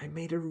 points. I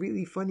made a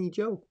really funny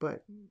joke,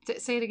 but...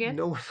 Say it again.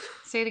 No one...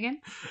 Say it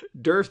again.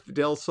 Durf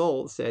Del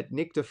Sol said,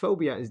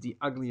 Nyctophobia is the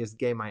ugliest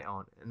game I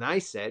own. And I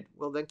said,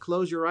 well, then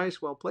close your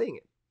eyes while playing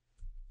it.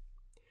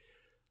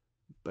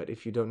 But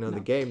if you don't know the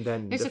game,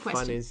 then Here's the a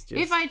question. fun is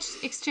just... If I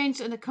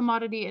exchange a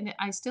commodity and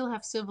I still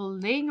have silver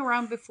laying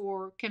around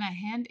before, can I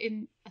hand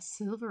in a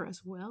silver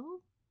as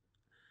well?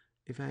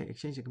 If I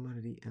exchange a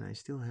commodity and I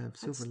still have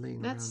silver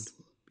laying around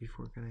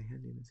before, can I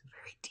hand in a silver?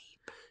 Very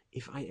deep.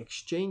 If I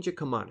exchange a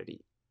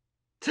commodity,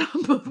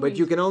 But but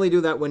you can only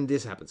do that when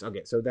this happens.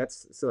 Okay, so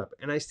that's still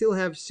happening. And I still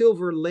have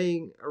silver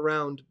laying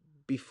around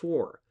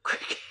before.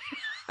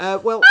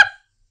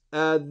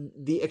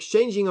 The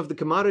exchanging of the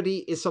commodity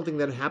is something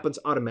that happens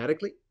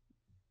automatically.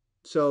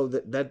 So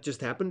that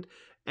just happened.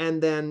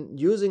 And then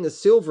using a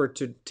silver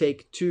to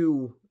take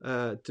two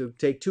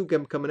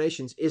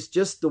combinations is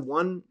just the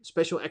one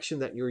special action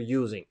that you're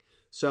using.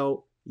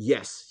 So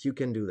yes, you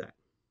can do that.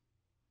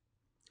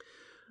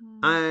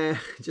 I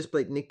just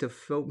played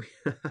Nyctophobia.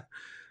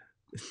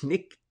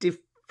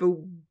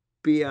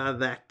 Nyctophobia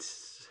that.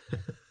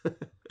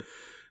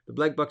 The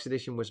black box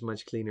edition was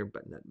much cleaner,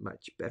 but not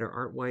much better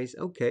art-wise.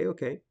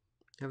 Okay.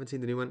 Haven't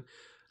seen the new one.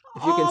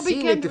 If you can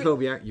see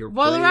Nyctophobia, you're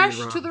playing Rush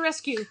wrong. to the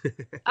rescue.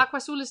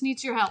 Aquasulis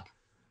needs your help.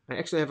 I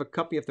actually have a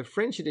copy of the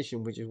French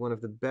edition, which is one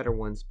of the better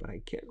ones, but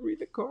I can't read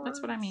the cards.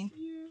 That's what I mean.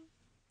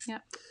 Yeah.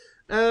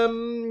 Yeah.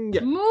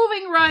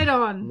 Moving right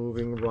on.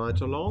 Moving right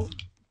along.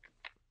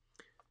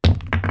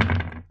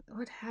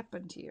 What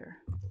happened here?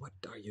 What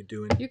are you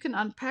doing? You can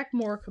unpack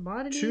more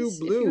commodities 2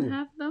 blue. if you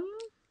have them.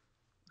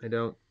 I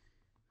don't.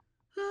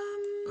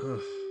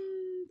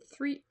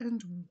 3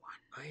 and 1.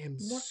 I am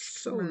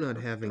so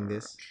not having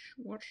this.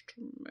 Watch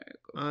tomato.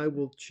 I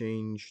will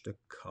change the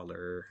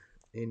color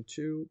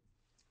into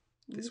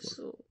this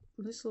one.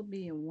 This will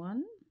be a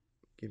 1.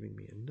 Giving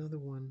me another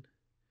one.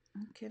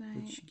 And can I?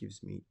 Which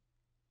gives me.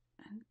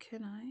 And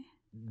can I?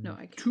 No,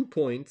 I can't. 2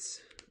 points.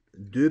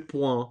 2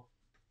 points.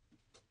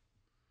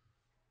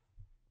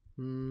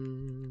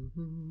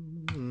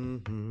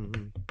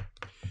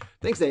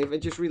 Thanks, Dave. I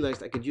just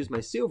realized I could use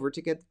my silver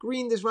to get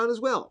green this round as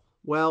well.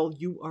 Well,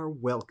 you are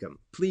welcome.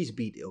 Please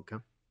beat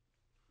Ilka.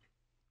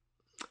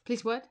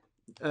 Please what?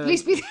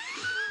 Please beat...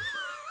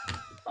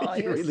 Oh,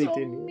 You you're really so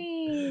didn't.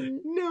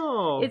 mean.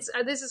 No. It's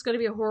this is going to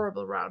be a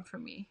horrible round for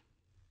me.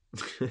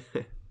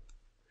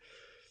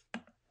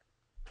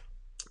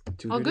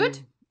 All good?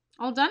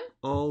 All done?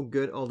 All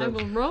good. All done.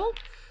 I will roll.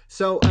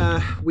 So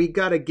we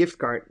got a gift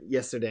card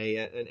yesterday,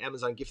 an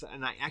Amazon gift,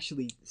 and I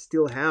actually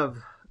still have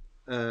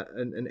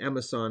an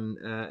Amazon.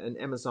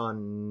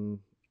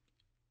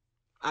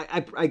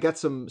 I got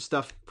some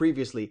stuff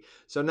previously,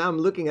 so now I'm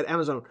looking at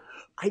Amazon.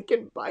 I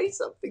can buy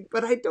something,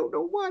 but I don't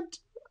know what.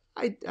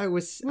 I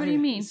was. What do you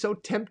mean? So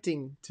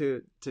tempting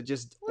to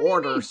just What do you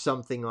order mean?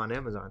 something on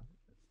Amazon.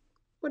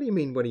 What do you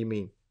mean? What do you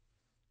mean?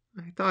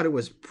 I thought it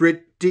was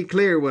pretty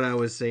clear what I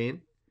was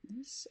saying.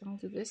 Yes, I'll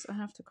do this. I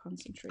have to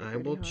concentrate. I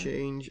really will hard.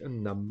 change a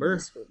number.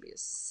 This will be a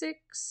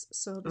 6.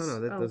 So this, no,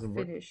 that I'll doesn't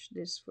work. finish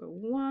this for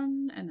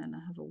 1, and then I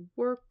have a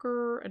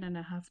worker, and then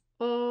I have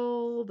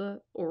all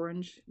the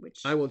orange,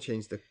 which I will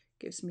change the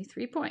gives me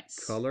 3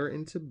 points. color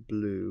into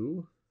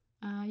blue.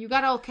 You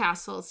got all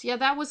castles. Yeah,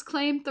 that was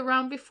claimed the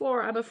round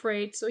before, I'm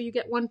afraid. So you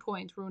get 1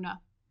 point, Runa.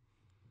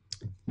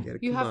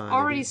 You have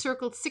already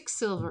circled 6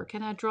 silver.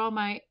 Can I draw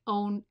my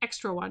own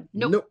extra one?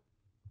 Nope.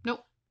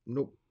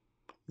 Nope.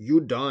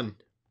 You done.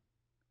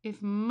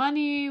 If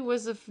money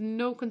was of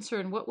no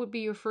concern, what would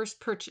be your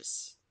first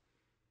purchase?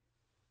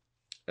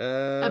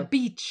 A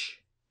beach.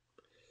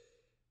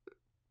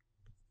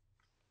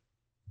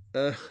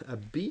 A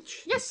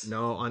beach? Yes.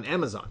 No, on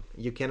Amazon.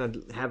 You cannot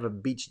have a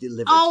beach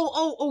delivered.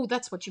 Oh,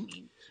 that's what you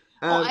mean.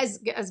 As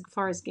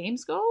far as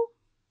games go?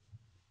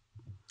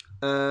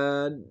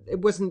 It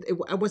wasn't.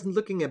 I wasn't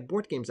looking at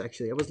board games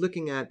actually. I was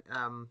looking at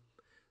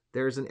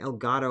there's an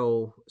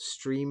Elgato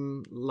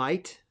Stream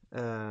Light,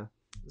 a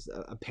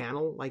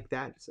panel like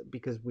that,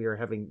 because we are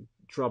having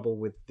trouble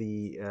with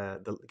the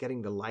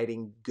getting the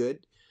lighting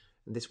good.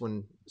 And this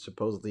one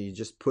supposedly you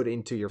just put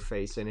into your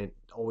face and it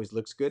always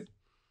looks good.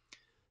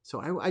 So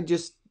I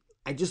just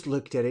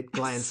looked at it,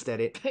 glanced at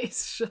it.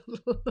 Space shuttle.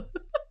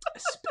 A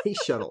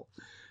space shuttle.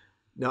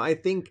 No, I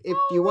think if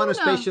you want a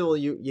space shuttle,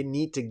 you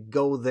need to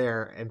go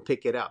there and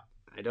pick it up.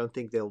 I don't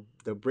think they'll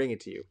bring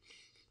it to you.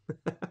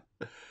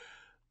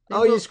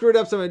 You screwed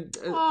up some.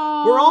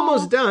 We're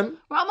almost done.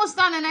 We're almost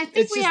done, and I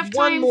think we have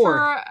time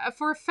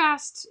for a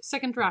fast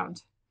second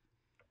round.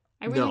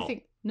 I really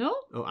think no.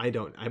 Oh, I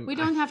don't. We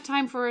don't have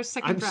time for a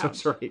second round. I'm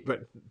so sorry,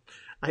 but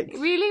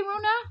really,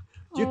 Runa?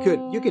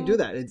 You could do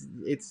that.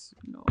 It's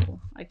no,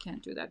 I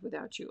can't do that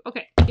without you.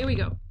 Okay, here we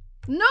go.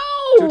 No!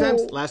 2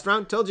 times. Last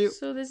round. Told you.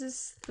 So this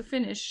is the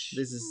finish.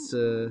 This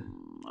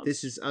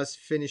is us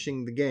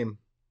finishing the game.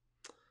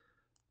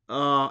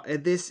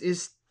 And this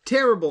is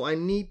terrible. I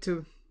need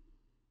to.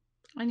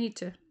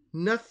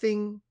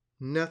 Nothing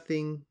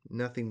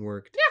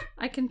worked. Yeah,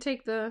 I can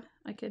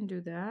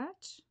do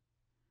that.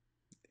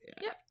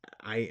 Yeah.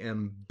 I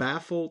am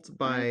baffled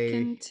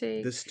by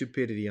the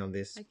stupidity on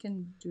this. I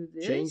can do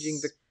this. Changing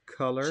the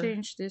color.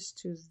 Change this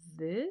to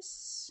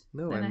this.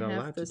 No, then I'm not allowed to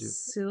do. I have the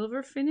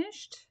silver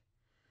finished.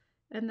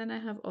 And then I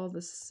have all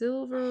the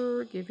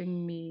silver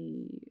giving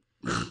me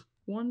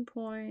 1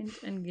 point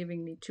and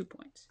giving me 2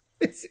 points.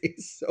 This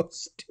is so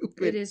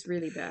stupid. It is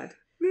really bad.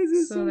 This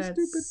is so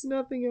stupid.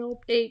 Nothing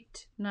helped.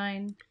 8,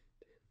 9,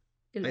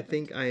 11. I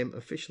think I am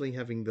officially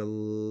having the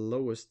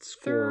lowest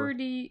score.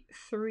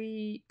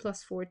 33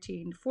 plus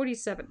 14.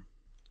 47.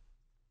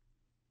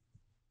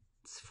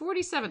 It's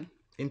 47.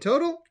 In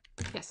total?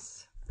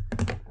 Yes.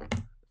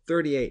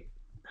 38.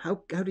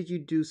 How did you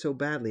do so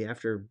badly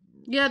after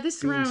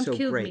this being round so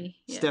killed great? me.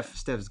 Yeah.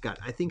 Steph's got.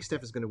 I think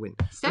Steph is going to win.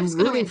 Steph's I'm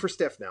gonna rooting win. for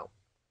Steph now.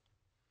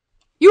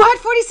 You had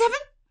 47?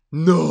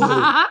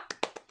 No.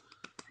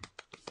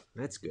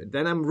 That's good.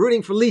 Then I'm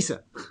rooting for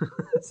Lisa.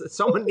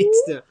 Someone needs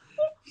to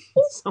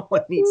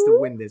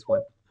win this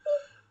one.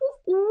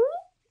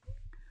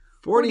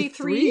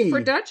 43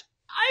 for Dutch.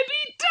 I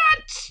beat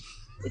Dutch.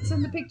 It's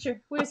in the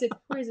picture. Where is it?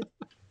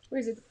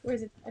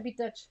 I beat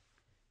Dutch.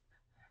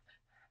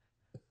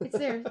 It's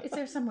there. It's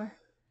there somewhere.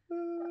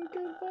 I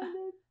can't find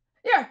it.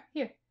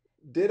 Here.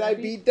 Did I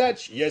beat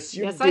Dutch? Yes,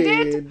 you did. I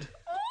did.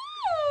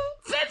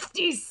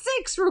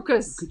 56,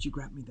 Rukas. Could you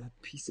grab me that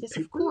piece of Yes,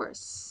 paper? of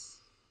course.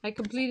 I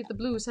completed the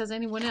blues. Has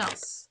anyone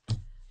else?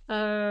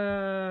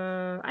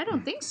 I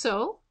don't think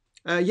so.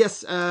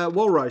 Yes,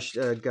 Walrush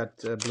got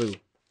blue.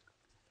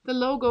 The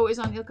logo is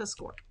on Ilka's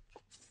score.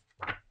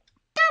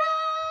 Ta-da!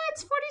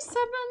 It's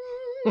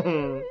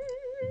 47.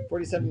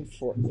 47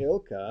 for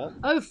Ilka.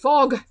 Oh,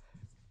 fog.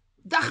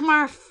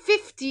 Dagmar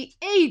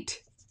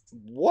 58.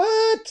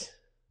 What?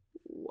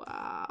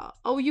 Wow.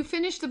 Oh, you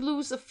finished the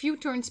blues a few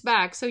turns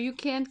back, so you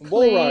can't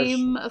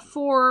claim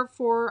 4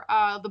 for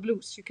the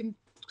blues. You can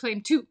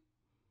claim 2.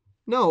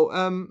 No,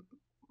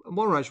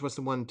 Walrush was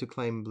the one to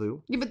claim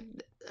blue. Yeah, but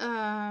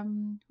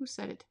who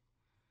said it?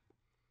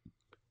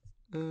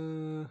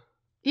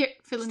 Here,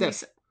 Phil and Steph.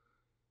 Lisa.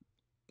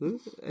 Blue?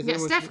 Yeah,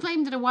 Steph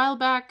claimed it a while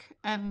back,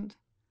 and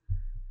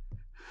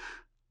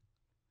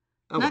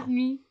not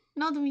me.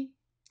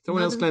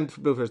 Someone else claimed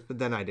blue first, but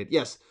then I did.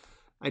 Yes,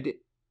 I did.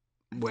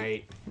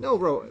 Wait, no,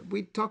 bro.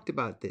 We talked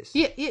about this.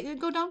 Yeah,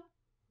 go down.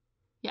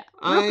 Yeah,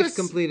 I've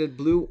completed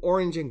blue,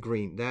 orange, and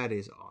green. That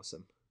is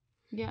awesome.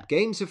 Yeah.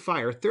 Games of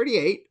Fire,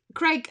 38.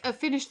 Craig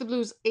finished the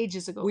blues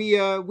ages ago. We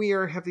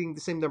are having the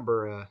same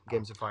number,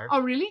 Games of Fire. Oh,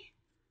 really?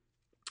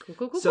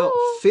 Cool. So,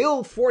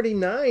 Phil,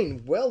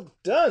 49. Well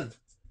done.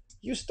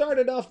 You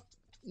started off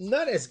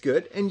not as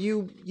good, and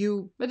you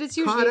But it's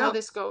usually how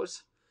this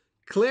goes.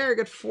 Claire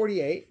got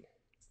 48.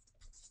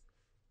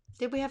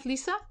 Did we have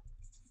Lisa?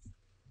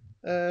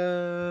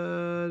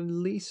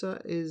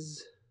 Lisa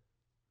is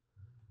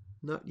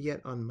not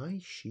yet on my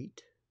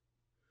sheet.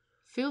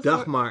 Phil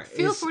Dagmar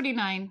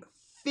 49.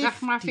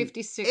 Dagmar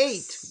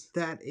 56.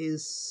 That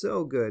is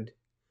so good.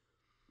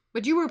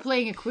 But you were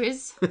playing a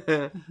quiz.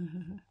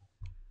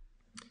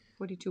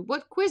 42.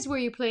 What quiz were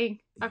you playing?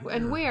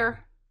 And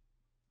where?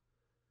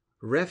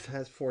 Ref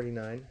has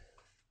 49.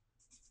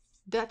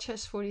 Dutch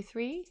has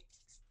 43.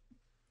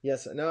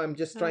 Yes, no, I'm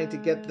just trying to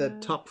get the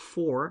top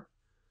 4.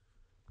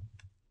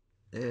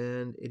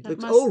 And it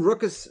looks... Oh,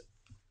 Ruckus...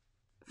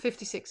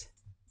 56.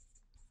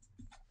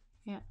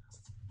 Yeah.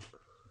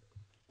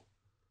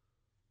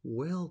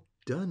 Well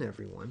done,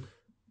 everyone.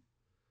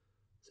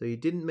 So you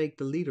didn't make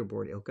the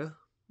leaderboard, Ilka.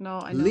 No,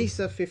 I know.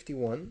 Lisa,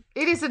 51.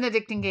 It is an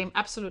addicting game,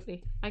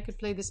 absolutely. I could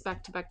play this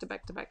back to back to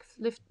back to back.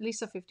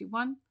 Lisa,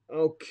 51.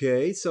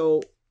 Okay,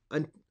 so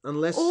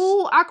unless...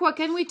 Oh, Aqua,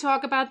 can we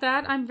talk about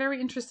that? I'm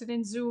very interested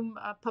in Zoom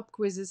pub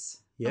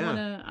quizzes.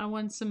 Yeah. I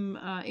want some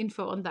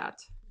info on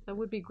that. That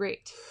would be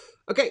great.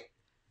 Okay,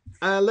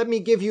 let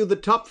me give you the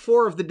top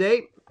 4 of the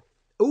day.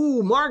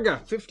 Ooh,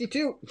 Marga,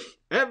 52.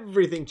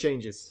 Everything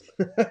changes.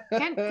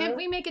 Can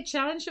we make a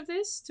challenge of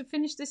this to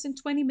finish this in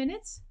 20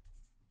 minutes?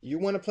 You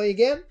want to play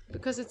again?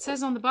 Because it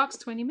says on the box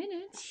 20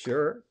 minutes.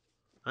 Sure.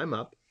 I'm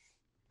up.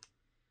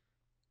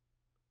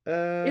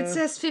 It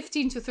says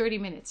 15 to 30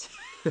 minutes.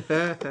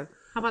 How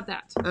about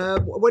that?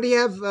 What do you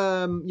have,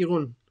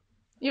 Jeroen?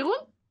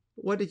 Jeroen?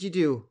 What did you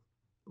do?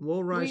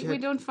 Wolraj We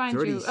don't find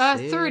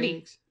 36. you.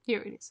 30.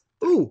 Here it is.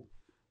 Ooh.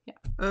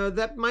 Yeah.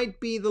 That might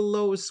be the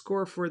lowest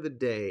score for the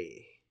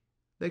day.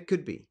 That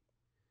could be.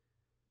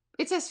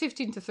 It says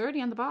 15 to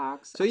 30 on the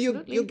box. So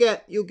you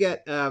get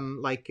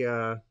like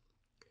a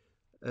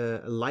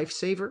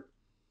lifesaver,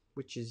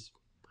 which is,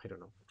 I don't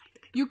know.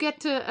 You get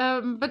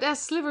to, but as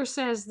Sliver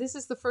says, this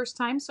is the first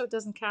time, so it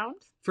doesn't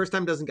count. First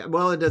time doesn't count.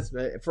 Well, it does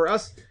for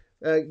us.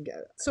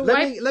 So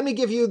let me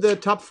give you the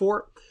top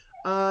 4.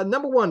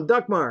 Number 1,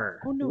 Dagmar.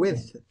 Oh, no.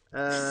 With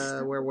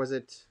where was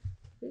it?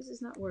 This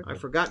is not working. I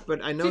forgot,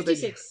 but I know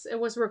 56. It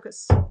was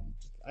Ruckus.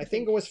 I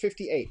think it was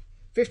 58.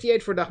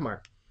 58 for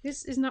Dagmar.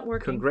 This is not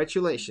working.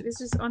 Congratulations.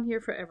 This is on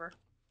here forever.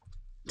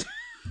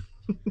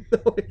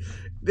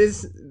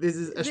 This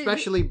is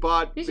especially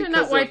bought. These are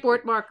not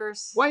whiteboard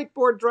markers.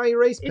 Whiteboard dry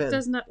erase pen. It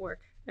does not work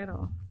at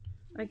all.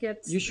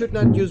 You should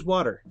not use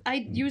water. I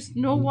used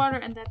no water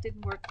and that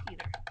didn't work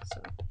either.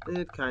 So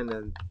it kind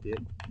of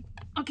did.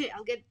 Okay,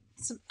 I'll get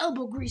some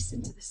elbow grease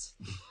into this.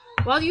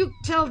 While you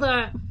tell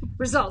the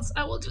results,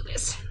 I will do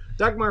this.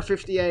 Dagmar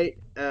 58,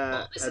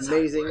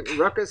 amazing.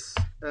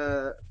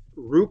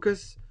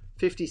 Ruckus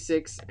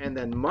 56, and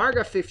then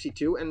Marga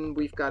 52, and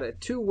we've got a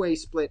 2-way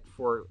split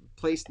for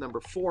place number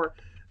 4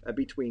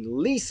 between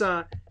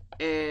Lisa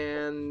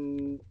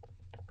and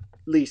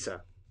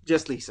Lisa.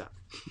 Just Lisa.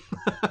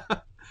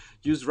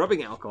 Use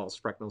rubbing alcohol,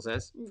 Sprecknell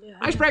says. Yeah.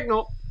 Hi,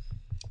 Sprecknell.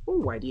 Oh,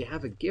 why do you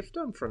have a gift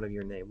on front of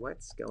your name?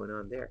 What's going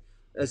on there?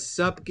 A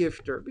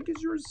sub-gifter.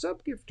 Because you're a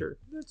sub-gifter.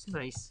 That's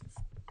nice.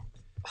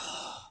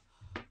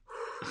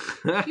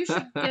 You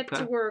should get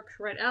to work.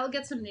 Right, I'll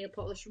get some nail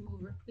polish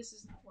remover. This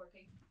is not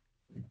working.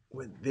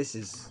 Well, this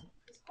is...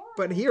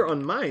 But here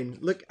on mine,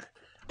 look...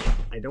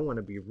 I don't want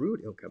to be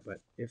rude, Ilka,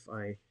 but if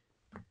I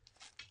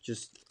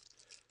just...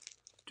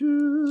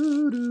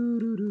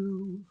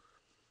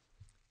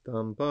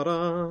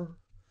 Dum-ba-da,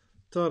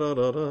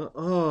 da-da-da-da.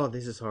 Oh,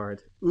 this is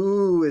hard.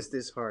 Ooh, is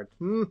this hard.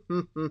 And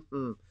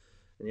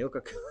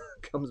Ilka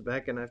comes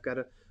back and I've got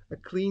a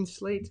clean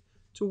slate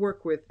to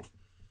work with.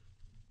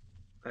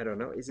 I don't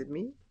know. Is it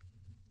me?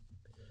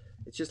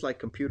 It's just like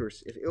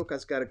computers. If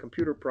Ilka's got a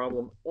computer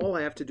problem, all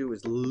I have to do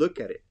is look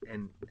at it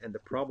and the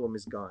problem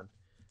is gone.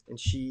 And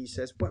she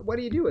says, what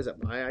do you do?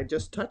 I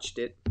just touched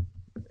it.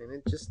 And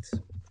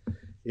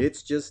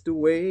it's just the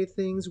way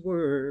things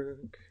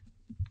work.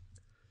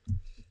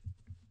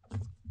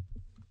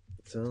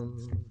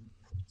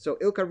 So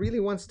Ilka really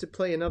wants to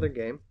play another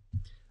game.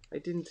 I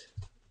didn't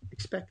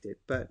expect it,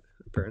 but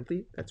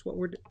apparently that's what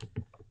we're doing.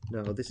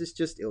 No, this is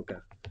just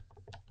Ilka.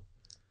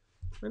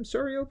 I'm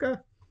sorry,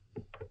 Ilka.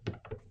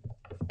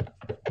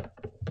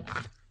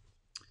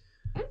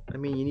 I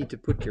mean, you need to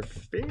put your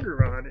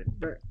finger on it,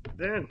 but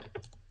then...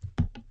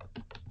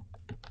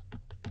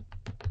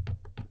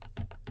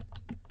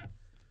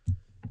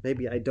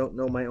 Maybe I don't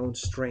know my own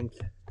strength.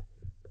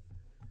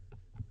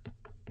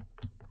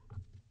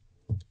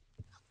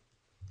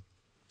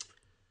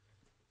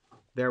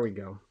 There we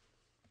go.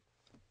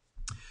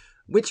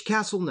 Which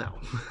castle now?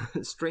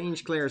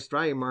 Strange Claire's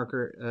dry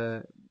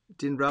marker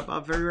didn't rub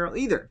off very well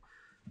either.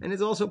 And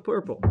it's also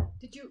purple.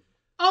 Did you...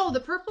 Oh,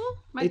 the purple?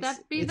 Might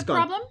that be the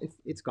gone. problem?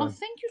 It's gone. Oh,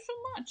 thank you so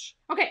much.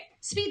 Okay,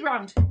 speed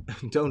round.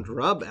 Don't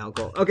rub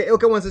alcohol. Okay,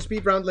 Ilka wants a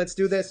speed round. Let's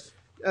do this.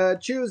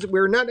 Choose.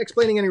 We're not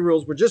explaining any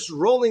rules. We're just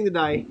rolling the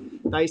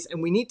dice,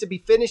 and we need to be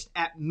finished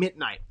at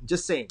midnight.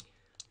 Just saying.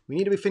 We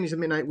need to be finished at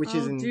midnight, which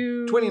is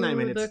in 29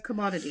 minutes. The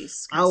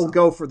commodities. I'll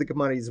go for the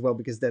commodities as well,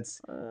 because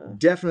that's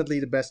definitely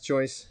the best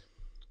choice.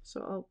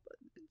 So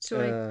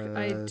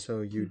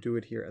you do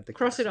it here at the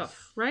cross castle. it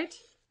off, right?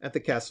 At the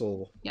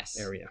castle Yes.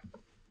 area.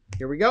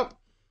 Here we go.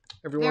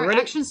 Everyone There are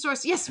ready? action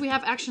stores. Yes, we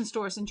have action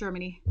stores in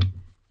Germany.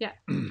 Yeah,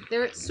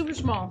 they're super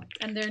small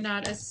and they're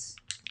not as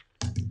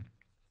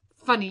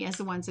funny as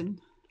the ones in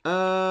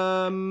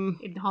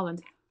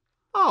Holland.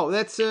 Oh,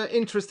 that's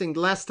interesting.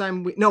 Last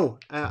time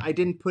I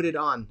didn't put it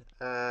on.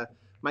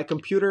 My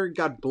computer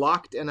got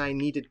blocked and I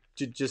needed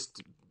to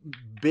just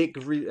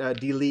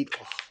delete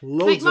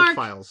loads of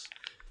files.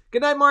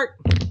 Good night, Mark.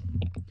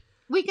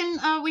 We can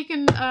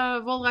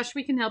Wolraj,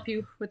 we can help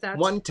you with that.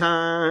 One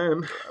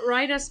time.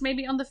 Write us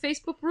maybe on the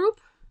Facebook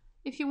group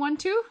if you want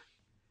to.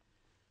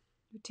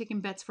 We're taking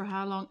bets for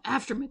how long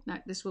after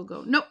midnight this will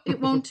go. No, it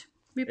won't.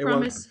 We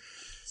promise. Won't.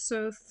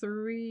 So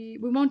 3.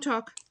 We won't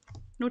talk.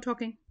 No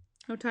talking.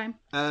 No time.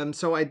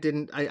 So I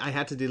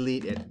had to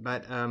delete it,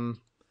 but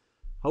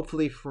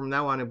hopefully from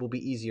now on it will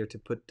be easier to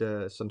put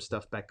some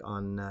stuff back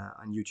on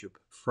YouTube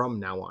from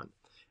now on.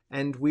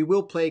 And we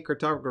will play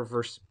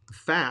cartographers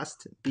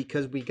fast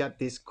because we got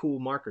these cool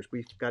markers.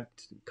 We've got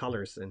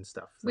colors and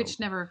stuff. So which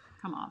never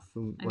come off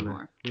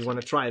anymore. We want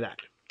to try that.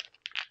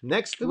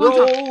 Next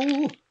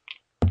roll.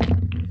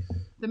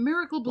 The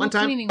Miracle Blue One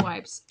time. cleaning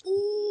wipes.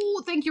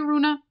 Ooh, thank you,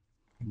 Runa.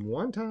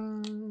 One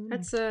time.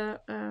 That's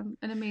an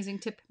amazing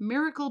tip.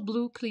 Miracle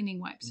Blue cleaning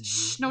wipes.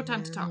 Shh, no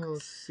time to talk. Yellow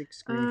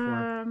 6, green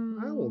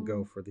 4. I will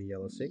go for the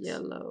yellow 6.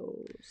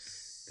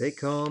 Yellows. They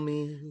call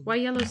me. Why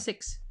yellow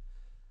 6?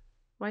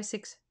 Why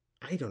 6?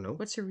 I don't know.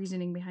 What's your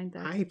reasoning behind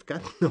that? I've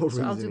got no So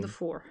reasoning. I'll do the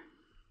 4.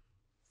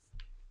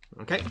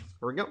 Okay, here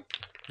we go.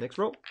 Next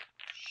roll.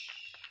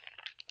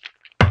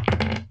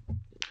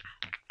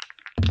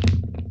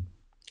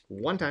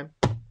 One time.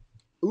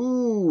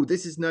 Ooh,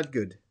 this is not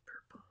good.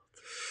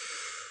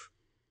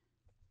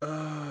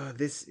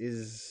 This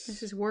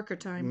is worker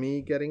time.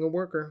 me getting a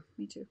worker.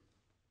 Me too.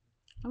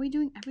 Are we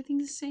doing everything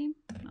the same?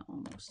 No,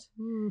 almost.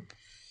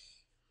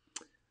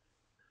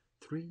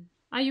 3.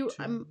 Are you?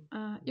 2,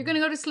 You're gonna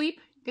go to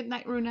sleep. Good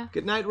night, Runa.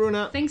 Good night,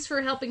 Runa. Thanks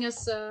for helping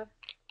us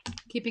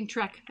keeping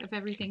track of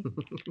everything.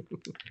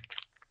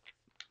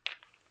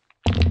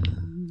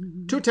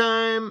 2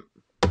 time.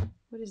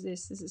 What is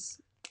this? This is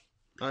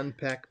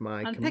Unpack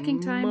my Unpacking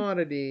time.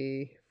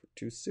 commodity for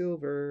 2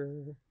 silver.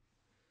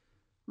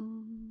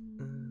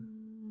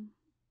 1,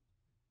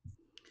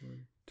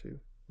 2,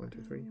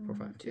 3, 4,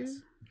 5. 2.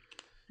 Yes.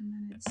 And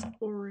then it's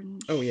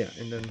orange. Oh yeah,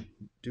 and then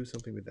do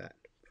something with that.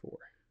 4.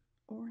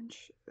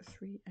 Orange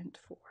 3 and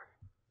 4.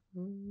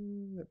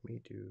 Let me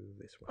do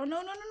this Oh one.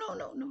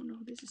 no!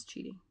 This is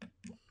cheating.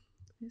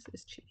 This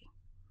is cheating.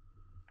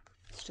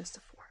 It's just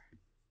a 4.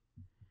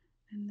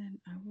 And then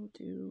I will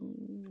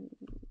do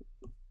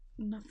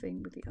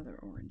nothing with the other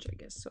orange, I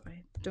guess. So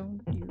I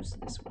don't use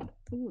this one.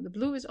 Ooh, the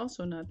blue is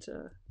also not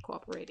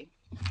cooperating.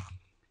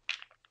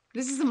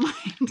 This is a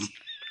mind.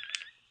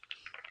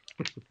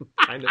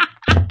 Kind of.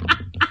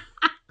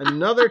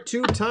 Another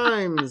 2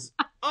 times.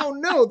 Oh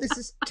no, this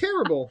is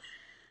terrible.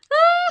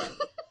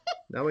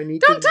 Now I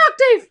need Don't talk,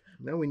 Dave.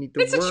 Now we need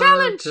the It's a worker.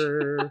 challenge.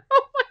 Oh my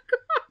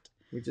god.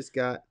 We just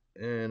got,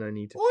 and I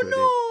need to Oh put it.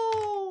 no.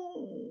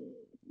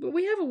 But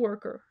we have a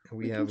worker.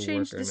 We can have a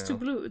change worker this now. to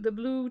blue. The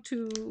blue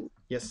to.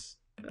 Yes.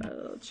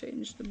 I'll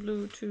change the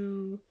blue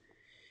to.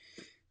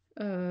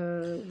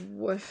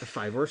 What? A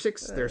 5 or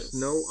 6. There's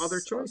no other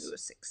I'll choice. do a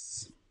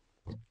 6.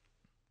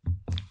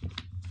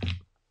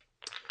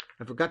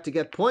 I forgot to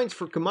get points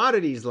for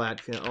commodities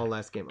last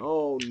game.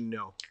 Oh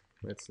no,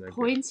 that's not good.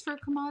 Points for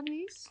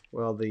commodities.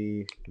 Well,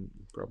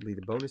 probably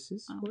the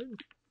bonuses. Oh.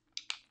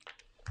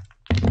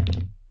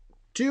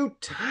 2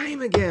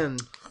 time again.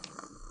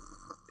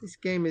 This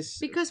game is.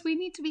 Because we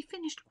need to be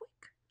finished quick.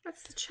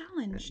 That's the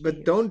challenge. But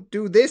Dave. don't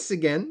do this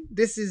again.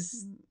 This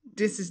is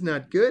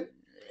not good.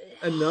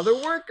 Another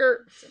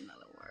worker. It's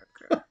another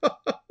worker.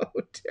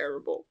 Oh,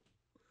 terrible.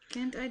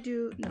 Can't I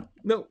do? No.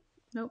 No.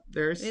 Nope.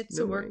 There's. It's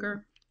no a way.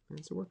 worker.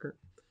 It's a worker.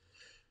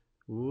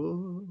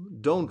 Ooh,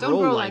 don't Don't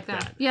roll, roll like like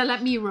that. Yeah,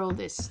 let me roll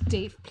this,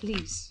 Dave,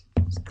 please.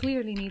 This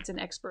clearly needs an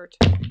expert.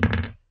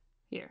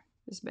 Here,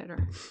 this is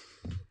better.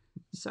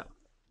 So,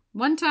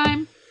 one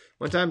time.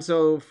 One time,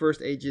 so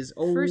first age is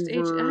over. First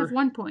age, I have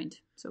 1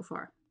 point so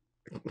far.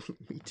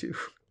 Me too.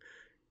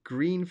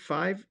 Green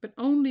 5. But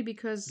only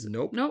because...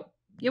 Nope. Nope.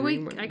 Yeah,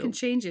 Green wait, one, I can nope.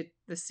 change it.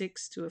 The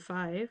 6 to a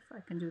 5. I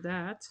can do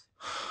that.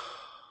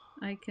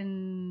 I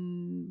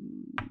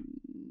can...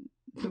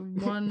 The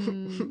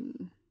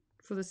 1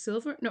 for the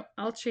silver. No,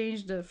 I'll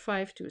change the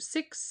 5 to a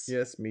 6.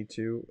 Yes, me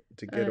too.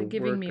 To get a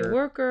giving worker. me a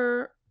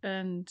worker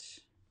and...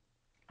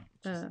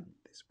 This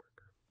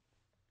worker.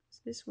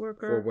 This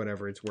worker. For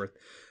whatever it's worth.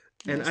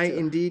 And Yes, I 2.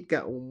 indeed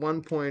got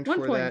 1 point 1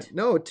 for point. that.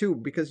 No, 2,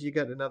 because you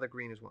got another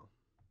green as well.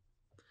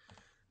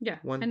 Yeah,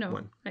 One, I know.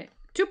 one. Right.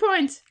 2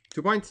 points.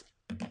 2 points.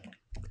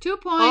 2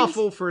 points.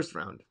 Awful first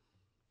round.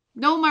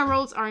 No, my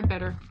rolls aren't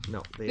better.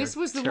 No, they This are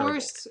was the terrible.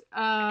 worst.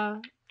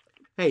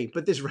 Hey,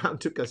 but this round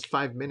took us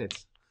 5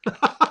 minutes.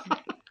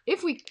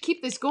 If we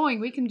keep this going,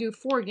 we can do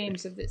 4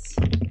 games of this.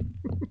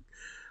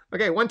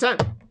 Okay, 1 time.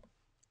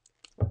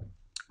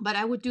 But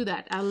I would do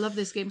that. I love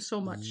this game so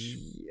much.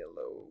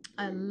 Yellow.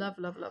 I love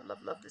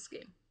this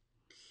game.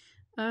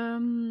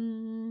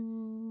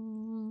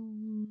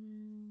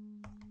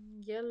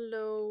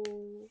 Yellow.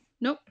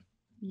 Nope.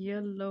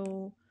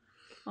 Yellow.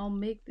 I'll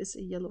make this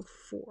a yellow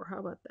 4. How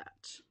about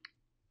that?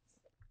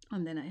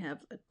 And then I have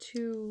a 2,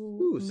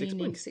 Ooh, 6 meaning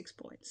points. 6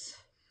 points.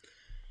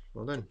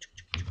 Well done.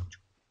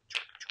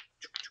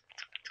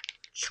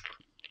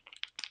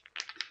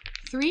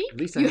 3? At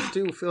least I have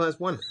 2. Phil has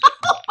 1.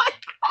 Oh my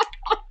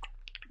god!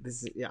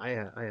 This is I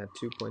had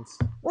 2 points.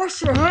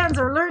 Wash your hands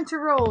or learn to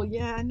roll.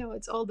 Yeah, I know.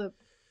 It's all the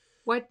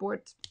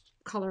whiteboard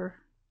color.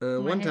 My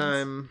 1 hands.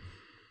 time.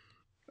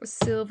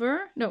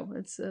 Silver. No,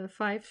 it's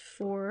 5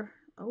 for...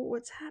 Oh,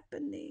 what's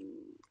happening?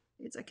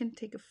 I can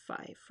take a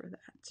 5 for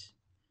that.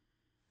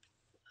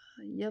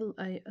 Yellow,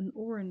 an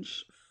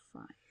orange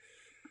 5.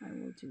 I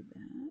will do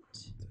that.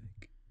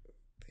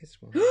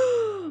 This one.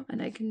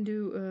 And I can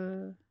do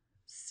a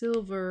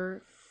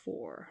silver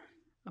 4.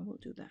 I will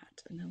do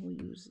that, and I will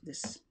use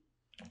this.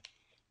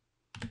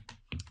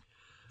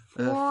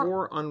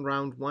 4 on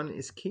round 1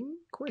 is king?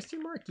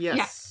 Question mark?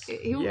 Yes.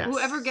 Yeah. Yes.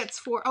 Whoever gets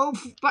 4. Oh,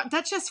 but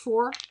that's just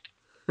 4.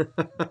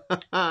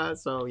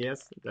 So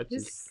yes, that's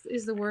This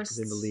is the worst.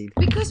 in the lead.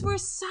 Because we're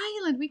silent.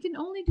 silent. We can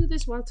only do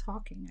this while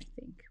talking, I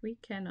think. We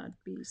cannot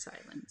be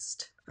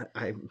silenced.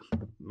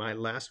 My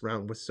last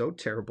round was so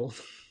terrible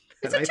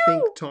It's that a I two!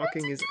 think It's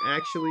talking a is two!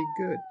 actually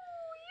good.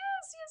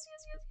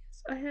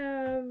 Yes. I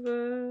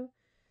have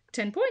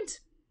 10 points.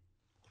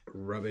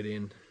 Rub it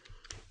in.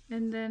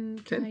 And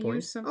then 10 I use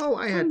points. some Oh,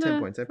 I had 10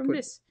 points. from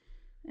this.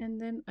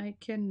 And then I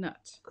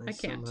cannot. I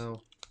can't.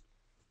 Somehow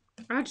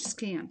I just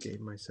can't. gave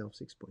myself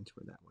 6 points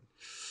for that one.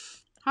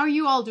 How are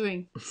you all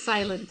doing?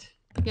 Silent.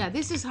 Yeah,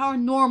 this is how a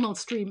normal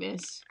stream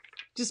is.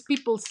 Just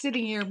people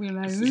sitting here being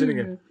like... Sitting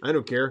here. I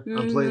don't care.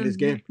 I'm playing this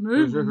game.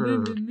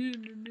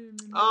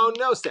 Oh,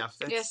 no, Steph.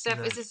 Yes,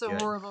 Steph, this is a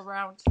horrible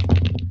round.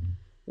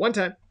 One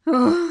time.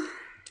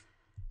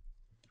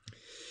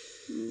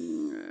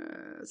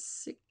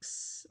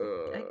 6.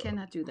 I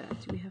cannot do that.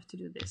 We have to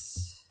do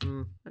this.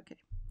 Okay.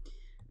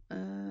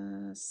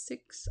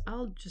 6.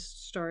 I'll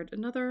just start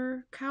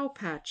another cow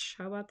patch.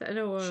 How about that?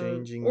 No,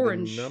 changing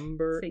orange the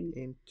number thing.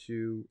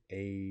 into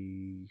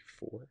a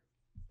 4.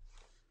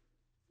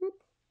 Whoop.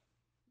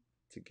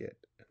 To get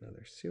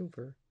another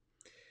silver.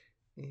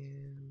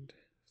 And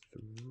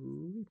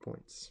 3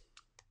 points.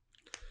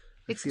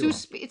 It's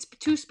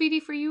too speedy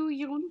for you,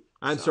 Jeroen?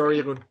 I'm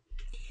sorry, Jeroen.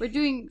 We're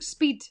doing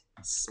speed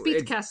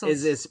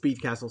castles. It's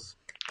speed castles.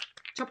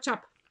 Chop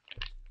chop.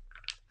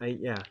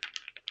 Yeah.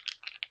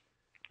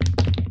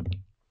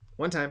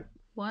 One time.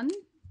 1.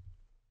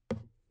 It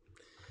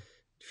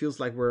feels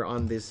like we're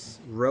on this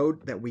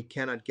road that we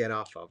cannot get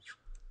off of.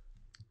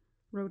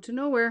 Road to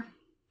nowhere.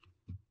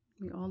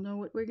 We all know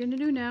what we're gonna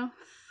do now.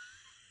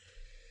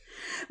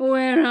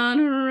 We're on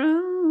a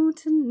road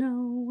to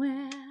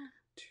nowhere.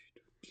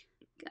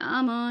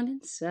 Come on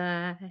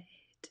inside.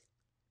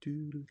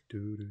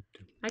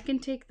 I can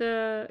take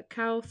the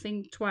cow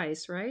thing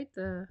twice, right?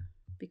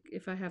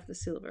 If I have the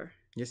silver.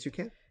 Yes, you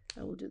can.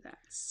 I will do that.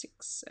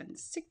 6 and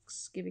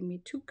 6, giving me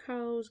 2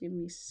 cows,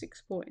 giving me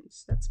 6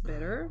 points. That's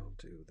better. I'll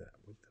do that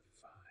with the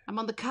 5. I'm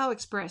on the Cow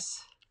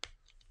Express.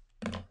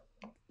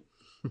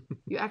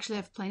 You actually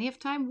have plenty of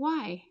time?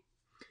 Why?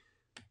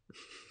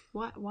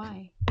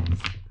 Why?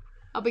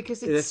 Oh,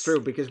 because it's... That's true,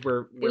 because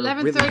we're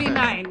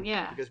 11:39, really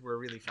yeah. Because we're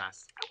really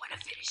fast. I want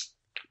to finish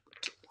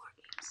 2 more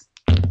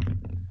games.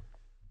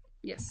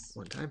 Yes.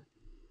 One time.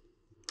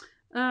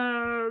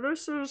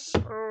 This is...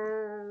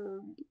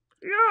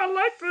 yeah, I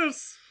like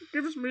this.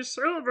 Gives me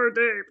silver,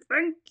 Dave.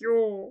 Thank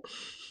you.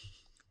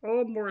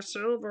 Oh, more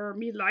silver.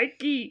 Me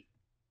likey.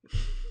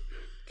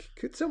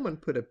 Could someone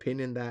put a pin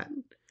in that?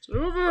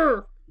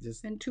 Silver.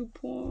 Just and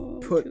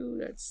 2.2. put,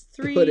 That's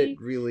 3. Put it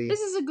really.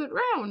 This is a good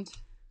round.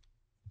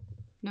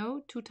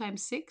 No, 2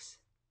 times 6.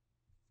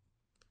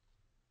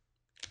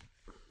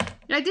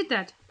 Yeah, I did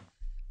that.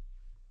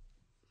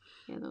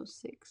 Yellow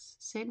 6.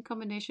 Same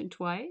combination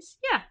twice.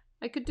 Yeah,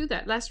 I could do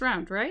that. Last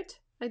round, right?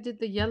 I did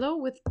the yellow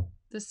with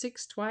the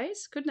 6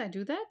 twice. Couldn't I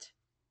do that?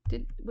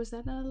 Was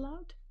that not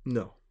allowed?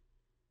 No.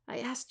 I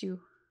asked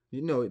you.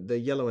 You know, the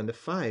yellow and the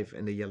 5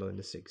 and the yellow and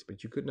the 6,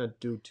 but you could not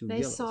do 2 They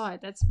yellows. saw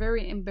it. That's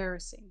very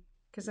embarrassing.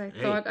 Because I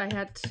thought I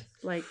had,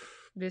 like,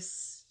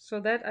 this. So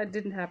that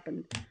didn't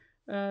happen.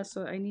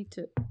 So I need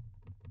to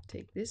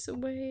take this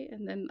away,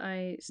 and then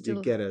I still...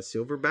 You get a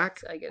silver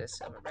back? I get a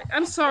silver back.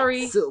 I'm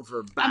sorry.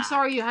 Silver back. I'm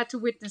sorry you had to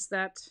witness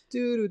that.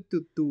 And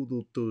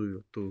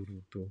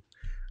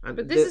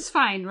but this is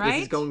fine, right?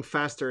 This is going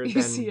faster you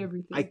than... see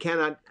everything. I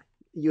cannot...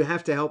 You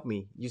have to help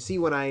me. You see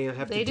what I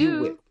have to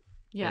deal with.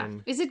 Yeah.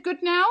 And is it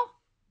good now?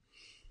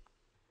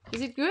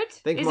 Is it good?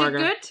 Thanks, is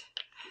Margaret. It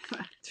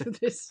good? Do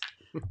this.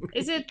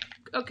 Is it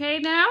okay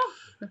now?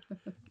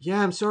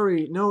 Yeah, I'm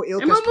sorry. No,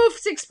 Ilka... And we'll move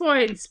 6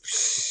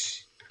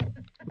 points.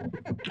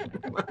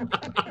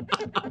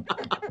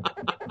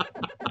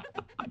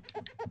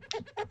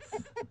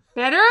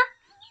 Better?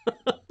 I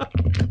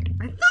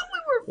thought we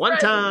were One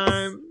friends.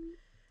 time.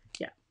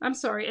 Yeah, I'm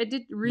sorry. I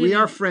did really... We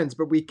are friends,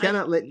 but we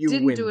cannot let you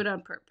didn't win. do it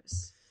on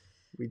purpose.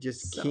 We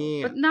just So,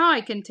 can't. but now I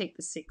can take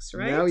the 6,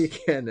 right? Now you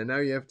can, and now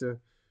you have to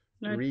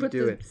Now I redo put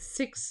the it.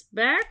 6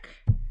 back.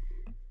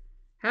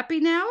 Happy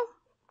now?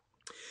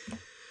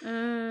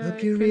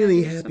 Hope you're can I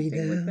really do happy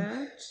something with now.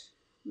 that?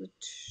 The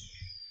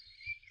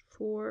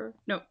 4.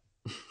 No.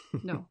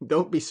 No.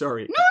 Don't be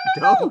sorry.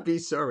 No. Don't be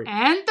sorry.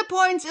 And the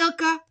points,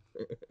 Ilka.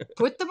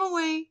 Put them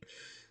away.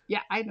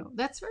 Yeah, I know.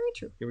 That's very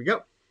true. Here we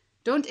go.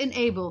 Don't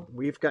enable.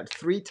 We've got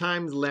 3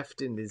 times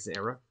left in this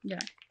era. Yeah.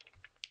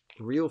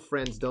 Real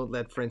friends don't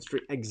let friends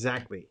treat.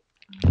 Exactly.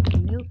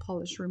 Nail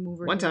polish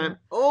remover. One here. time.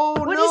 Oh,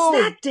 What no.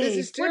 is that, Dave? This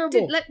is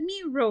terrible. Let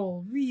me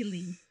roll,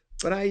 really.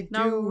 But I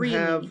Now, do really.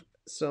 have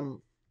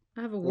some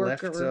I have a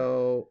worker.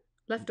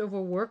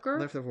 Leftover worker?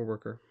 leftover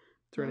worker.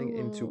 Turning Oh.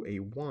 into a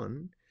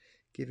 1.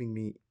 Giving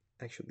me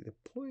actually the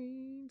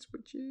points,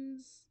 which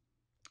is...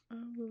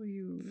 I will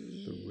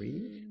use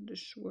 3.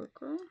 this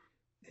worker.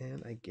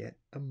 And I get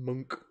a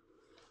monk.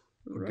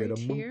 I'll Right get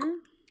a monk. here.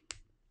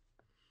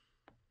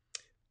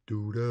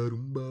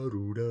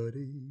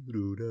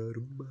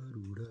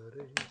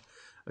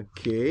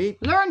 Okay.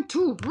 Learn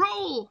to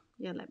roll.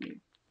 Yeah, let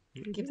me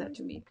give that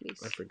to me,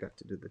 please. I forgot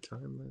to do the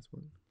time last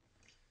one.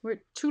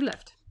 We're 2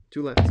 left.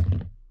 2 left.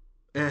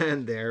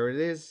 And there it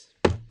is.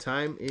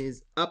 time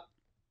is up.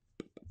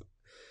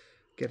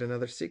 Get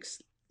another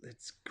 6.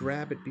 Let's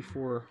grab it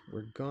before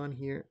we're gone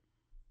here.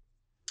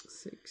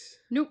 6.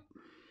 Nope.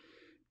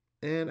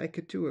 And I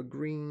could do a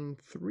green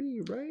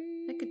 3,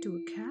 right? I could do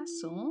a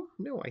castle.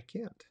 No, I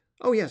can't.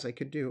 Oh, yes, I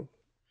could do.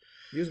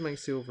 Use my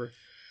silver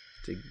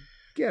to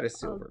get a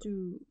silver. I'll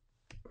do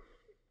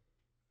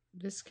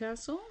this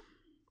castle.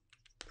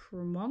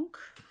 For monk.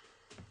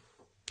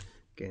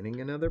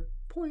 Gaining another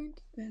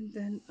point. And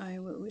then I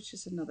will, which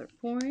is another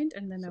point.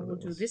 And then So I will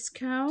that do was this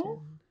cow 10.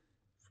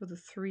 for the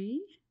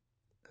 3.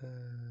 Uh,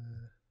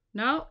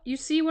 Now, you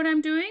see what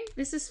I'm doing?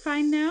 This is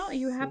fine now. Are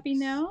you happy 6.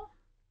 now?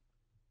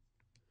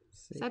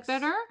 6. Is that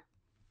better?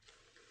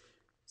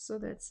 So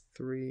that's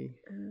 3.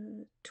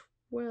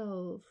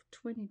 12,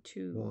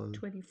 22, 1.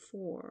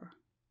 24,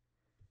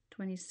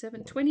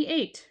 27,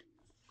 28.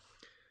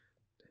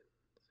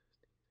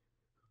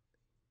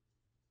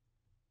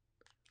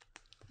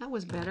 That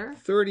was better.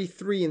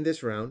 33 in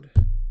this round.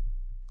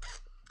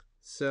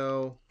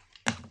 So,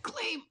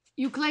 Claim.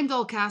 You claimed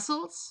all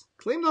castles.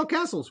 claimed all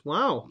castles.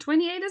 Wow.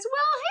 28 as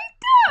well. Hey,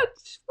 Dad.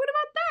 What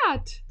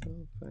about that?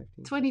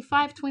 15.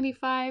 25,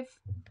 25.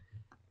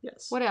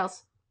 Yes. What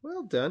else?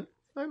 Well done.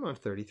 I'm on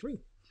 33.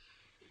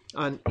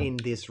 In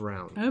this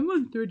round. I'm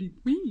on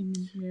 33.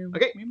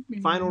 Okay.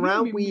 Final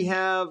round.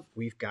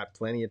 We've got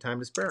plenty of time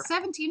to spare.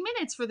 17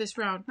 minutes for this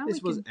round. Now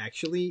This we was can,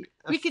 actually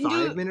a we can do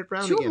 5-minute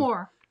round 2 again.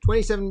 more.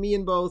 27 me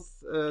and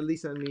both.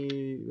 Lisa and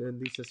me.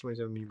 Lisa's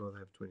 27. Me both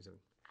have 27.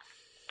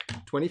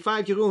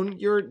 25, Jeroen.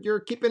 You're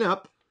keeping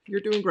up. You're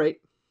doing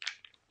great.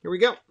 Here we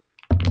go.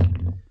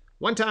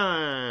 One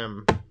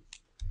time.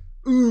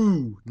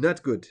 Ooh,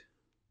 not good.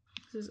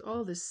 This is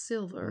all this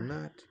silver.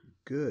 Not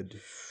good.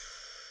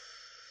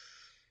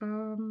 I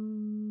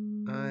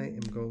am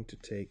going to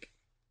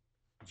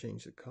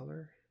change the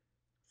color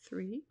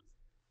 3.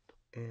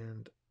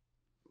 and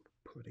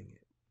putting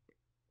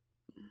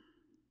it.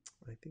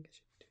 I think I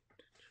should.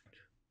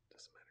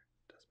 Doesn't matter.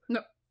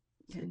 No.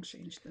 Can't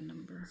change the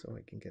number. So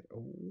I can get a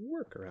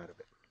worker out of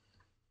it.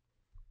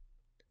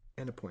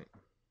 And a point.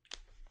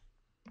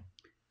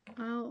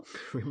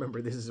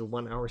 Remember, this is a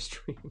 1-hour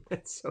stream.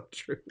 That's so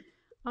true.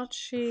 I'll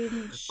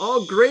change.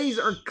 All grays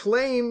are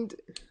claimed.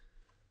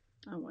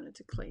 I wanted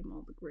to claim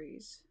all the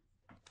grays.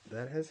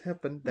 That has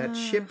happened. That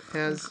ship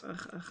has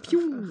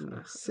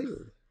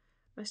sailed.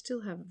 I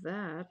still have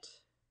that.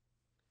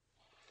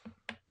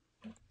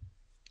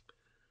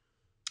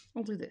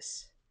 I'll do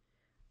this.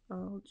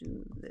 I'll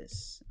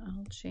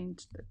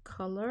change the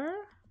color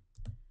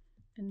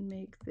and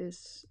make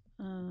this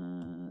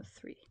 3.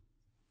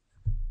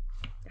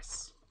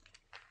 Yes.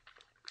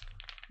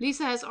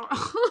 Lisa has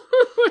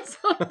what's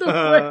on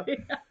the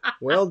way.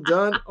 Well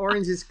done.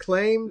 Orange is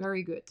claimed.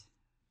 Very good.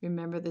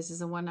 Remember, this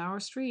is a 1-hour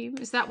stream.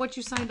 Is that what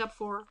you signed up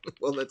for?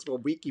 Well, that's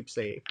what we keep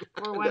saying.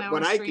 Or 1 hour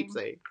what I stream. keep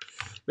saying.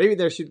 Maybe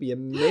there should be a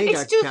mega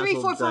It's 2, castle 3,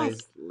 4, 5.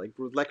 dice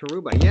like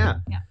Aruba. Yeah.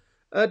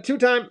 Yeah. 2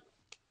 time.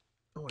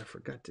 Oh, I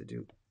forgot to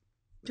do.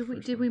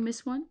 Did we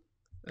miss one?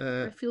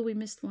 I feel we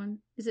missed one.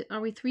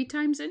 Are we 3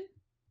 times in?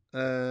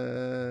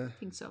 I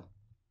think so.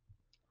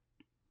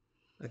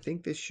 I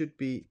think this should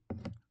be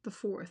the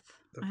 4th.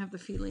 I have the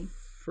feeling.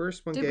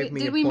 First one Did gave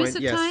me a we point. miss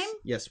a Yes. time?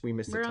 Yes, we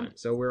missed We're a time. on-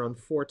 So we're on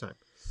 4 time.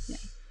 Yeah.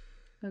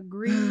 A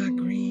green,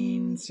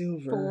 green,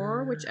 silver.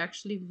 4, which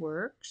actually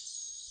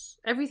works.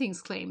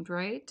 Everything's claimed,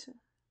 right?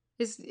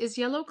 Is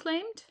yellow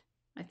claimed?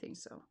 I think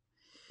so.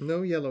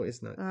 No, yellow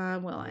is not.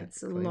 Well, yet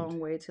it's a claimed. long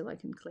way till I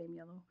can claim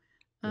yellow.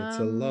 It's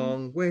a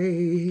long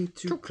way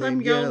to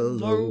claim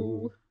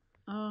yellow.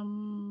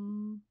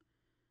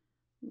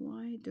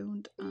 Why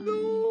don't I?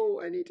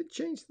 No, I need to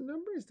change the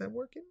number. Is that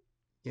working?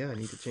 Yeah, I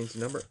need to change the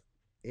number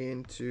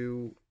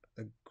into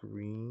a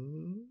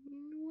green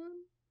one.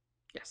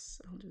 Yes,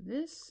 I'll do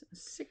this. A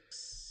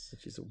 6.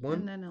 Which is a 1.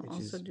 And then I'll which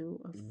also is do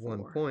a 4.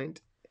 1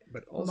 point.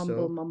 But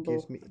also Mumble.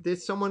 gives me...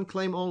 Did someone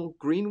claim all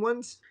green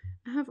ones?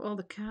 I have all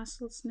the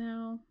castles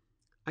now.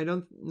 I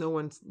don't... No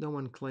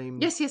one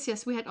claimed...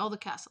 Yes. We had all the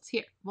castles.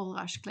 Here,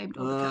 Volrash claimed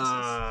all the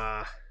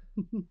castles.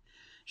 Ah.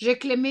 J'ai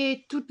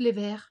claimé toutes les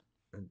verts.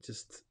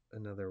 Just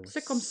another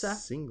C'est comme ça.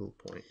 single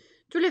point.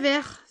 Tous les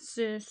verts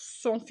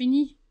sont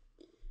finis.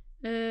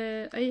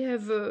 I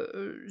have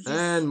this.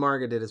 And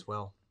Margaret did as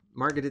well.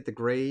 Margaret did the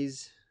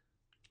grays.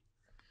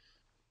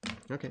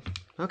 Okay.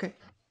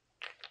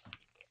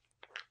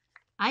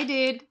 I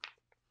did.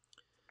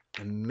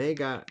 A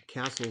mega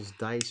castles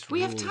dice.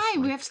 We have rules, time.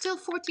 like- We have still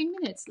 14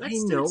 minutes. Let's I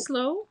do know. it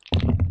slow.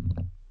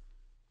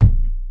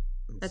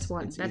 That's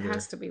 1. It's That either-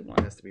 has to be 1.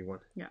 It has to be 1.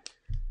 Yeah.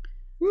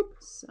 Whoop.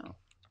 So.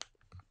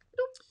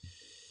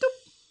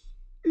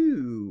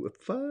 Ooh, a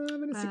 5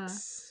 and a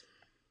 6.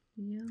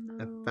 Yellow.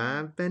 A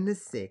 5 and a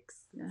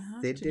 6. I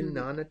have to Sitting do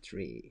on a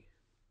tree.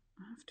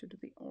 I have to do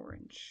the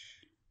orange.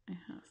 I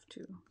have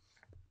to.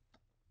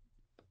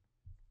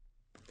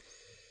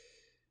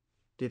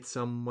 Did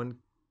someone...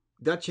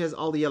 Dutch has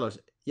all the yellows.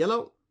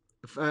 Yellow?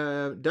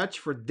 Dutch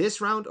for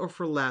this round or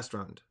for last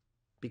round?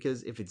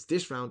 Because if it's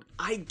this round,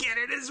 I get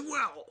it as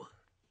well.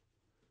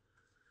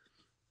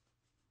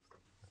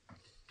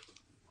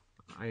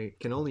 I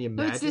can only No,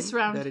 imagine it's this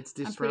round. that it's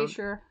this I'm pretty round.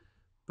 sure.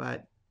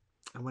 But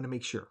I want to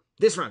make sure.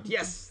 This round,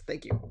 yes.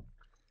 Thank you.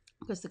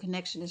 Because the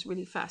connection is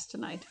really fast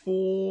tonight.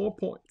 4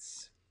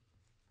 points.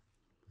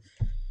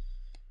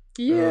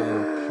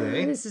 Yeah.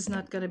 Okay. This is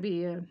not going to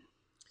be...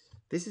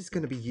 This is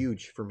going to be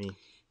huge for me.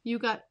 You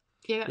got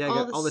Yeah, I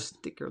got all the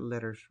sticker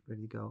letters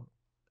ready to go.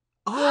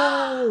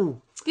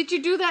 Oh! Did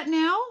you do that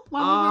now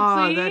while we were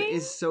playing? That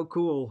is so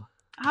cool.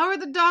 How are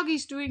the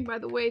doggies doing, by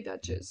the way,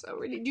 Duchess? Oh,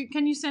 really?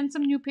 Can you send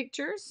some new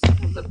pictures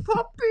of the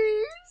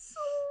puppies?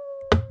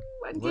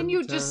 And can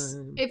you just,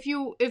 if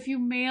you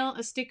mail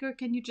a sticker,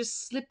 can you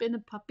just slip in a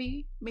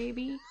puppy,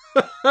 maybe?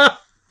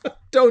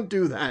 Don't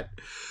do that.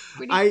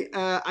 Pretty,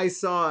 I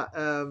saw.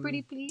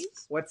 pretty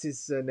please. What's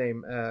his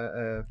name?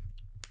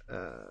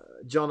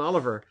 John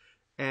Oliver,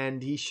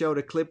 and he showed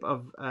a clip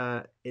of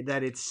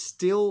that it's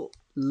still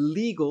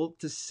legal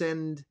to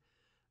send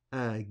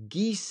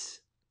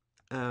geese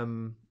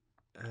and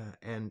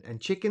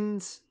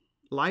chickens,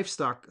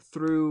 livestock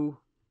through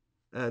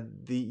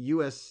the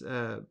U.S.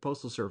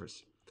 Postal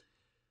Service.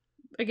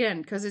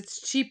 Again, because it's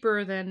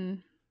cheaper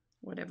than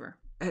whatever.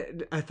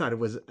 I thought it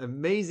was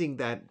amazing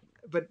that,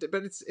 but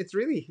it's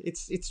really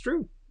it's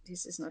true.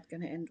 This is not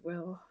going to end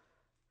well.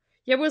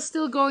 Yeah, we're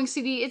still going,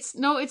 CD. It's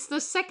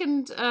the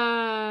second.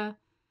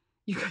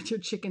 You got your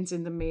chickens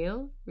in the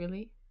mail,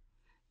 really?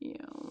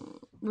 Yeah,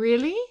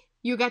 really?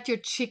 You got your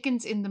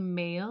chickens in the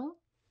mail?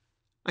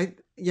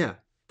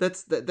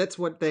 That's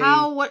what they.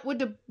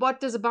 What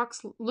does a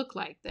box look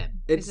like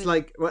then? It's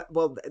like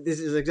well, this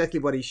is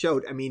exactly what he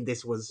showed. I mean,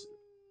 this was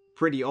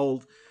pretty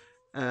old,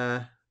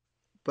 but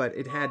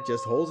it had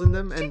just holes in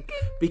them, and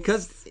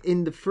because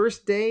in the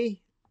first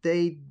day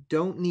they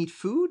don't need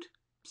food,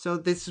 so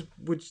this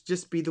would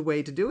just be the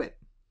way to do it.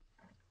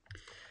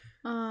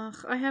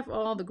 I have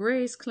all the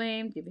grays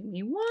claimed, giving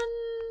me 1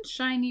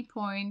 shiny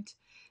point.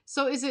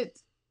 So is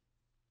it?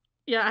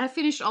 Yeah, I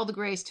finished all the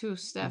grays too,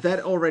 Steph. That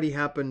already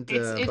happened.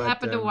 It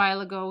happened a while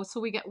ago, so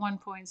we get 1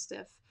 point,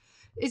 Steph.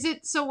 Is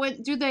it so?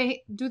 When do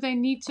they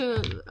need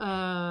to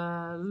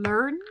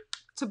learn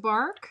to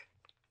bark?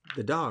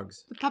 The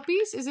dogs. The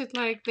puppies? Is it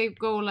like they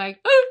go like,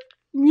 oh,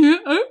 yeah,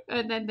 oh,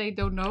 and then they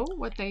don't know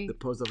what they... The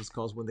post office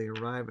calls when they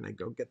arrive and I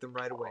go get them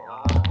right away.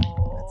 Oh,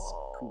 that's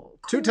cool.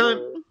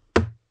 2-time.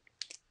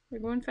 We're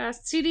going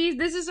fast. CD,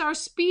 this is our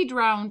speed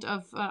round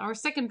of, our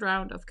second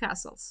round of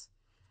castles.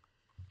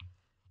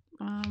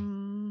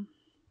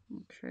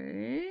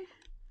 Okay.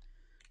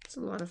 It's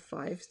a lot of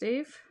 5s,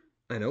 Dave.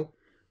 I know.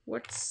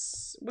 What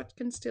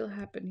can still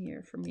happen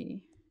here for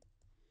me?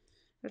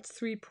 That's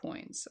 3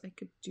 points. I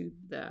could do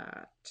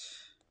that.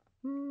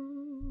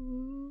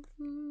 Ooh,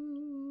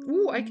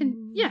 I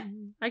can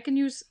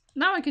use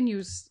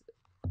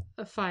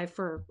a 5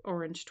 for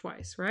orange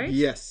twice, right?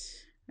 Yes.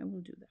 And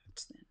we'll do that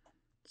then.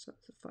 So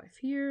it's a 5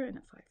 here and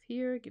a 5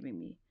 here, giving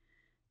me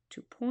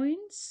 2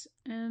 points.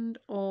 And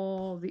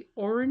all the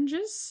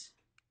oranges.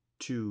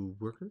 2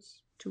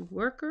 workers. 2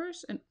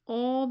 workers, and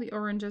all the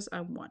oranges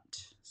I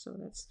want. So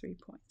that's 3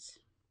 points.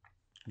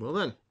 Well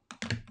then.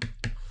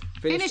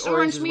 Finish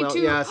orange, me well.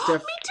 too. Yeah, Oh,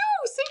 Steph. me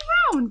too, same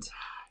round.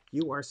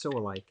 You are so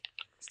alike.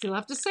 Still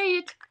have to say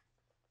it.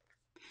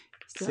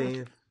 Say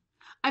it.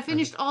 I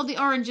finished all the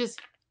oranges.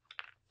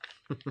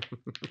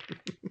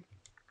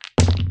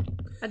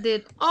 I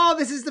did. Oh,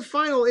 this is the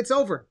final. It's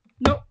over.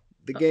 Nope.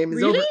 The game is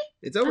Really? over.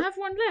 It's over. I have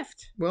 1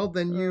 left. Well,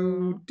 then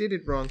you did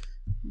it wrong.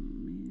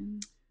 Man.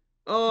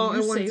 Oh,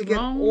 You I wanted say to get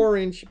wrong?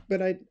 orange,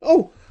 but I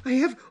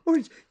have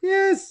orange.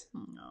 Yes.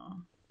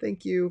 No.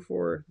 Thank you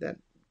for that.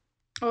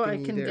 Oh, I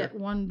thingy can there. get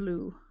 1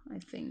 blue, I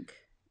think.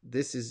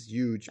 This is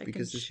huge I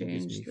because can this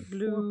gives change me the 4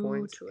 blue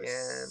points to a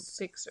and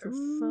 6 or 3 5,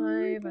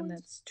 and points.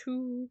 that's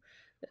 2.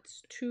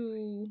 That's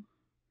 2.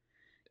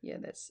 Yeah,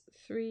 that's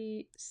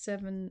 3,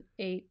 7,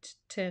 8,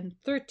 10,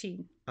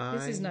 13.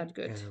 This is not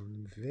good.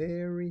 I'm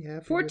very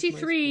happy.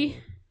 43. With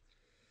my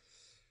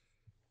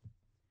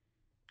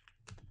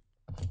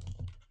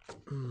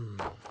score.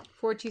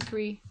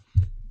 43.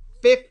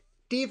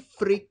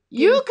 53.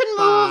 You can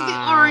move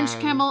the orange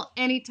camel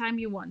anytime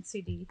you want,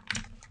 CD.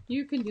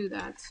 You can do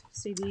that,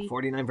 CD.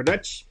 49 for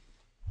Dutch.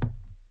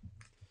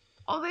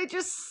 Oh, they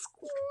just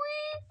squeak.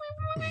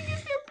 I think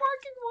it's their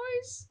barking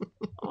voice.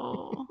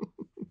 Oh.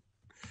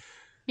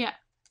 Yeah.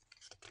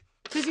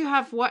 Because you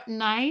have what,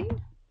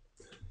 9?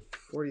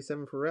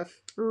 47 for Ref.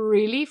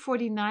 Really?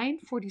 49?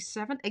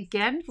 47?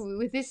 Again?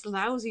 With this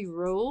lousy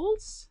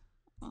rolls?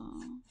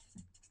 Oh.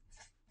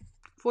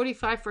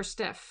 45 for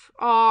Steph.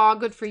 Oh,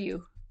 good for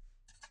you.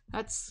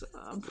 That's...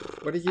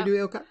 What did you do,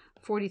 Ilka?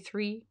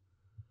 43.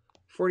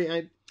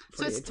 48.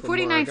 So it's 48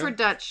 49 Marga. for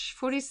Dutch,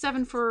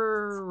 47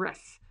 for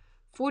Ref,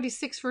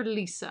 46 for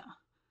Lisa,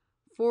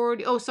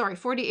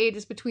 48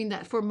 is between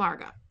that for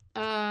Marga,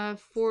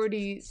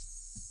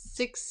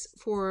 46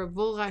 for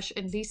Volrash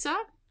and Lisa,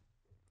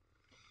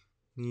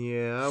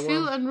 Yeah,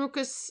 Phil well. and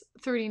Rukus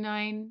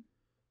 39,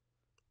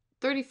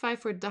 35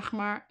 for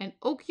Dagmar and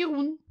ook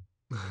Jeroen.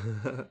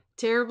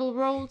 Terrible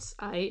rolls,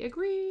 I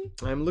agree.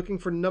 I'm looking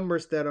for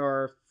numbers that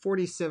are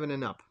 47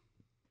 and up.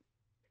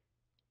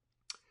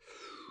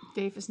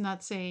 Dave is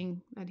not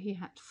saying that he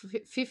had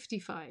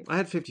 55. I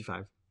had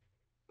 55.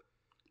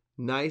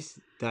 Nice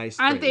dice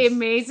Aren't they trays.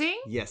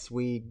 amazing? Yes,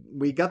 we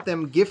got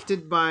them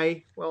gifted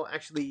by, well,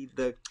 actually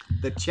the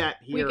chat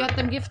here. We got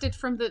them gifted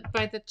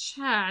by the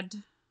chat,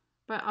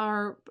 by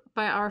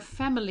our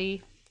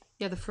family.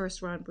 Yeah, the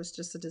first round was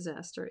just a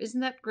disaster. Isn't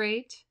that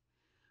great?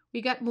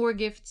 We got more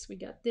gifts. We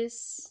got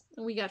this,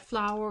 and we got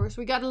flowers.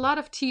 We got a lot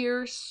of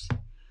tears.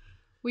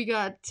 We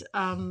got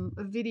a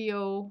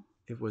video.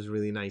 It was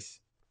really nice.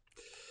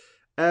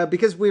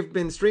 Because we've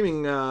been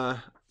streaming.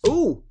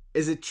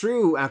 Is it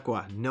true,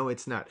 Aqua? No,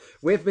 it's not.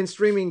 We've been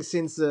streaming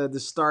since the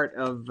start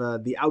of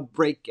the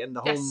outbreak and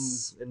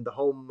the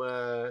home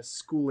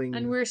schooling.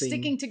 And we're thing.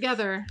 Sticking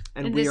together.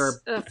 And in we this,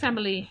 are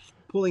family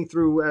pulling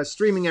through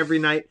streaming every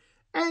night,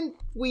 and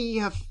we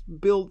have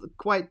built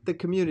quite the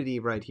community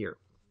right here.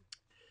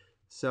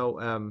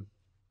 So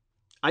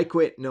I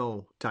quit.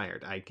 No,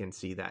 tired. I can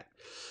see that.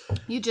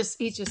 He just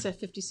said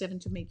 57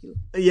 to make you.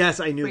 Yes,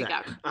 I knew break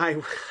that.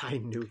 out. I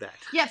knew that.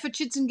 Yeah, for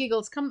chits and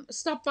giggles,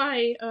 stop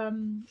by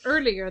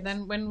earlier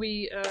than when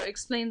we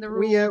explained the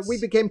rules. We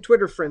became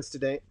Twitter friends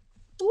today.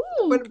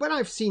 Ooh. But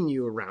I've seen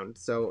you around,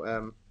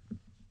 so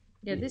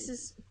yeah, this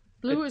is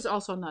blue is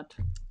also not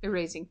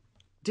erasing.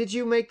 Did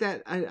you make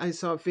that? I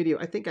saw a video.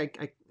 I think I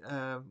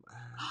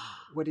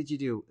what did you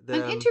do?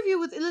 An interview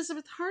with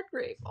Elizabeth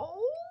Hargrave.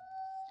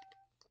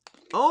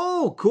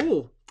 Oh,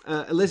 cool.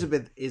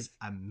 Elizabeth is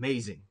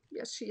amazing.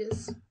 Yes, she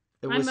is.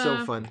 It was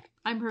so fun.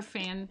 I'm her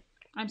fan.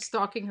 I'm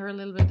stalking her a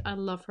little bit. I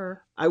love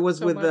her. I was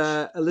so with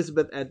much.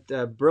 Elizabeth at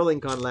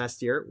BurlingCon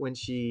last year when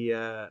she,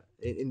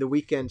 in the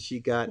weekend,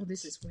 she got... Oh,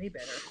 this is way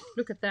better.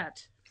 Look at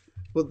that.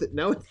 Well,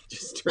 now it's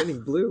just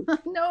turning blue.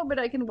 No, but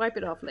I can wipe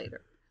it off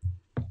later.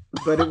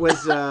 But it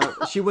was,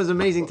 she was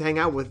amazing to hang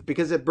out with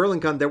because at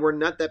BurlingCon there were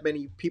not that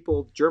many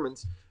people,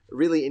 Germans,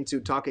 really into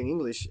talking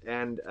English.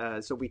 And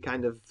so we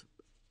kind of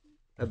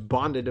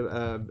bonded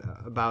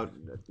about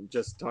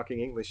just talking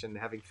English and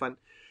having fun.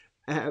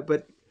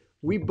 But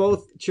we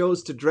both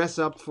chose to dress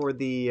up for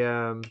the...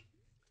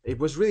 it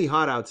was really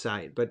hot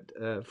outside, but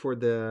for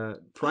the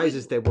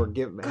prizes they were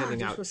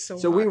handing out. Was so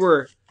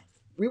hot.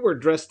 we were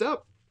dressed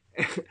up.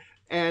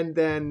 And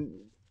then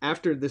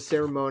after the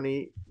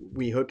ceremony,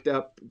 we hooked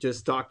up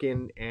just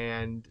talking,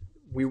 and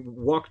we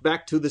walked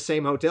back to the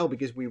same hotel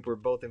because we were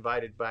both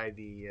invited by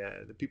the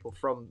people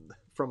from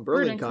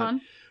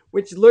BurlingCon,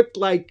 which looked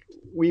like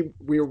we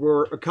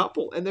were a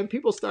couple. And then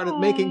people started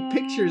making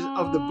pictures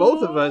of the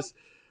both of us.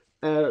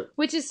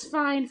 Which is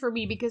fine for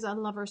me because I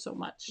love her so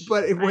much.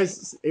 But it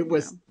was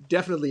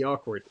definitely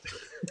awkward.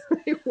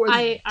 It was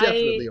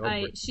definitely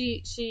awkward.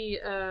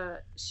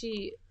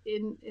 She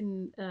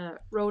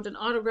wrote an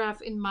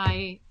autograph in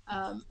my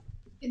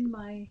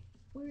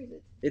where is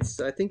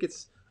it? I think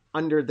it's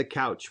under the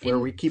couch where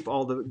we keep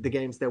all the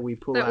games that we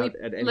pull out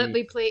at any... Let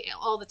me play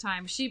all the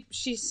time.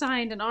 She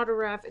signed an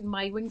autograph in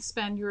my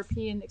Wingspan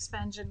European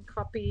expansion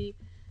copy.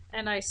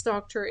 And I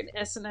stalked her in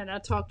Essen,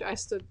 and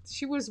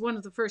she was one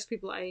of the first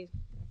people I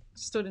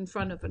stood in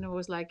front of, and I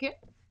was like, yeah.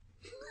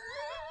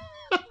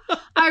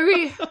 I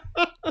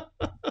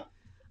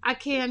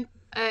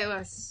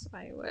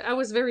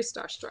was very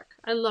starstruck.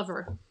 I love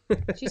her.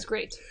 She's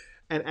great.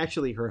 And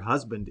actually, her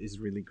husband is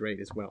really great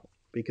as well,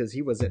 because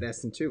he was at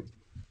Essen too.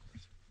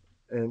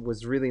 And it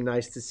was really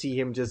nice to see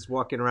him just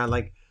walking around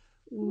like,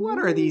 what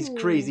are these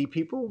crazy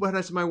people? What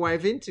is my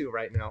wife into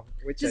right now?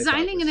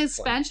 Designing an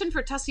expansion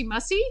for Tussie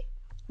Mussy?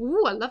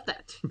 Ooh, I love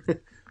that.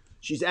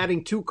 She's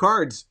adding 2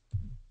 cards.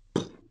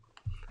 No.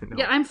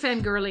 Yeah, I'm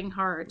fangirling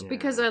hard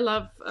because I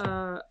love,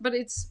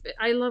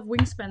 I love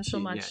Wingspan so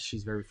much. Yeah,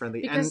 she's very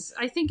friendly. Because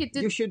I think it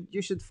did.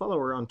 You should follow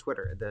her on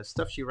Twitter. The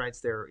stuff she writes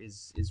there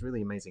is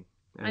really amazing.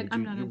 And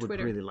I'm not on would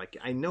Twitter. Really like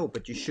it. I know,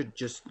 but you should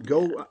just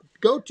go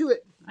to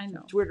it. I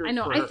know. Twitter. I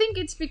know. I think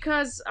it's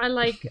because I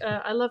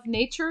love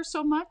nature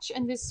so much,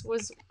 and this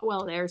was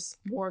there's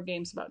more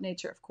games about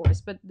nature, of course,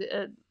 but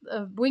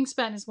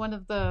Wingspan is one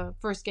of the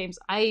first games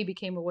I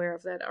became aware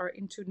of that are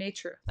into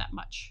nature that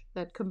much,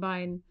 that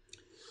combine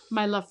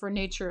my love for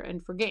nature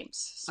and for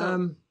games.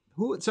 So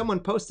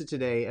someone posted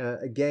today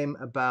a game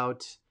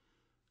about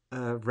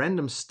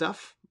random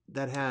stuff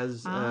that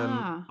has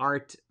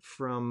art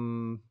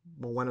from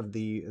one of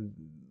the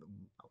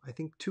I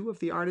think 2 of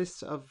the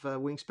artists of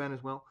Wingspan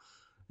as well.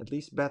 At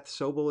least Beth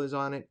Sobel is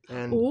on it,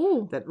 and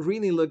that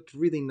really looked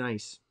really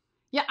nice.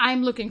 Yeah,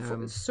 I'm looking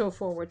so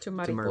forward to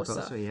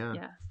Mariposa.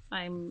 Yeah.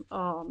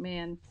 Oh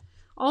man,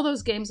 all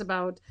those games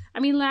about.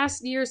 I mean,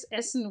 last year's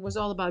Essen was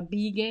all about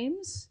bee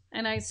games,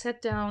 and I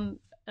sat down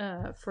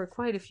for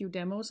quite a few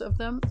demos of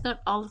them.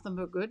 Not all of them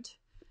were good,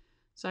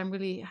 so I'm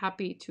really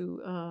happy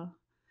to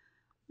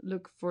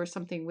look for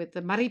something with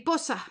the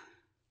Mariposa.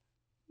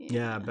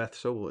 Yeah, Beth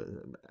Sobel.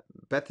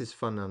 Beth is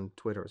fun on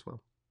Twitter as well.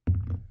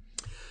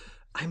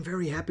 I'm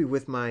very happy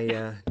with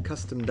my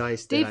custom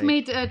dice. Dave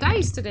made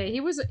dice today.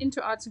 He was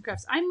into arts and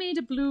crafts. I made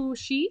a blue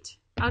sheet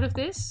out of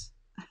this.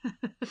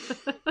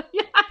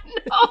 Yeah,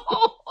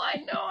 I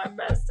know. I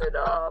messed it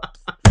up.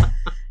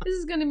 This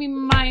is going to be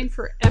mine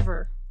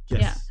forever.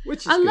 Yes, Yeah.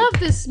 which is I good. love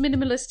this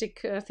minimalistic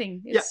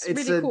thing. It's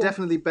really cool.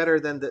 definitely better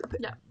than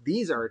Yeah.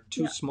 These are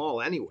too Yeah.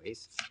 small,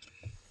 anyways.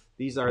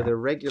 These are the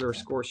regular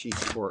score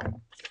sheets for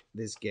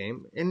this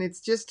game, and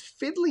it's just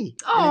fiddly.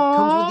 And it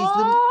comes with these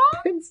little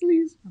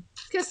pencils.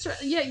 Because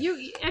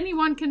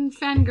anyone can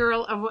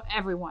fangirl of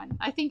everyone.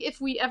 I think if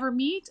we ever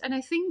meet, and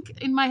I think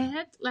in my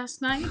head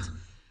last night,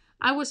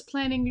 I was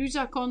planning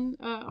Lusakon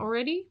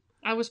already.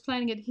 I was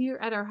planning it here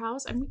at our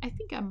house. I mean, I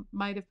think I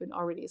might have been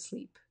already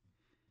asleep.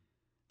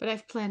 But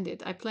I've planned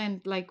it. I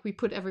planned, like, we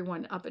put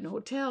everyone up in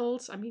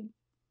hotels. I mean,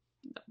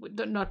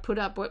 not put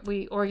up, but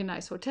we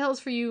organize hotels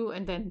for you,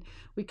 and then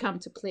we come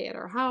to play at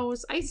our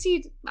house. I see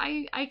it.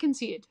 I can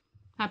see it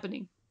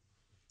happening.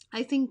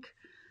 I think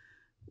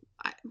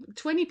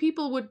 20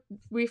 people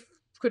we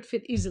could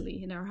fit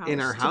easily in our house. In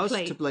our house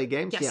to play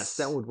games? Yes,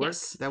 that would work.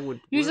 Yes. That would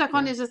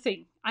Lusakon is a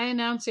thing. I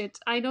announce it.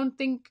 I don't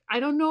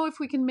know if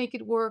we can make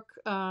it work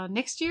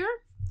next year.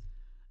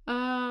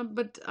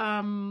 But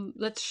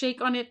let's shake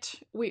on it.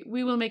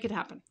 We will make it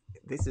happen.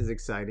 This is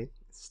exciting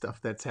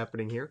stuff that's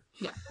happening here.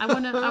 Yeah, I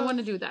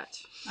wanna do that.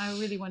 I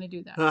really want to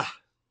do that.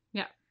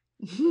 Yeah.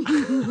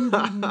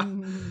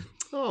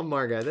 Oh,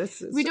 Marga,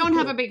 we don't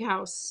have a big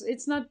house.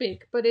 It's not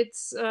big, but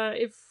it's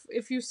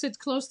if you sit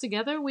close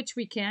together, which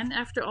we can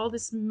after all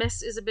this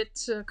mess is a bit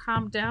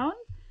calmed down,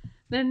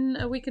 then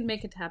we can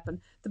make it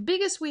happen. The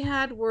biggest we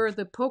had were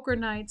the poker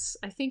nights.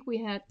 I think we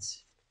had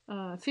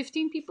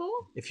 15 people.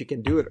 If you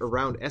can do it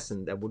around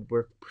Essen, that would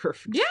work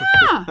perfect.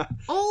 Yeah.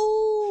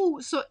 Oh,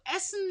 so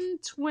Essen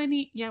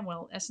 20. Yeah,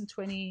 well, Essen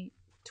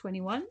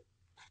 2021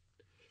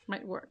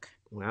 might work.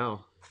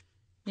 Wow.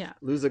 Yeah.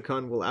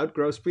 Lusakon will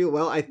outgrow Spiel.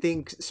 Well, I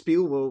think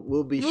Spiel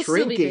will be We'll still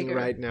be shrinking bigger.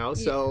 right now,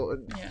 so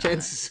Yeah.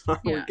 chances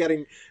are we're Yeah.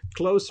 getting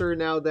closer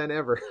now than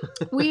ever.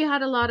 We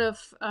had a lot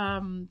of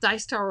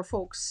Dice Tower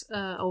folks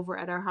over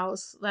at our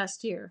house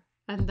last year,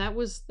 and that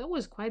was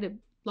quite a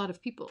lot of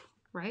people,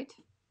 right?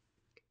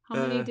 How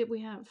many did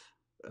we have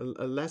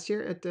Last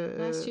year at the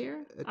last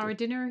year? at Our the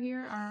dinner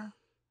here,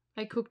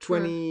 I cooked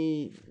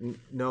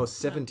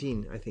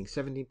 17. I think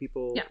 17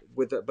 people. Yeah.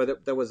 But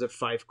that was a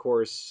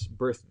 5-course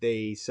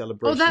birthday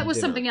celebration. Oh, that was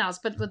dinner. something else.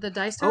 But with the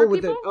Dice Tower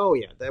people,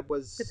 that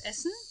was with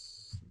Essen,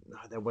 No,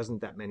 that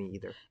wasn't that many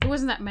either. it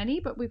wasn't that many,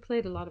 but we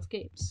played a lot of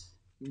games.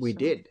 We So,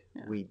 did.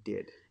 yeah. We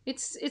did.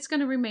 It's going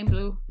to remain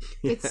blue.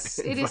 It is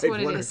Invite what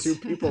it one is. or two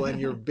people, and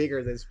you're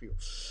bigger than Spiel.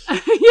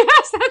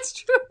 Yes, that's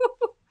true.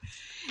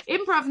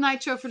 Improv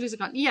night show for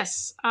Lusakon.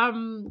 Yes.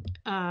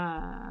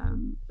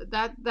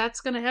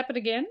 That's going to happen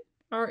again.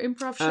 Our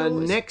improv show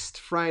Next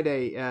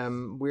Friday,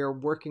 we're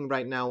working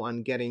right now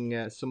on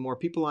getting some more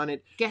people on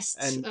it guest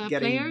and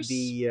getting players.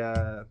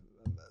 the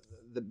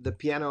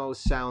piano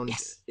sound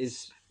Yes.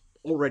 is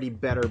already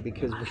better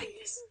because I we. like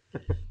this.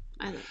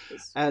 I like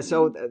this.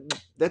 So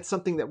that's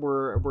something that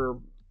we're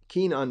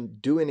keen on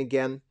doing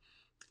again,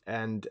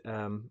 and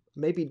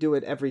maybe do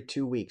it every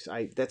 2 weeks.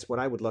 That's what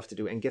I would love to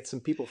do, and get some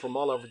people from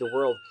all over the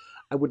world.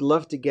 I would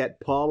love to get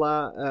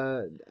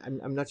Paula.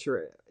 I'm not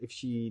sure if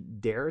she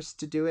dares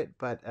to do it,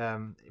 but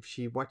if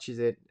she watches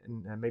it,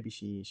 and maybe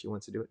she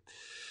wants to do it.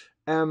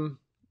 And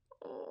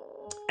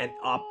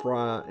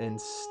opera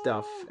and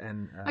stuff,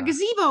 and A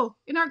gazebo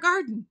in our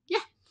garden. Yeah.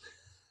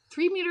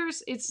 3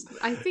 meters.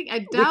 I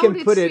doubt can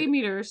it's put it 3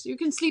 meters. You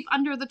can sleep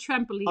under the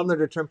trampoline. under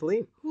the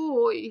trampoline.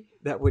 Oy.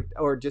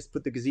 Or just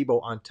put the gazebo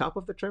on top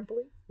of the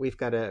trampoline.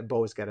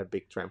 Bo's got a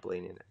big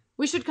trampoline in it.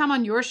 We should come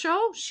on your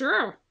show?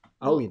 Sure.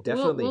 Oh, yeah,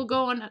 definitely. We'll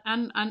go on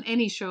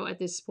any show at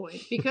this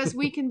point because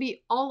we can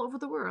be all over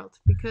the world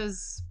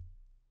because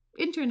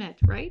internet,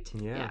 right?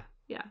 Yeah.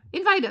 Yeah.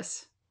 Invite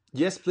us.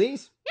 Yes,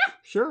 please. Yeah.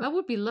 Sure. That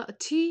would be a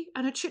tea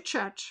and a chit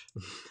chat.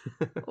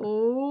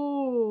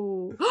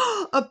 Oh,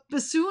 a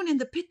bassoon in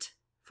the pit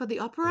for the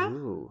opera.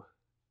 Ooh.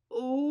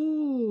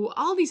 Oh,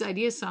 all these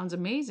ideas sounds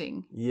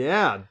amazing.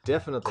 Yeah,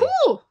 definitely.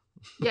 Cool.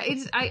 Yeah,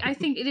 I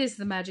think it is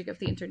the magic of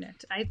the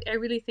internet. I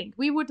really think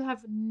we would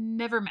have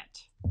never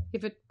met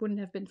if it wouldn't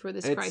have been for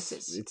this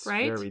crisis, It's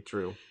right? very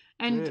true.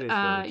 And It is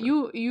very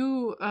true.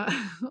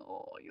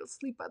 you'll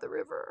sleep by the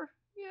river.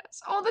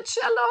 Yes. Oh, the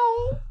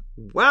cello.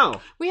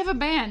 Wow. We have a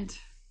band.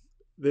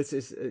 This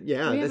is We this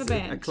have a is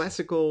band. a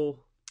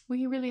classical.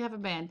 We really have a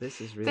band.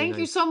 This is really Thank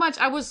you nice. so much.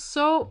 I was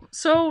so.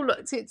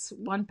 It's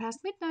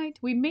 1:01.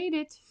 We made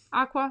it,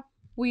 Aqua.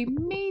 We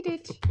made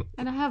it,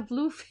 and I have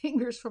blue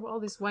fingers from all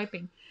this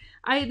wiping.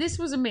 This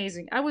was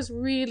amazing. I was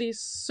really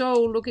so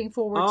looking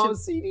forward to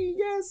CD,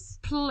 yes.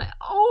 play.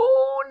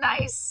 Oh,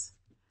 nice.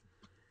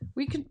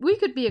 We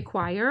could be a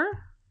choir,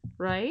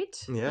 right?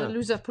 Yeah. The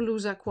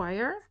Lusapalooza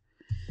choir.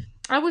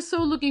 I was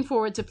so looking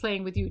forward to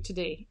playing with you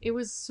today. It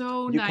was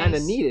so You nice. kind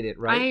of needed it,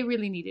 right? I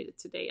really needed it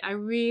today. I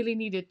really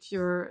needed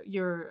your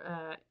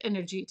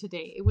energy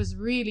today. It was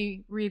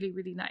really, really,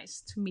 really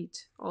nice to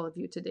meet all of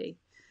you today.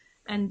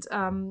 And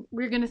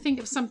we're going to think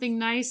of something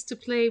nice to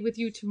play with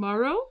you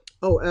tomorrow.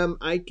 Oh,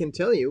 I can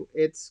tell you,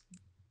 it's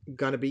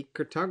gonna be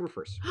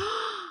cartographers.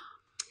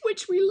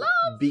 Which we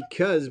love.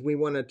 Because we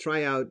want to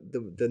try out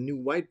the new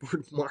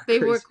whiteboard markers. They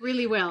work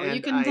really well. And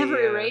You can never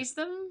I, erase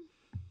them.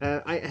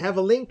 I have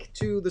a link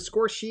to the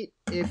score sheet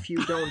if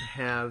you don't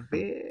have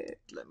it.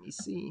 Let me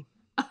see.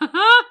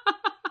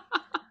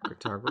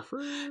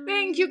 Photographer.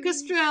 Thank you,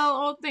 Castrell.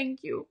 Oh,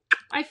 thank you.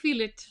 I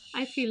feel it.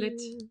 I feel it.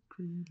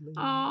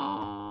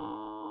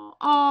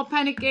 Oh,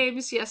 Panic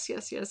Games. Yes.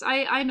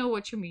 I know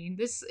what you mean.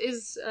 This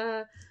is.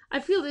 I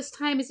feel this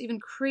time is even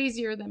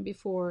crazier than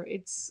before.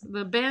 It's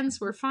the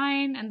bands were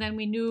fine, and then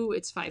we knew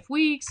it's 5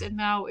 weeks, and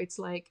now it's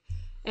like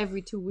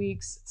every 2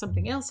 weeks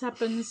something else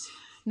happens.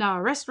 Now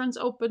restaurants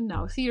open.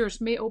 Now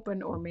theaters may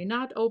open or may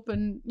not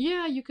open.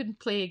 Yeah, you can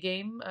play a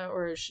game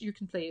or you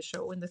can play a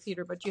show in the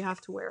theater, but you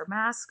have to wear a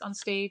mask on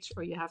stage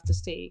or you have to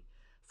stay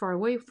far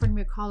away from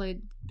your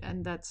colleague,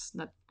 and that's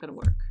not gonna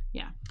work.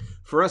 Yeah.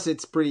 For us,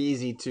 it's pretty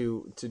easy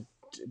to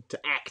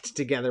act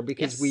together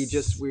because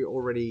we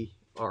already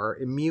are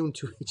immune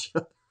to each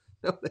other.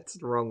 No, that's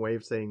the wrong way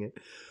of saying it.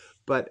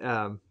 But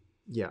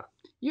yeah.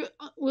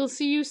 We'll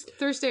see you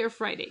Thursday or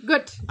Friday.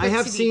 Good. I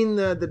have seen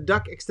the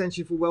Duck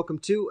extension for Welcome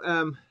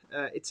to.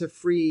 It's a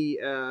free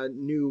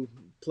new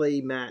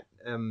play mat,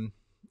 and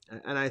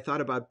I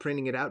thought about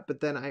printing it out, but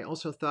then I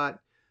also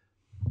thought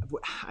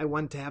I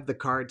want to have the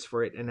cards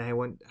for it, and I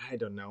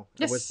don't know.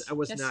 Yes, I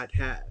was not.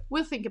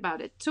 We'll think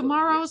about it.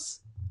 Tomorrow's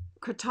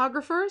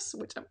cartographers,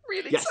 which I'm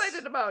really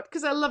excited about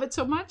because I love it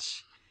so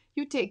much.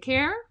 You take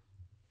care.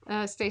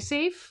 Stay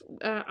safe.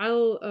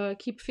 I'll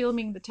keep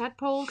filming the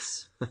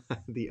tadpoles.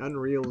 The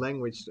Unreal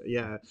language.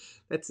 Yeah,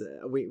 that's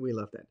we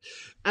love that.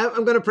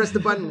 I'm gonna press the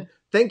button.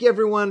 Thank you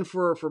everyone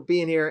for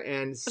being here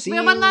and see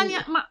you.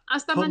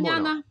 Hasta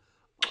mañana.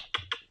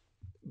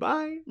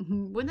 Bye.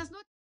 Buenas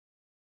noches.